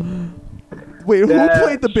sequel. Wait, who That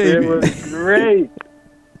played the baby? It was great.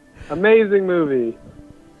 Amazing movie.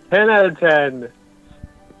 10 out of 10.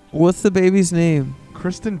 What's the baby's name?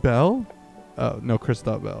 Kristen Bell? Oh, no,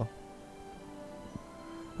 Christoph Bell.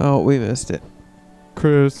 Oh, we missed it.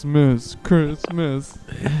 Christmas.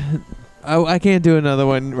 I can't do another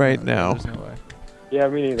one right now. There's no way. Yeah,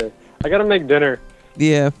 me neither. I gotta make dinner.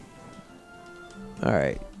 Yeah. All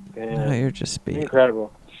right. Yeah. Now you're just being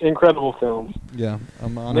Incredible. Incredible film. Yeah,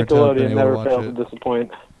 I'm honored to have been Nickelodeon able to never watch fails it. to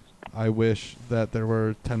disappoint. I wish that there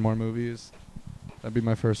were 10 more movies. That'd be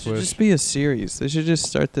my first should wish. just be a series. They should just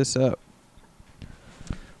start this up.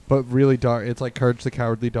 But really dark. It's like Courage the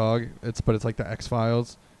Cowardly Dog. It's like the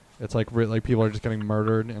X-Files. It's like like people are just getting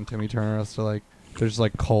murdered, and Timmy Turner has to like. There's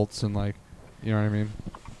like cults and like, you know what I mean?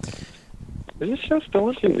 Is this show still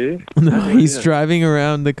on TV? No, he's driving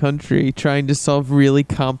around the country trying to solve really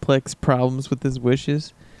complex problems with his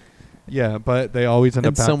wishes. Yeah, but they always end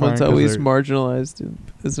And up. someone's backfiring 'cause always they're- marginalized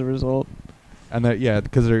as a result. And that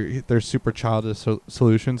because they're super childish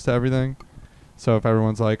solutions to everything. So if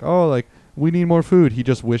everyone's like, oh, like we need more food, he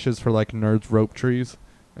just wishes for like nerds rope trees,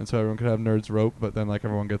 and so everyone could have nerds rope. But then like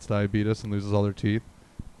everyone gets diabetes and loses all their teeth.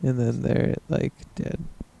 And then they're like dead.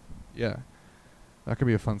 Yeah, that could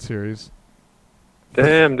be a fun series.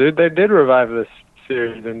 Damn, dude, they did revive this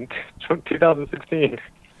series in 2016.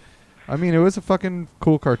 I mean, it was a fucking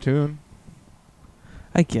cool cartoon.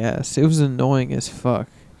 I guess. It was annoying as fuck.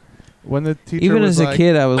 When the teacher Even was as a like,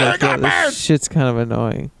 kid, I was like, yo, this shit's kind of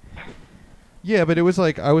annoying. Yeah, but it was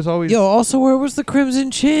like I was always. Yo, also, where was the Crimson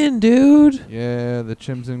Chin, dude? Yeah, the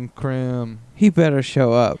Chims and Crim. He better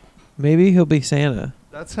show up. Maybe he'll be Santa.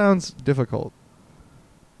 That sounds difficult.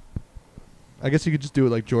 I guess you could just do it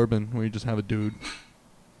like Jordan, where you just have a dude.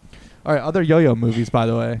 All right, other yo-yo movies, by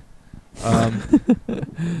the way.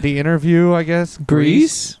 The Interview, I guess.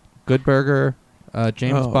 Grease? Good Burger.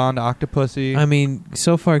 James Oh. Bond, Octopussy. I mean,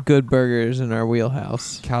 so far, Good Burgers in our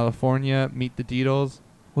wheelhouse. California, Meet the Deedles.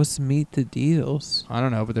 What's Meet the Deedles? I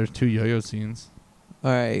don't know, but there's 2 yo-yo scenes.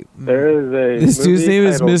 All right. There is a This dude's movie name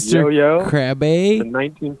is titled Mr. Yo-Yo, Krabbe. the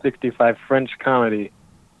 1965 French comedy.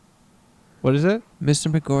 What is it?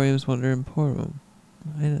 Mr. McGorium's Wonder Emporium.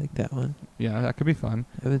 I like that one. Yeah, that could be fun.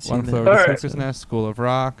 I haven't seen One that. Flew Over the Alright. Cuckoo's Nest, School of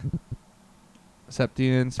Rock,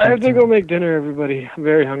 Septian, I have to go make dinner, everybody. I'm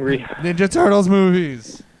very hungry. Ninja Turtles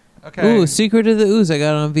movies. Okay. Ooh, Secret of the Ooze. I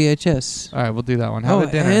got it on VHS. All right, we'll do that one. Have a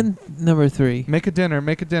dinner. And number 3. Make a dinner.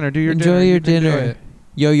 Make a dinner. Do your Enjoy dinner. your You can enjoy dinner. it.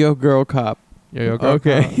 Yo-Yo Girl Cop. Yo-Yo Girl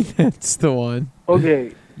Okay, Cop. that's the one.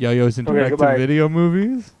 Okay. Yo-Yo's in Okay, goodbye. direct-to-video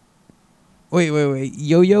movies. Wait.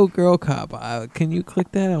 Yo-Yo Girl Cop. Can you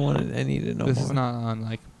click that? I need to know This more. is not on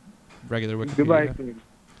like regular Wikipedia. Goodbye.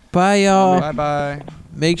 Bye, y'all. Bye-bye.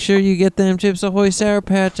 Make sure you get them Chips Ahoy Sour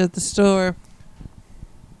Patch at the store.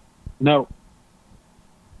 No.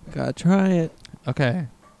 Gotta try it. Okay.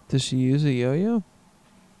 Does she use a yo-yo?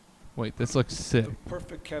 Wait, this looks sick.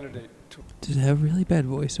 Perfect candidate. Does it have really bad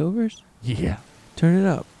voiceovers? Yeah. Turn it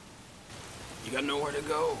up. You got nowhere to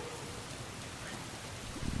go.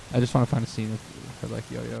 I just want to find a scene of her like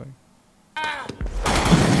yo-yoing.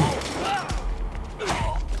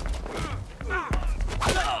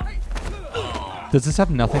 Does this have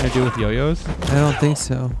nothing to do with yo-yos? I don't think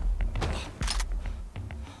so.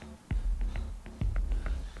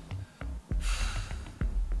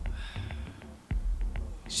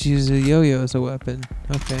 She uses a yo-yo as a weapon.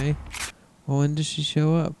 Okay. Well, when does she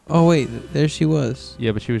show up? Oh, wait. There she was.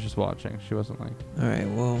 Yeah, but she was just watching. She wasn't like... All right,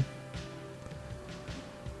 well.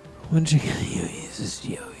 When she uses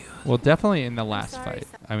yo-yo. Well, definitely in the last fight.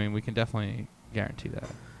 I mean, we can definitely guarantee that.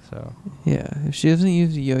 So. Yeah, if she doesn't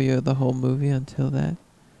use yo-yo the whole movie until that.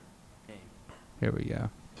 Here we go.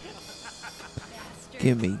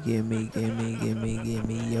 Gimme, gimme, gimme, gimme,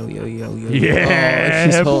 gimme, yo, yo, yo, yo. Yeah,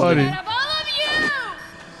 oh, she's holding. buddy.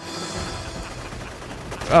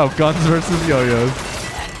 Oh, guns versus yo-yos.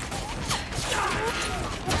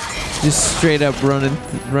 Just straight up running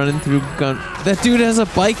through gun. That dude has a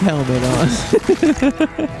bike helmet on.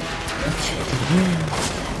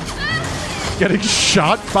 Getting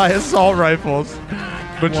shot by assault rifles,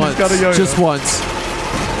 but Once, she's got a yo-yo. just once.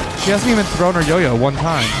 She hasn't even thrown her yo-yo one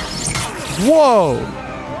time. Whoa!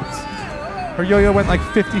 Her yo-yo went like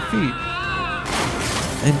 50 feet.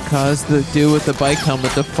 And caused the dude with the bike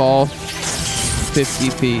helmet to fall 50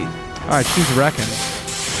 feet. Alright, she's wrecking.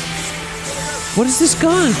 What is this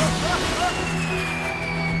gun?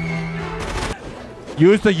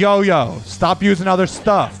 Use the yo-yo. Stop using other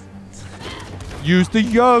stuff. Use the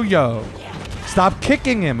yo-yo. Stop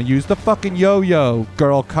kicking him. Use the fucking yo-yo,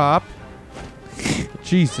 girl cop.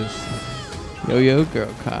 Jesus. Yo-yo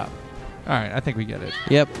girl cop. Alright, I think we get it.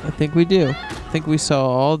 Yep, I think we do. I think we saw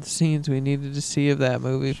all the scenes we needed to see of that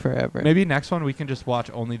movie forever. Maybe next one we can just watch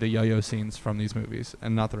only the yo-yo scenes from these movies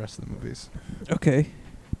and not the rest of the movies. Okay.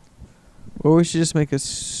 Or we should just make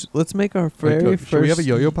let's make our very first... Should we have a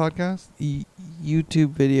yo-yo podcast?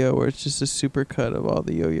 YouTube video where it's just a super cut of all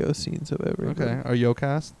the yo-yo scenes of everything. Okay, our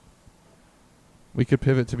yo-cast. We could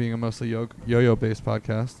pivot to being a mostly yo-yo based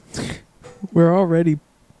podcast. We're already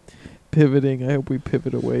pivoting. I hope we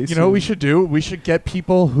pivot away. You know what we should do? We should get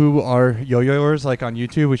people who are yo-yoers like on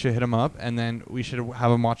YouTube. We should hit them up, and then we should have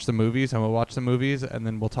them watch the movies, and we'll watch the movies, and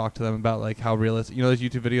then we'll talk to them about like how realistic. You know those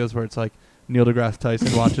YouTube videos where it's like Neil deGrasse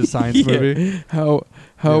Tyson watches science movie. How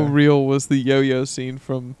real was the yo-yo scene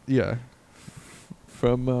from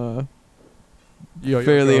Fairly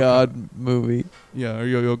Girl Odd Cop. movie? Yeah, or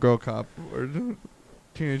Yo-Yo Girl Cop or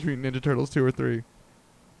Teenage Mutant Ninja Turtles 2 or 3.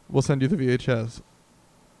 We'll send you the VHS.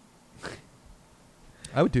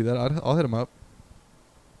 I would do that. I'll hit him up.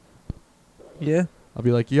 Yeah. I'll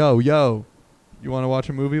be like, yo, you want to watch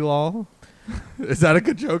a movie, lol? Is that a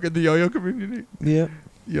good joke in the yo-yo community? Yeah.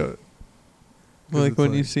 Yo. Like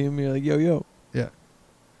when you see him, you're like, yo. Yeah.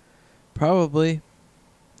 Probably.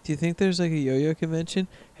 Do you think there's like a yo-yo convention?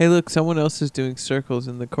 Hey, look, someone else is doing circles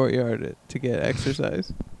in the courtyard to get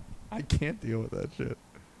exercise. I can't deal with that shit.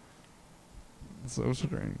 It's so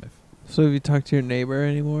strange. So have you talked to your neighbor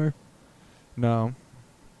anymore? No.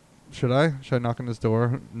 Should I? Should I knock on his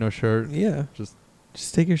door? No shirt? Yeah. Just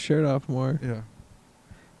take your shirt off more. Yeah.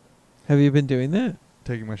 Have you been doing that?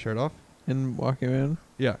 Taking my shirt off? And walking around?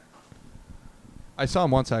 Yeah. I saw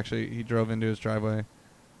him once, actually. He drove into his driveway.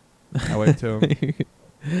 I waved to him.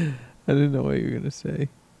 I didn't know what you were going to say.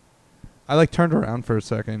 I, like, turned around for a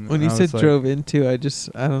second. When you said drove into, I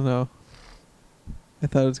don't know. I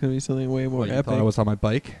thought it was going to be something way more You epic. thought I was on my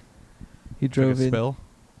bike? He drove Spill?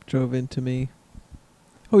 into me.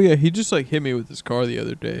 Oh, yeah, he just, like, hit me with his car the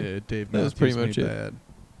other day. Yeah, Dave That was pretty much it. Bad.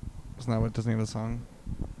 Isn't that what doesn't he have a song?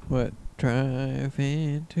 What? Drive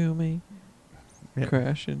into me. Yeah.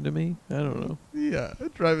 Crash into me. I don't know. Yeah,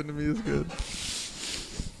 drive into me is good.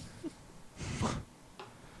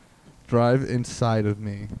 Drive inside of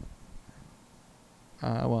me.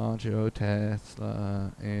 I want your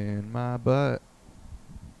Tesla in my butt.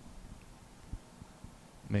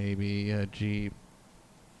 Maybe a Jeep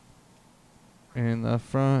in the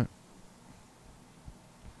front.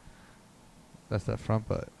 That's that front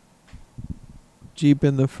butt. Jeep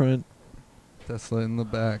in the front. Tesla in the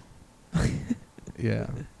back. Yeah.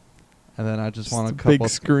 And then I just want a a couple big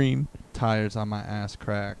screen. tires on my ass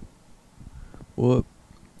crack. Whoop.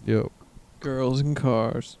 Yo. Girls and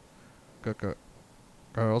cars.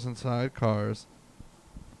 Girls inside cars.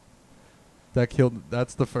 That's gonna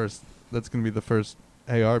be the first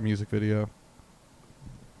AR music video.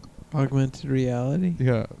 Augmented reality?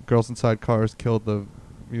 Yeah. Girls inside cars killed the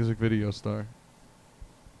music video star.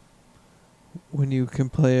 When you can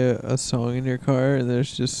play a song in your car and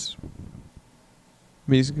there's just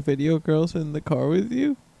music video girls in the car with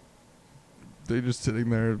you? They're just sitting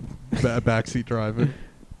there backseat driving.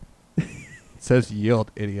 It says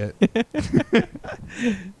yield, idiot.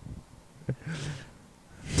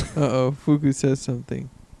 Uh-oh, Fuku says something.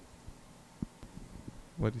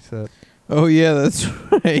 What he said? Oh, yeah, that's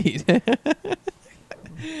right.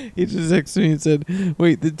 He just texted me and said,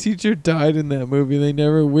 wait, the teacher died in that movie. They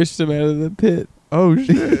never wished him out of the pit. Oh,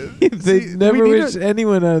 shit. They never wished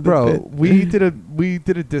anyone out of the pit. Bro, we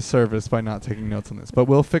did a disservice by not taking notes on this. But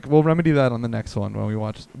we'll remedy that on the next one when we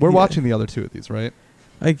watch. We're watching the other two of these, right?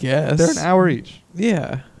 I guess. They're an hour each.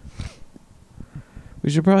 Yeah. We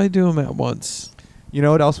should probably do them at once. You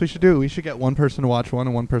know what else we should do? We should get one person to watch one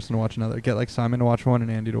and one person to watch another. Get like Simon to watch one and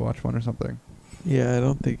Andy to watch one or something. Yeah, I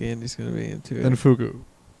don't think Andy's gonna be into it. And Fugu.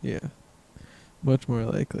 Yeah, much more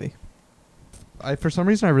likely. For some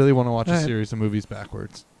reason, I really want to watch a Alright. series of movies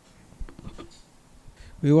backwards.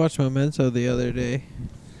 We watched Memento the other day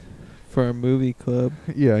for our movie club.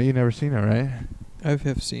 Yeah, you never seen it, right? I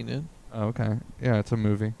have seen it. Oh, okay. Yeah, it's a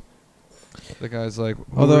movie. The guy's like, "Who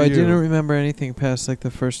Although are I you?" didn't remember anything past like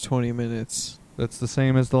the first 20 minutes. That's the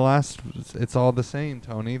same as the last. It's all the same,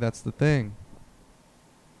 Tony. That's the thing.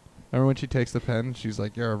 Remember when she takes the pen? She's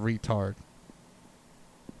like, "You're a retard."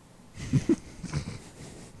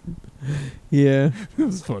 Yeah. It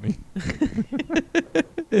was funny.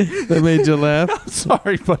 That made you laugh? I'm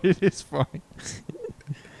sorry, but it is funny.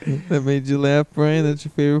 That made you laugh, Brian? That's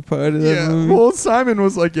your favorite part of that movie? Well, Simon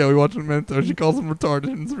was like, "Yeah, we watched Memento." She calls him retarded,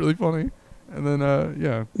 and it's really funny. And then,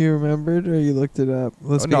 yeah. You remembered or you looked it up?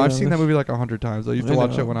 Let's be No, I've seen that honest. movie like 100 times. I used to I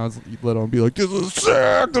watch know. it when I was little and be like, "This is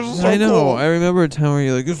sick. This is so I know. cool." I remember a time where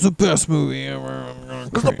you're like, "It's the best movie ever."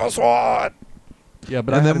 It's the best one. Yeah,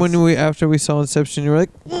 but and I then when after we saw Inception, you were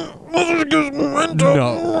like,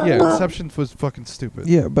 no, yeah, Inception was fucking stupid.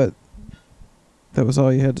 yeah, but that was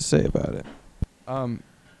all you had to say about it.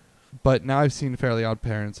 But now I've seen Fairly Odd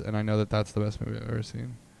Parents, and I know that that's the best movie I've ever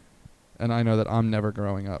seen. And I know that I'm never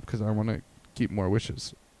growing up because I want to keep more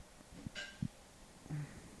wishes.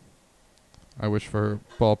 I wish for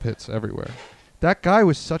ball pits everywhere. That guy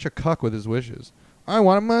was such a cuck with his wishes. I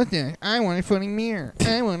want a mustache. I want a funny mirror.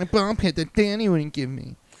 I want a ball pit that Danny wouldn't give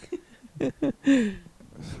me.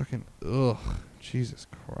 Fucking ugh, Jesus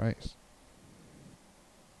Christ.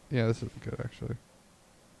 Yeah, this isn't good actually.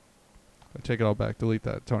 I take it all back. Delete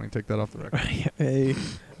that, Tony. Take that off the record. Hey,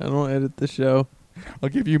 I don't edit the show. I'll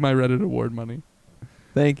give you my Reddit award money.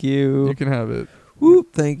 Thank you. You can have it.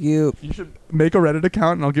 Whoop! Thank you. You should make a Reddit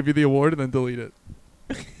account, and I'll give you the award, and then delete it.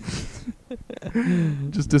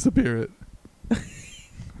 Just disappear it.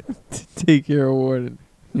 Take your award and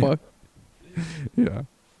fuck. Yeah.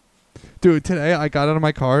 Dude, today I got out of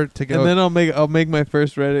my car to go. And then I'll make my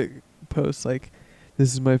first Reddit post like,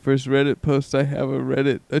 this is my first Reddit post. I have a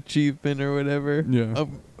Reddit achievement or whatever. Yeah.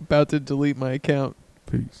 I'm about to delete my account.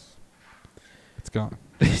 Peace. It's gone.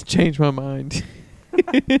 Change my mind.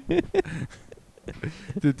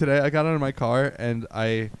 Dude, today I got out of my car and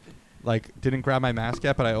I didn't grab my mask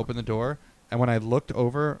yet, but I opened the door, and when I looked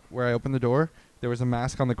over where I opened the door, there was a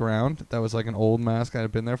mask on the ground that was like an old mask that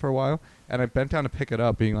had been there for a while, and I bent down to pick it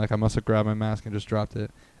up, being like, I must have grabbed my mask and just dropped it.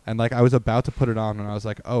 And like I was about to put it on, and I was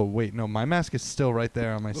like, oh wait, no, my mask is still right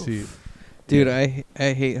there on my seat. Dude, I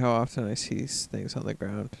hate how often I see things on the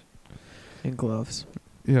ground in gloves.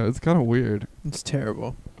 Yeah, it's kind of weird. It's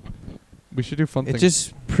terrible. We should do fun It things.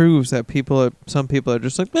 just proves that some people are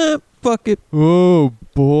just like, fuck it. Oh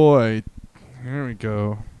boy, here we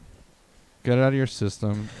go. Get it out of your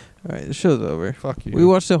system. All right, the show's over. Fuck you. We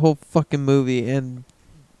watched the whole fucking movie and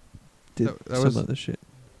did That some was- other shit.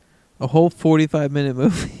 A whole 45-minute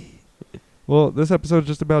movie. Well, this episode's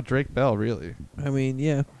just about Drake Bell, really. I mean,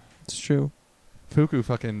 yeah, it's true. Fuku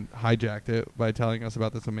fucking hijacked it by telling us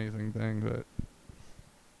about this amazing thing, but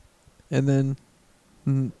And then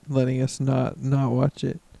letting us not watch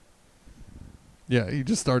it. yeah, he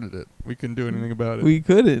just started it. We couldn't do anything about it. We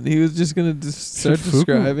couldn't. He was just gonna start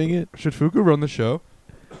describing it. Should Fuku run the show?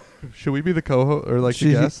 Should we be the co-host or like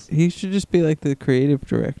the guest? He should just be like the creative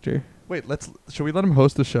director. Wait, should we let him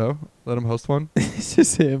host the show? Let him host one? It's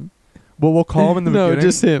just him. Well, we'll call him in the no, beginning.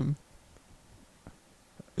 just him.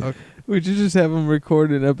 Okay. We should just have him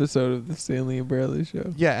record an episode of the Stanley and Bradley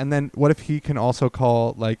show. Yeah, and then what if he can also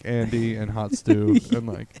call like Andy and Hot Stew and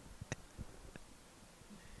like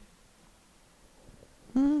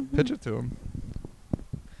pitch it to him.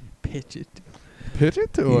 Pitch it. Pitch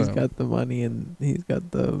it to He's him. got the money and he's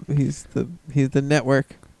the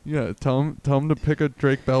network. Yeah, tell him to pick a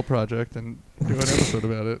Drake Bell project and do an episode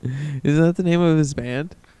about it. Isn't that the name of his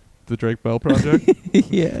band? The Drake Bell project?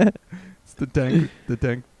 Yeah. It's the Dank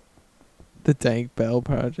The Dank Bell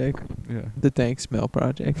Project. Yeah. The Dank Smell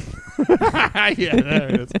Project. Yeah, there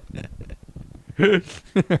it is.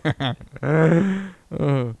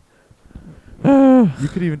 You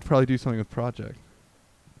could even probably do something with Project.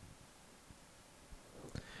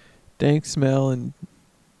 Dank Smell and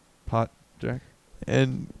Pot Jack.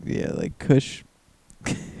 And yeah, like Kush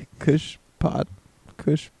pot.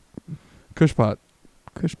 Kush Pot.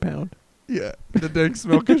 Kush Pound. Yeah, the Dank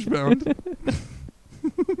Smell Kush Pound.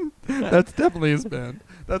 That's definitely his band.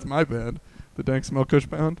 That's my band. The Dank Smell Kush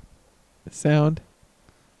Pound. Sound.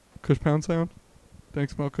 Kush Pound Sound. Dank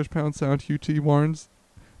Smell Kush Pound Sound. UT Warrens.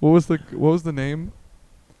 What was the name?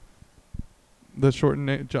 the shortened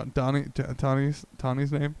name,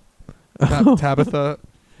 Tawny's name. Oh. Tabitha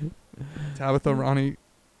Ronnie.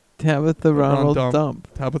 Tabitha Ronald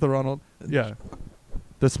Dump. Tabitha Ronald. Yeah.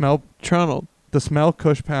 The smell. Tronald. The smell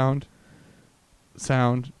Kush Pound.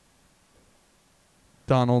 Sound.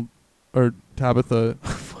 Donald. Or Tabitha.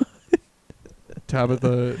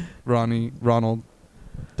 Tabitha Ronald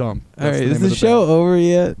Dump. All right, is the show over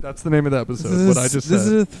yet? That's the name of the episode. What I just said. This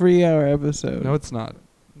is a 3-hour episode. No, it's not.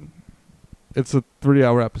 It's a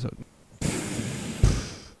 3-hour episode.